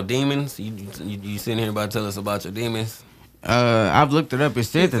talking about demons? You sitting here about to tell us about your demons? I've looked it up. It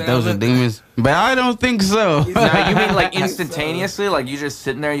said that those are demons, but I don't think so. Now, you mean like instantaneously? Like you just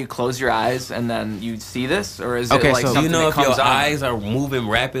sitting there, you close your eyes, and then you see this, or is it like so something you know that if comes your on? eyes are moving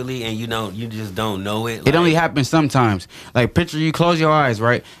rapidly and you just don't know it? It only happens sometimes. Like picture you close your eyes,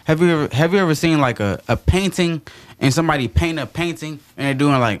 right? Have you ever seen like a painting and somebody paint a painting and they're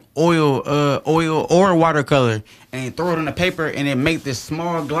doing like oil or watercolor and they throw it on the paper and it makes this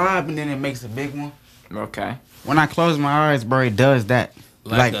small glob and then it makes a big one? Okay. When I close my eyes, bro, it does that.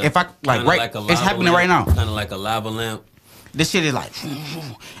 Like if I like right, it's happening right now. Kind of like a lava lamp. This shit is like,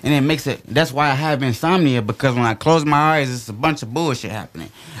 and it makes it. That's why I have insomnia, because when I close my eyes, it's a bunch of bullshit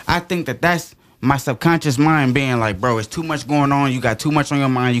happening. I think that's my subconscious mind being like, bro, it's too much going on. You got too much on your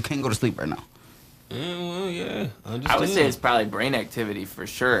mind. You can't go to sleep right now. Well, yeah. I would say it's probably brain activity for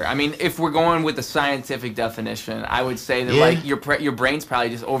sure. I mean, if we're going with the scientific definition, I would say that like your brain's probably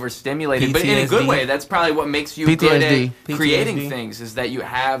just overstimulated, but in a good way. That's probably what makes you good at creating things, is that you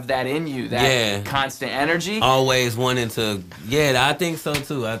have that in you, that constant energy. Always wanting to. Yeah, I think so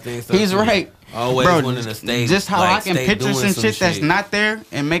too. He's right. Always wanting to stay. Just how like, I can picture some shit that's not there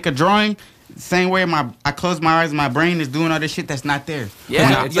and make a drawing. Same way I close my eyes and my brain is doing all this shit that's not there.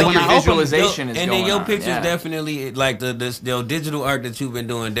 Yeah, it's like your visualization is going on. And then your pictures definitely, like the digital art that you've been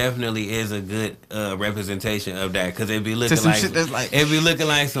doing definitely is a good representation of that. Because it'd be looking like, it'd be looking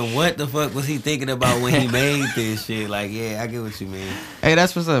like some, what the fuck was he thinking about when he made this shit? Like, yeah, I get what you mean. Hey,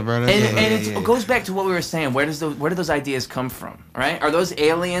 that's what's up, bro. It goes back to what we were saying. Where do those ideas come from, right? Are those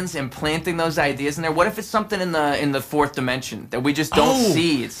aliens implanting those ideas in there? What if it's something in the fourth dimension that we just don't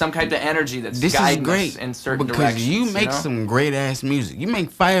see? It's some kind of energy that's guiding us in certain directions. Because you make some great ass music. You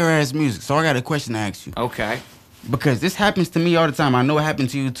make fire ass music. So I got a question to ask you. Okay. Because this happens to me all the time. I know it happened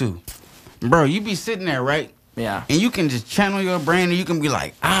to you too. Bro, you be sitting there, right? Yeah. And you can just channel your brain and you can be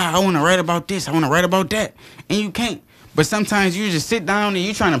like, I want to write about this. I want to write about that. And you can't. But sometimes you just sit down and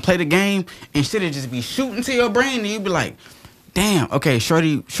you trying to play the game and shit it just be shooting to your brain and you be like, damn, okay,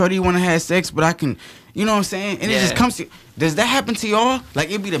 shorty want to have sex, but I can, you know what I'm saying? And it just comes to you. Does that happen to y'all? Like,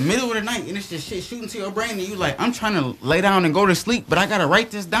 it'd be the middle of the night, and it's just shit shooting to your brain, and you like, I'm trying to lay down and go to sleep, but I gotta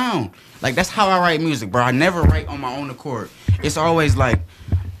write this down. Like, that's how I write music, bro. I never write on my own accord. It's always like,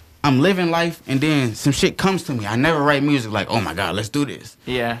 I'm living life, and then some shit comes to me. I never write music like, oh my God, let's do this.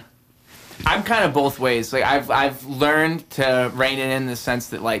 Yeah. I'm kind of both ways. Like I've learned to rein it in the sense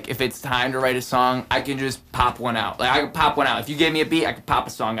that like if it's time to write a song, I can just pop one out. Like I could pop one out. If you gave me a beat, I could pop a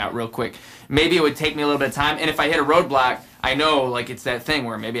song out real quick. Maybe it would take me a little bit of time, and if I hit a roadblock, I know like it's that thing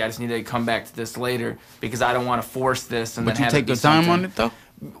where maybe I just need to come back to this later because I don't want to force this and but then you have take it be your time something. on it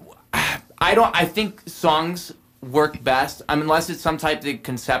though. I think songs work best. I mean, unless it's some type of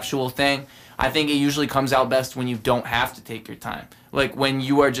conceptual thing. I think it usually comes out best when you don't have to take your time. Like when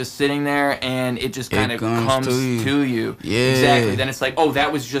you are just sitting there and it just kind of comes to you. Yeah. Exactly. Then it's like, oh,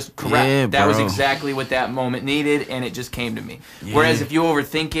 that was just correct. Yeah, that was bro. exactly what that moment needed, and it just came to me. Yeah. Whereas if you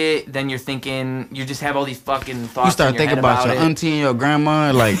overthink it, then you're thinking, you just have all these fucking thoughts. You start in your thinking head about your it. auntie and your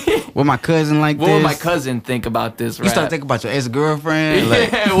grandma, like, what my cousin like What this. would my cousin think about this? You start thinking about your ex-girlfriend.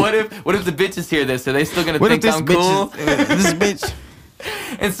 Like, Yeah, what if the bitches hear this? Are they still gonna think I'm cool? This bitch.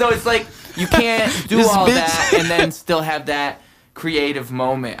 And so it's like you can't do This all bitch. that and then still have that creative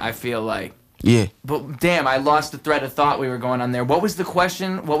moment, I feel like. Yeah. But damn, I lost the thread of thought we were going on there. What was the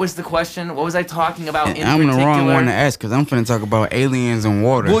question? What was I talking about in I'm particular? the wrong one to ask because I'm finna talk about aliens and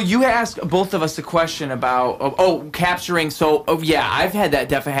water. Well, you asked both of us a question about capturing. So yeah, I've had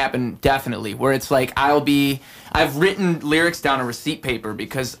that happen definitely, where it's like I've written lyrics down on receipt paper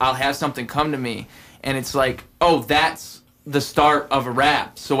because I'll have something come to me, and it's like, oh, that's the start of a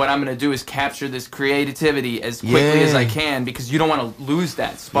rap. So what I'm gonna do is capture this creativity as quickly as I can because you don't want to lose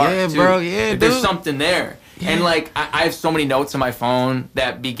that spark. Yeah, too. bro. Yeah, There's dude. something there. And like I have so many notes on my phone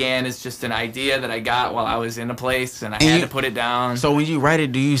that began as just an idea that I got while I was in a place and I had to put it down. So when you write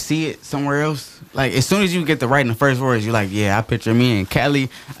it, do you see it somewhere else? Like as soon as you get to writing the first words, you're like, yeah, I picture me and Cali.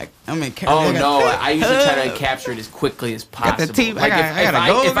 Like, I mean, oh no! I usually try to capture it as quickly as possible. Got the team. Like I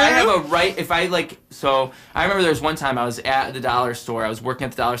gotta go. If I have a right, if I like, so I remember there was one time I was at the dollar store. I was working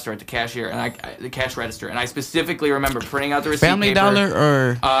at the dollar store at the cashier and the cash register, and I specifically remember printing out the receipt Family paper.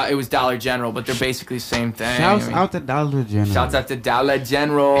 Dollar or it was Dollar General, but they're basically the same thing. Shouts out to Dollar General. Shouts out to Dollar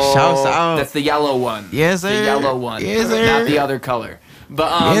General. Shouts out. That's the yellow one. Yes, sir. The yellow one. Yes, sir. Not the other color.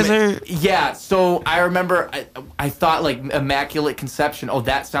 But yes, sir. Yeah, so I remember I thought like Immaculate Conception. Oh,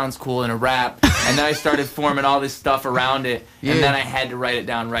 that sounds cool in a rap. And then I started forming all this stuff around it, and then I had to write it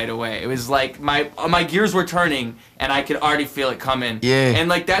down right away. It was like my gears were turning, and I could already feel it coming. Yeah. And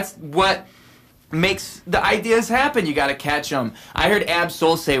like that's what makes the ideas happen. You got to catch them. I heard Ab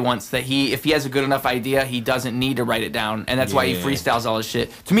Soul say once that if he has a good enough idea, he doesn't need to write it down, and that's why he freestyles all his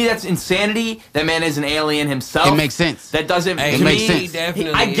shit. To me, that's insanity. That man is an alien himself. It makes sense. That doesn't. Hey, to makes me, sense.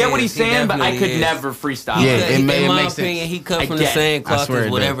 I get what he's saying, but I could is. never freestyle. Yeah, in it my makes opinion, sense. he cut from I the get same it. cloth swear as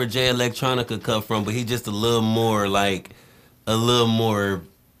it whatever Jay Electronica cut from, but he just a little more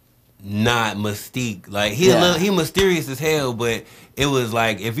not mystique. Like he mysterious as hell, but it was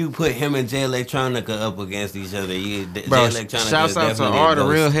like if you put him and Jay Electronica up against each other, Bro, Jay Electronica shouts out to definitely all a the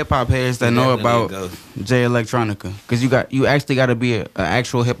ghost. real hip hop heads that He know definitely a about ghost. Jay Electronica, because you actually got to be an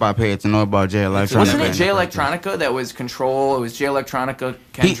actual hip hop head to know about Jay Electronica. Wasn't it Jay Electronica that was Control? It was Jay Electronica,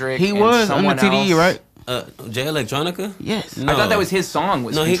 Kendrick. He and was on the someone TDE, else. right? Jay Electronica? Yes. No. I thought that was his song.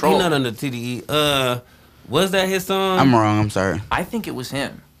 Was No, he Control. not on the TDE. Was that his song? I'm wrong. I'm sorry. I think it was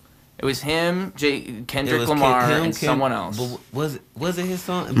him. It was him, It Kendrick was Lamar, him, and someone else. But was it his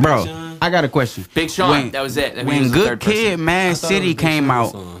song? Big Bro, Sean? I got a question. Big Sean, that was it. He When was the Good third person. Kid, Mad I thought it City was Big came Sean's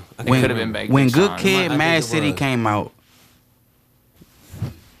out. song. I When, could have been Big when Sean. Good I Kid, think Mad it City was. came out.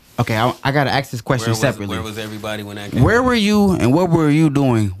 Okay, I gotta ask this question separately. Where was everybody when that came Where out? were you and what were you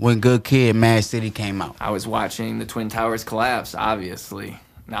doing when Good Kid, Mad City came out? I was watching the Twin Towers collapse, obviously.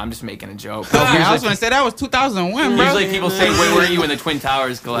 No, I'm just making a joke. Okay, I was gonna say that was 2001, bro. Usually people say, where were you when the Twin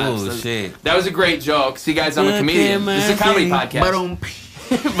Towers collapsed? Oh, shit. That was a great joke. See, guys, I'm a comedian. This is a comedy podcast.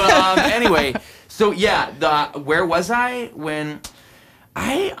 But anyway, so yeah, where was I when...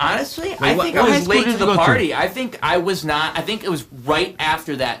 I think I what was high school late did to you the go to? party. I think I was not. I think it was right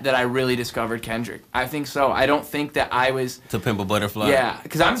after that I really discovered Kendrick. I think so. I don't think that I was... To Pimp a Butterfly? Yeah,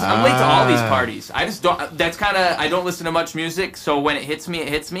 because I'm late to all these parties. I just don't. That's kind of... I don't listen to much music, so when it hits me, it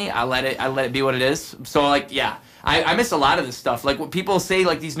hits me. I let it be what it is. So like, yeah. I miss a lot of this stuff. Like what people say,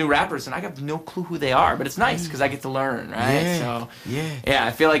 like these new rappers, and I have no clue who they are, but it's nice because I get to learn, right? Yeah, so yeah.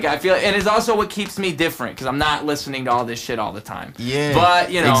 I feel, and it's also what keeps me different because I'm not listening to all this shit all the time. Yeah,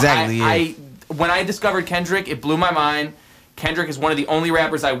 but you know, exactly. When I discovered Kendrick, it blew my mind. Kendrick is one of the only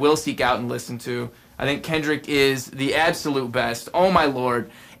rappers I will seek out and listen to. I think Kendrick is the absolute best. Oh my lord.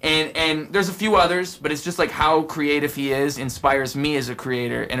 And there's a few others, but it's just like how creative he is inspires me as a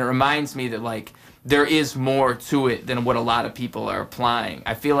creator, and it reminds me that like there is more to it than what a lot of people are applying.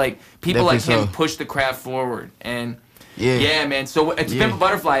 I feel like people like him push the craft forward, and yeah, man. So Pimp a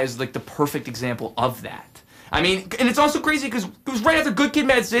Butterfly is like the perfect example of that. I mean, and it's also crazy because it was right after Good Kid,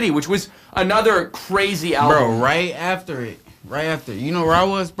 Mad City, which was another crazy album. Bro, right after it. You know where I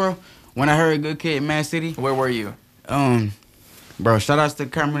was, bro? When I heard Good Kid, Mad City. Where were you? Bro, shout outs to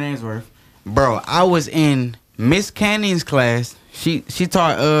Cameron Ainsworth. Bro, I was in Miss Canning's class. She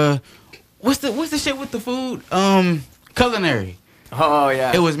taught what's the shit with the food? Culinary. Oh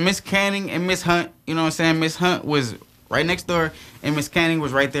yeah. It was Miss Canning and Miss Hunt. You know what I'm saying? Miss Hunt was right next door, and Miss Canning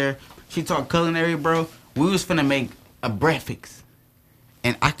was right there. She taught culinary, bro. We was finna make a breakfast,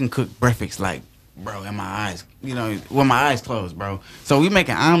 and I can cook breakfast like, bro, in my eyes, you know, with my eyes closed, bro. So we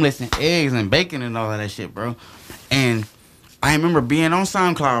making omelets and eggs and bacon and all of that shit, bro. And I remember being on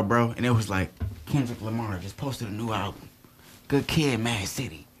SoundCloud, bro, and it was like Kendrick Lamar just posted a new album, Good Kid, Mad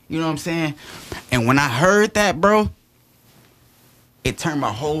City. You know what I'm saying? And when I heard that, bro, it turned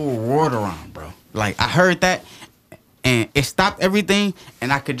my whole world around, bro. Like, I heard that, and it stopped everything,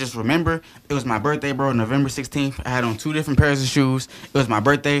 and I could just remember it was my birthday, bro, November 16th. I had on 2 different pairs of shoes. It was my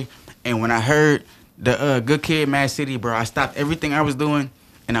birthday, and when I heard the Good Kid, Mad City, bro, I stopped everything I was doing,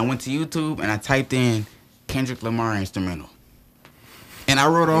 and I went to YouTube, and I typed in Kendrick Lamar instrumental. And I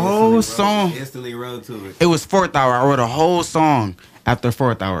wrote a whole song. Instantly wrote to it. It was 4th hour. I wrote a whole song after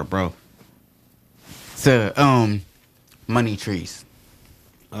 4th hour, bro. To Money Trees.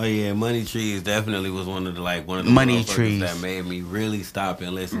 Oh yeah, Money Trees definitely was one of the Money motherfuckers Trees that made me really stop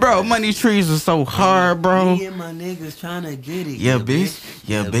and listen. Bro, to Money Trees was so hard, bro. Me and my niggas trying to get it. Yeah, bitch.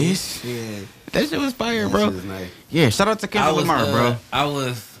 Yeah, bitch. Yeah. That shit was fire, That bro. shit was nice. Yeah, shout out to Kendrick Lamar, bro. I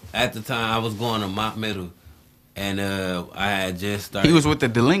was at the time I was going to Mont Middle, And I had just started. He was with the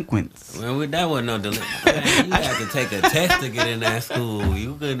delinquents. Well, that wasn't no delinquent. Man, you had to take a test to get in that school.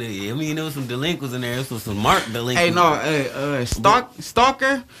 You couldn't. I mean, there was some delinquents in there. There was some marked delinquents. Hey, no,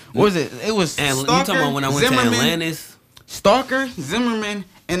 Stalker. What was it? It was And Stalker, you talking about when I went Zimmerman, to Atlantis? Stalker, Zimmerman,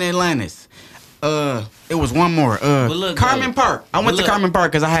 and Atlantis. It was one more. look, Carmen though, Park. I went to Carmen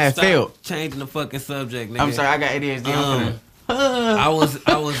Park because I had Stop failed. changing the fucking subject, nigga. I'm sorry, I got ADHD. I was We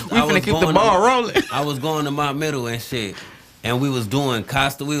finna keep the ball rolling. I was going to Mount Middle and shit. And we was doing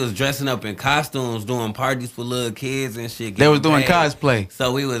we was dressing up in costumes, doing parties for little kids and shit. They was doing paid. cosplay.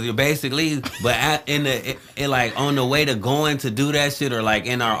 So we was basically, but like on the way to going to do that shit, or like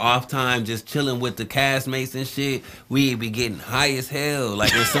in our off time, just chilling with the castmates and shit, we'd be getting high as hell,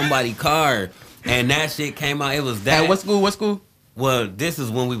 like in somebody's car. And that shit came out. It was that. Hey, what school? What school? Well, this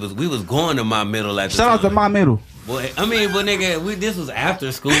is when we was going to Mount Middle at the Shout time. out to my middle. Well, I mean, but nigga, this was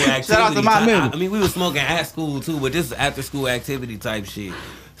after school activity. Shout out to my middle. I mean, we was smoking at school too, but this is after school activity type shit.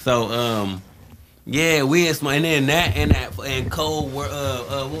 So, yeah, we had smoking, and then and Cold, what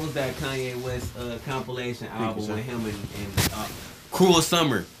was that Kanye West compilation album with him and Cruel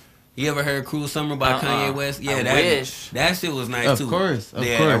Summer? You ever heard Cruel Summer by Kanye West? Yeah, that shit was nice too. Of course.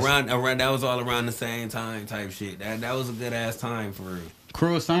 Around that was all around the same time type shit. That was a good ass time for real.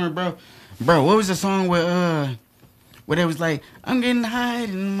 Cruel Summer, bro. Bro, what was the song where it was like, I'm getting high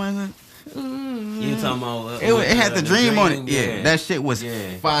and mother. You talking about? It had the dream on it. Yeah, that shit was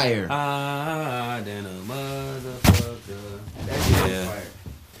fire. Then a motherfucker. That shit was fire.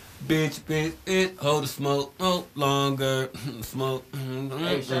 Bitch, it hold the smoke no longer. Smoke.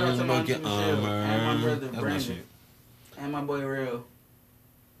 Hey, shout out to my Michelle and my brother That's Brandon my shit. and my boy Real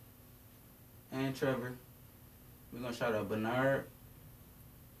and Trevor. We're gonna shout out Bernard.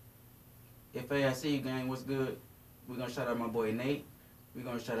 If I see you, gang, what's good? We're gonna shout out my boy Nate. We're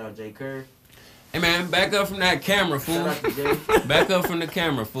gonna shout out Jay Kerr. Hey man, back up from that camera, fool. Shout out to Jay. Back up from the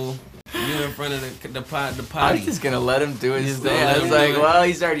camera, fool. You in front of the I potty. was just gonna let him do his Just thing. gonna let I was him like, do it. well,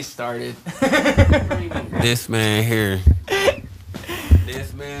 he's already started. This man here.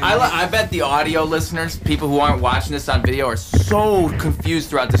 This man. I bet the audio listeners, people who aren't watching this on video, are so confused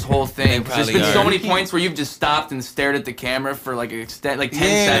throughout this whole thing. They There's probably been so are. many points where you've just stopped and stared at the camera for like 10 They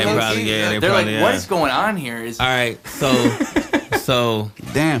seconds. probably, They're probably like, what are. is going on here? All right, so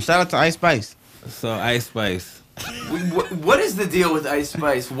Damn, shout out to Ice Spice. Ice Spice. What is the deal with Ice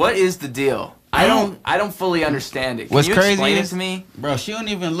Spice? What is the deal? I don't fully understand it. Can What's you crazy explain is- it to me? Bro, she don't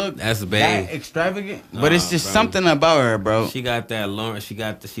even look That's that babe. extravagant. Nah, But it's just bro. something about her, bro. She got that Lauren.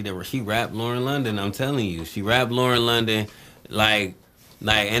 She rapped Lauren London. I'm telling you, she rapped Lauren London, like,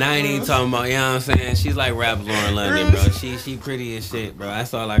 and I ain't even talking about. You know what I'm saying? She's like rap Lauren London, bro. She pretty as shit, bro.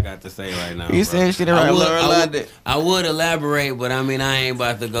 That's all I got to say right now. You bro. said she done rap Lauren London. I would elaborate, but I mean I ain't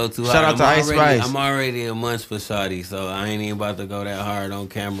about to go too hard. Shout out to Ice Spice. I'm already a munch for Shawty, so I ain't even about to go that hard on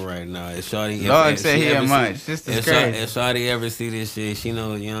camera right now. If Shawty, Dog said she he ever a see- munch. This is if crazy. If Shawty ever see this shit, she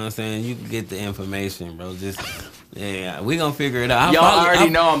know, you know what I'm saying? You can get the information, bro. Just, yeah, we gonna figure it out. Y'all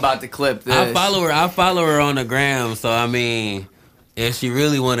already know I'm about to clip this. I follow her on the gram, so I mean, if she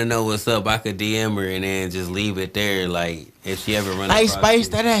really want to know what's up, I could DM her and then just leave it there. Like, if she ever run Ice across Spice,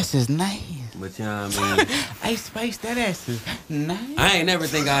 it. that ass is nice. But you know what I mean? Ice Spice, that ass is nice. I ain't never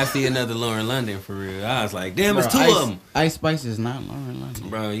think I'd see another Lauren London for real. I was like, damn, Bro, it's two of them. Ice Spice is not Lauren London.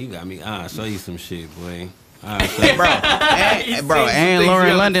 Bro, you got me. I'll show you some shit, boy. Bro, He's and seen some Lauren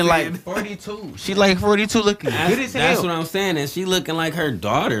things you London haven't like 42. She like 42 looking good as hell. That's what I'm saying. And she looking like her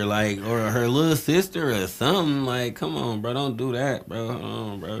daughter, like, or her little sister or something. Like, come on, bro. Don't do that, bro. Hold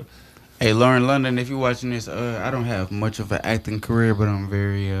on, bro. Hey, Lauren London, if you're watching this, I don't have much of an acting career, but I'm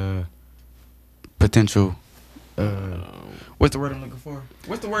very potential. What's the word I'm looking for?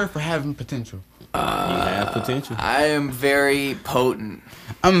 What's the word for having potential? You have potential. I am very potent.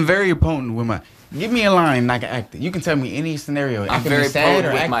 I'm very potent with my. Give me a line and I can act it. You can tell me any scenario. I I'm can very be sad potent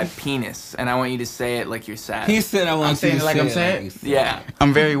or with active. my penis, and I want you to say it like you're sad. He said, I want I'm you saying to it like say I'm it sad? you said. Yeah,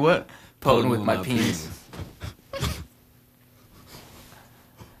 I'm very what? potent with my penis.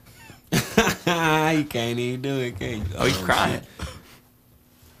 You can't even do it, can you? Oh, he's crying.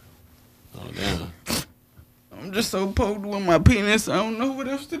 Oh, damn. I'm just so potent with my penis. I don't know what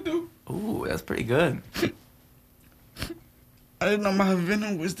else to do. Ooh, that's pretty good. I didn't know my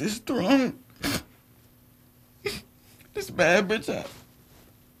venom was this strong. This bad bitch.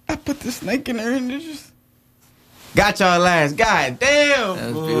 I put the snake in her and it just got y'all last. God damn.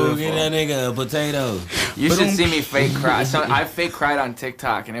 That's Ooh, beautiful. get that nigga a potato. You should see me fake cry. So I fake cried on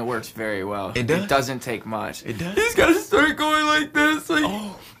TikTok, and it works very well. It does? It doesn't take much. It does? He's gotta start going like this. Like,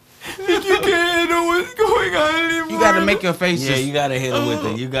 Think you can't know what's going on anymore. You gotta make your face. Yeah, you gotta hit him with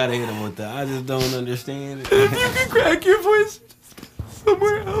it. You gotta hit him with the. I just don't understand it. If you can crack your voice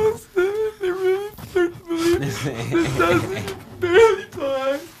somewhere else, then they really start to believe this doesn't barely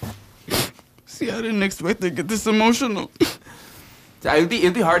talk. See, I didn't expect to get this emotional. It'd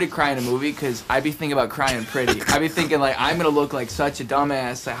be hard to cry in a movie because I'd be thinking about crying pretty. I'd be thinking like I'm gonna look like such a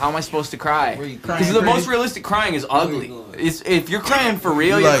dumbass. Like, how am I supposed to cry? Because the most realistic crying is ugly. It's if you're crying for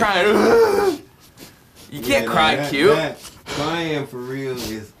real, you're crying. You can't cry cute. Crying for real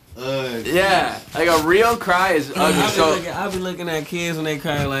is ugly. Yeah, like a real cry is ugly. I'll be looking at kids when they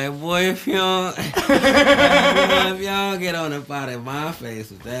cry like, boy, if y'all get on up out of my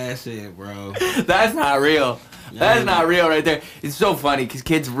face with that shit, bro. That's not real. That's not real right there. It's so funny because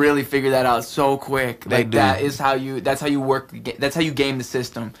kids really figure that out so quick. Like that's how you work. That's how you game the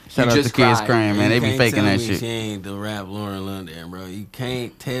system. Shout out to kids crying, man. They be faking that shit. She ain't the rap Lauren London, bro. You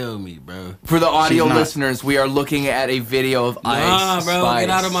can't tell me, bro. For the audio listeners, we are looking at a video of Ice bro, Spice. get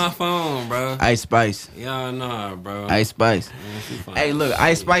out of my phone, bro. Ice Spice. Y'all nah, bro. Ice Spice. Man, hey, look,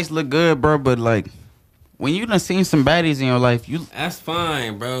 Ice Spice look good, bro, but like, when you done seen some baddies in your life, That's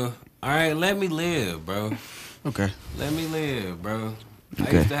fine, bro. All right, let me live, bro. Okay. Let me live, bro.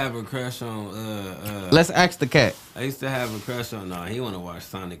 Okay. I used to have a crush on Let's ask the cat. I used to have a crush on he wanna watch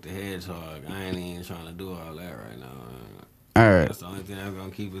Sonic the Hedgehog. I ain't even trying to do all that right now. Alright. That's the only thing I'm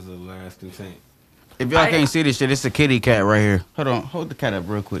gonna keep is a last content. If y'all can't see this shit, it's a kitty cat right here. Hold on, hold the cat up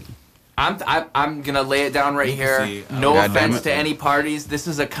real quick. I'm gonna lay it down right here. No offense to any parties. This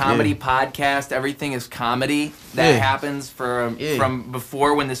is a comedy podcast. Everything is comedy that happens from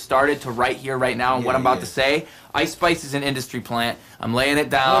before when this started to right here, right now, and what I'm about to say. Ice Spice is an industry plant. I'm laying it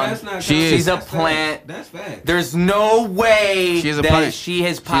down. That's not She's a plant. That's fact. There's no way She's a that plant. she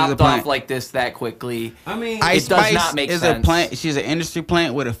has popped off like this that quickly. I mean, Ice it does Spice not make is sense. a plant. She's an industry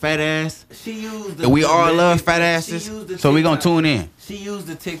plant with a fat ass. she used And we all love fat asses, so we gonna tune in. She used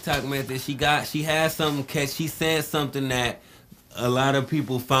the TikTok method. She had something catchy. She said something that a lot of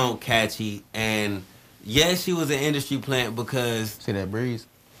people found catchy, and yes, she was an industry plant because See that breeze?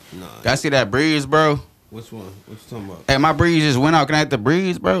 no. Y'all see that breeze, bro? Which one? What you talking about? Hey, my breeze just went out. Can I have the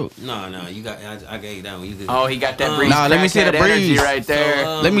breeze, bro? No, you got. I gave you that one. You could. Oh, he got that breeze. Nah, let me see the crackhead energy breeze. right there.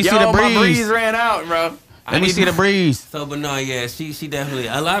 So, Let me see the Yo, my breeze. breeze ran out, bro. Let me see the breeze. So, but no, yeah, she definitely.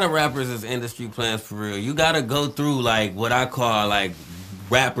 A lot of rappers is industry plants for real. You gotta go through like what I call like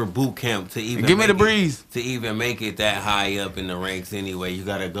rapper boot camp to even Give me the breeze. To even make it that high up in the ranks. Anyway, you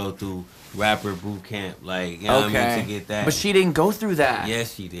gotta go through rapper boot camp, like you know what I mean, to get that. But she didn't go through that.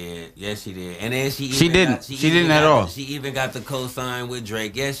 Yes, she did. Yes, she did. And then she didn't. She didn't at all. She even got the co-sign with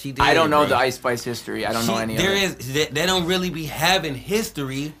Drake. Yes, she did. I don't know bro. the Ice Spice history. I don't know any of it. They don't really be having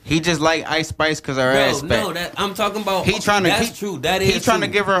history. He just like Ice Spice because her ass fat. No, I'm talking about. That's true. That is. He trying to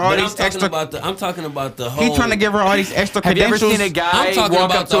give her all these extra. I'm talking about the whole. He trying to give her all these extra Have you ever credentials. seen a guy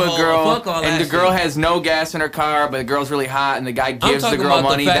walk up to a girl and the girl has no gas in her car, but the girl's really hot, and the guy gives the girl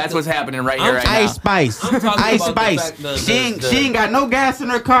money? That's what's happening right here, right now. Ice Spice. Ice Spice. She ain't got no gas in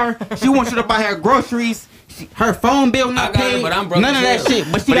her car. She wants you to buy her groceries. Her phone bill not paid. But I'm broke. None of that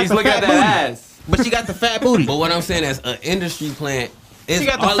shit. But she got the fat booty. Ass. But she got the fat booty. But what I'm saying is an industry plant. She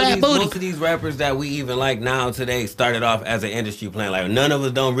got the fat booty. Most of these rappers that we even like now today started off as an industry plant. Like none of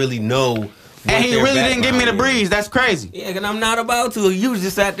us don't really know. And he really didn't give me the breeze. That's crazy. Yeah, and I'm not about to. You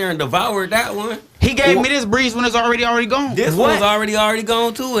just sat there and devoured that one. He gave me this breeze when it's already gone. This one's already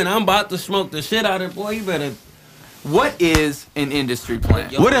gone too, and I'm about to smoke the shit out of it. Boy, you better. What is an industry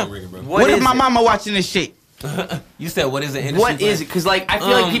plant? What if my mama watching this shit? You said what is an industry What plant? is it? Because like I feel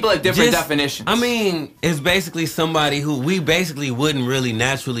like people have different definitions. I mean, it's basically somebody who we basically wouldn't really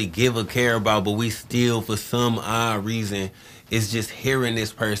naturally give a care about, but we still, for some odd reason, it's just hearing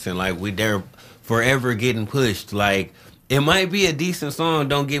this person. Like they're forever getting pushed. Like it might be a decent song,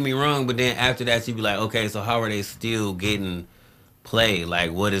 don't get me wrong, but then after that you'd be like, okay, so how are they still getting played?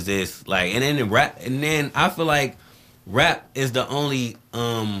 Like what is this? Like and then I feel like rap is the only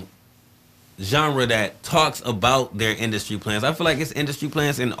genre that talks about their industry plans. I feel like it's industry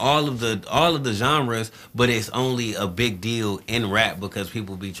plans in all of the genres, but it's only a big deal in rap because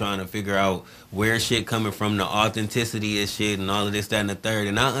people be trying to figure out where shit coming from, the authenticity of shit, and all of this, that, and the third.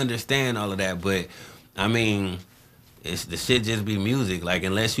 And I understand all of that, but I mean, it's the shit just be music. Like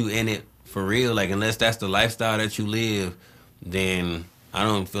unless you in it for real, like unless that's the lifestyle that you live, then I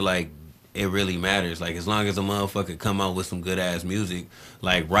don't feel like it really matters. Like as long as a motherfucker come out with some good ass music,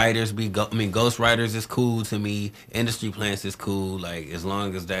 like writers ghost writers is cool to me. Industry plants is cool. Like as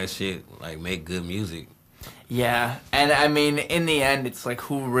long as that shit like make good music. Yeah, and I mean, in the end, it's like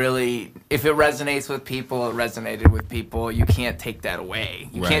who really, if it resonates with people, it resonated with people. You can't take that away.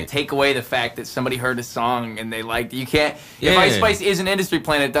 You can't take away the fact that somebody heard a song and they liked it. You can't, if Ice Spice is an industry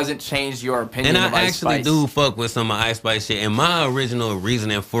plan, it doesn't change your opinion of Ice Spice. And I actually do fuck with some of Ice Spice shit. And my original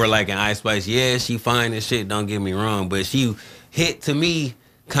reasoning for liking Ice Spice, yeah, she fine as shit, don't get me wrong, but she hit to me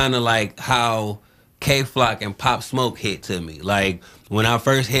kind of like how K-Flock and Pop Smoke hit to me. Like, when I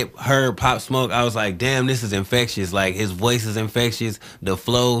first heard Pop Smoke, I was like, damn, this is infectious. Like, his voice is infectious, the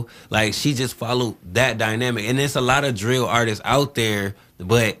flow. Like, she just followed that dynamic. And there's a lot of drill artists out there,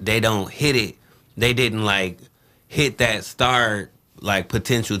 but they don't hit it. They didn't, like, hit that star, like,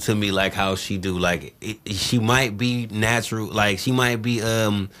 potential to me like how she do. Like, she might be natural. Like, she might be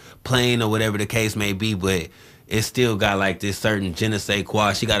plain or whatever the case may be, but it still got like this certain je ne sais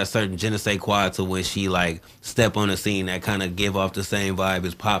quoi. She got a certain je ne sais quoi to when she like step on the scene that kind of give off the same vibe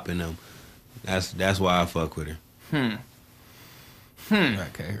as Pop in them. That's why I fuck with her. I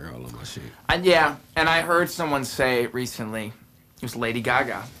can't hear all of my shit. Yeah, and I heard someone say recently, it was Lady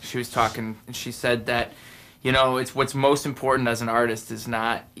Gaga. She was talking, and she said that, you know, it's what's most important as an artist is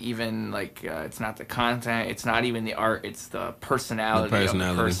not even like it's not the content, it's not even the art, it's the personality of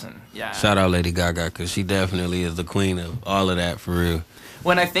the person. Yeah. Shout out Lady Gaga, because she definitely is the queen of all of that for real.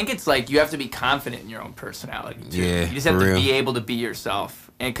 When I think it's like you have to be confident in your own personality too. Yeah, you just have to be able to be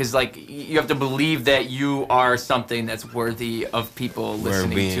yourself, and because like you have to believe that you are something that's worthy of people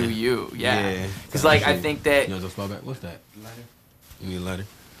listening to you. Yeah. Because like I think that. You know, just fall back. What's that? Lighter. You need a lighter.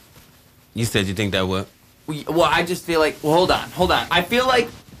 You said you think that what? Well, I just feel like, well, hold on. I feel like,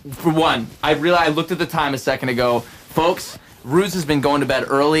 for one, I looked at the time a second ago. Folks, Ruse has been going to bed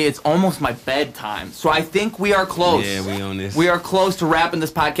early. It's almost my bedtime. So I think we are close. Yeah, we on this. We are close to wrapping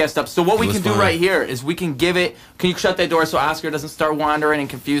this podcast up. So what we can do right here is we can give it, can you shut that door so Oscar doesn't start wandering and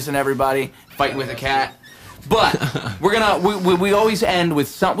confusing everybody, fighting with a cat? But we're gonna we always end with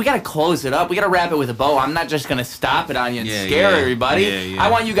some. We gotta close it up. We gotta wrap it with a bow. I'm not just gonna stop it on you and scare everybody.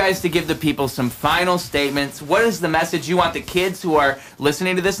 I want you guys to give the people some final statements. What is the message you want the kids who are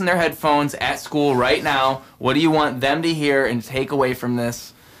listening to this in their headphones at school right now? What do you want them to hear and take away from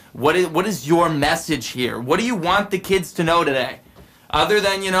this? What is your message here? What do you want the kids to know today? Other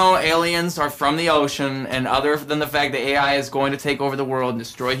than, you know, aliens are from the ocean, and other than the fact that AI is going to take over the world and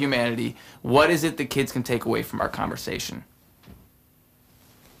destroy humanity, what is it the kids can take away from our conversation?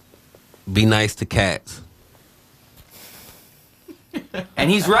 Be nice to cats. And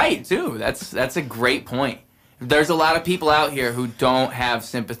he's right, too. That's a great point. There's a lot of people out here who don't have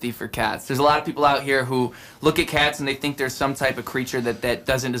sympathy for cats. There's a lot of people out here who look at cats and they think there's some type of creature that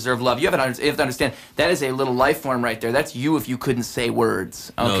doesn't deserve love. You have to understand, that is a little life form right there. That's you if you couldn't say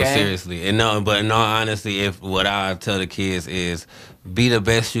words. Okay? No, seriously. And but in all honesty, if what I tell the kids is be the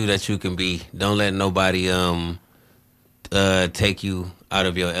best you that you can be. Don't let nobody take you out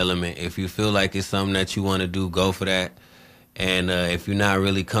of your element. If you feel like it's something that you want to do, go for that. And if you're not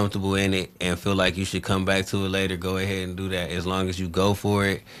really comfortable in it and feel like you should come back to it later, go ahead and do that. As long as you go for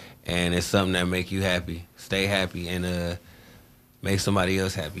it and it's something that make you happy, stay happy and make somebody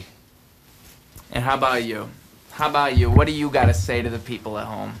else happy. And how about you? What do you got to say to the people at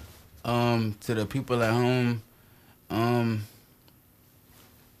home? To the people at home, you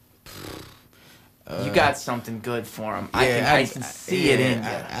got something good for them. Yeah, I can see it in you.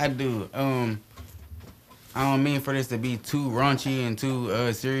 I do. I don't mean for this to be too raunchy and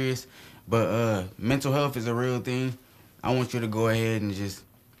too serious, but mental health is a real thing. I want you to go ahead and just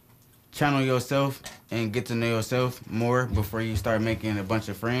channel yourself and get to know yourself more before you start making a bunch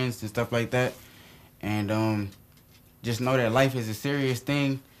of friends and stuff like that. And just know that life is a serious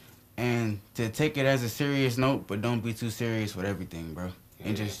thing, and to take it as a serious note, but don't be too serious with everything, bro.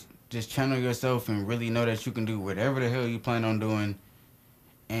 And just channel yourself and really know that you can do whatever the hell you plan on doing.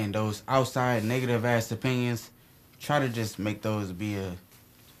 And those outside negative ass opinions, try to just make those be a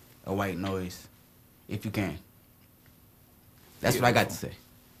white noise, if you can. That's what I got to say.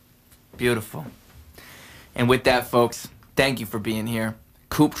 Beautiful. And with that, folks, thank you for being here.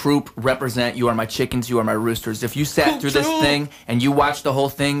 Coop Troop, represent. You are my chickens. You are my roosters. If you sat through this thing and you watched the whole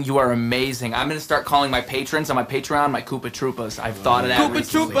thing, you are amazing. I'm going to start calling my patrons on my Patreon my Koopa Troopas. I've thought of that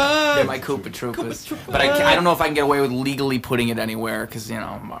recently. They're my Koopa Troopas. But I don't know if I can get away with legally putting it anywhere because, you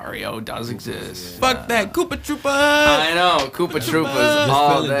know, Mario does exist. Fuck that. Koopa Troopas. I know. Koopa Troopas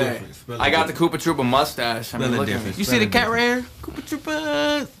all day. I got the Koopa Troopa mustache. I mean, look at me. You see the cat right here? Koopa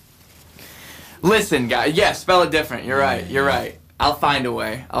Troopas. Listen, guys. Yeah, spell it different. You're right. You're right. I'll find a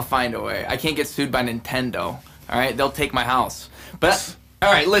way. I can't get sued by Nintendo. All right? They'll take my house. But,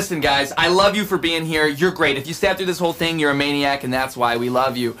 all right, listen, guys. I love you for being here. You're great. If you sat through this whole thing, you're a maniac, and that's why we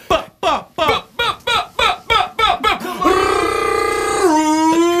love you.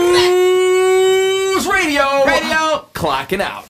 clocking out.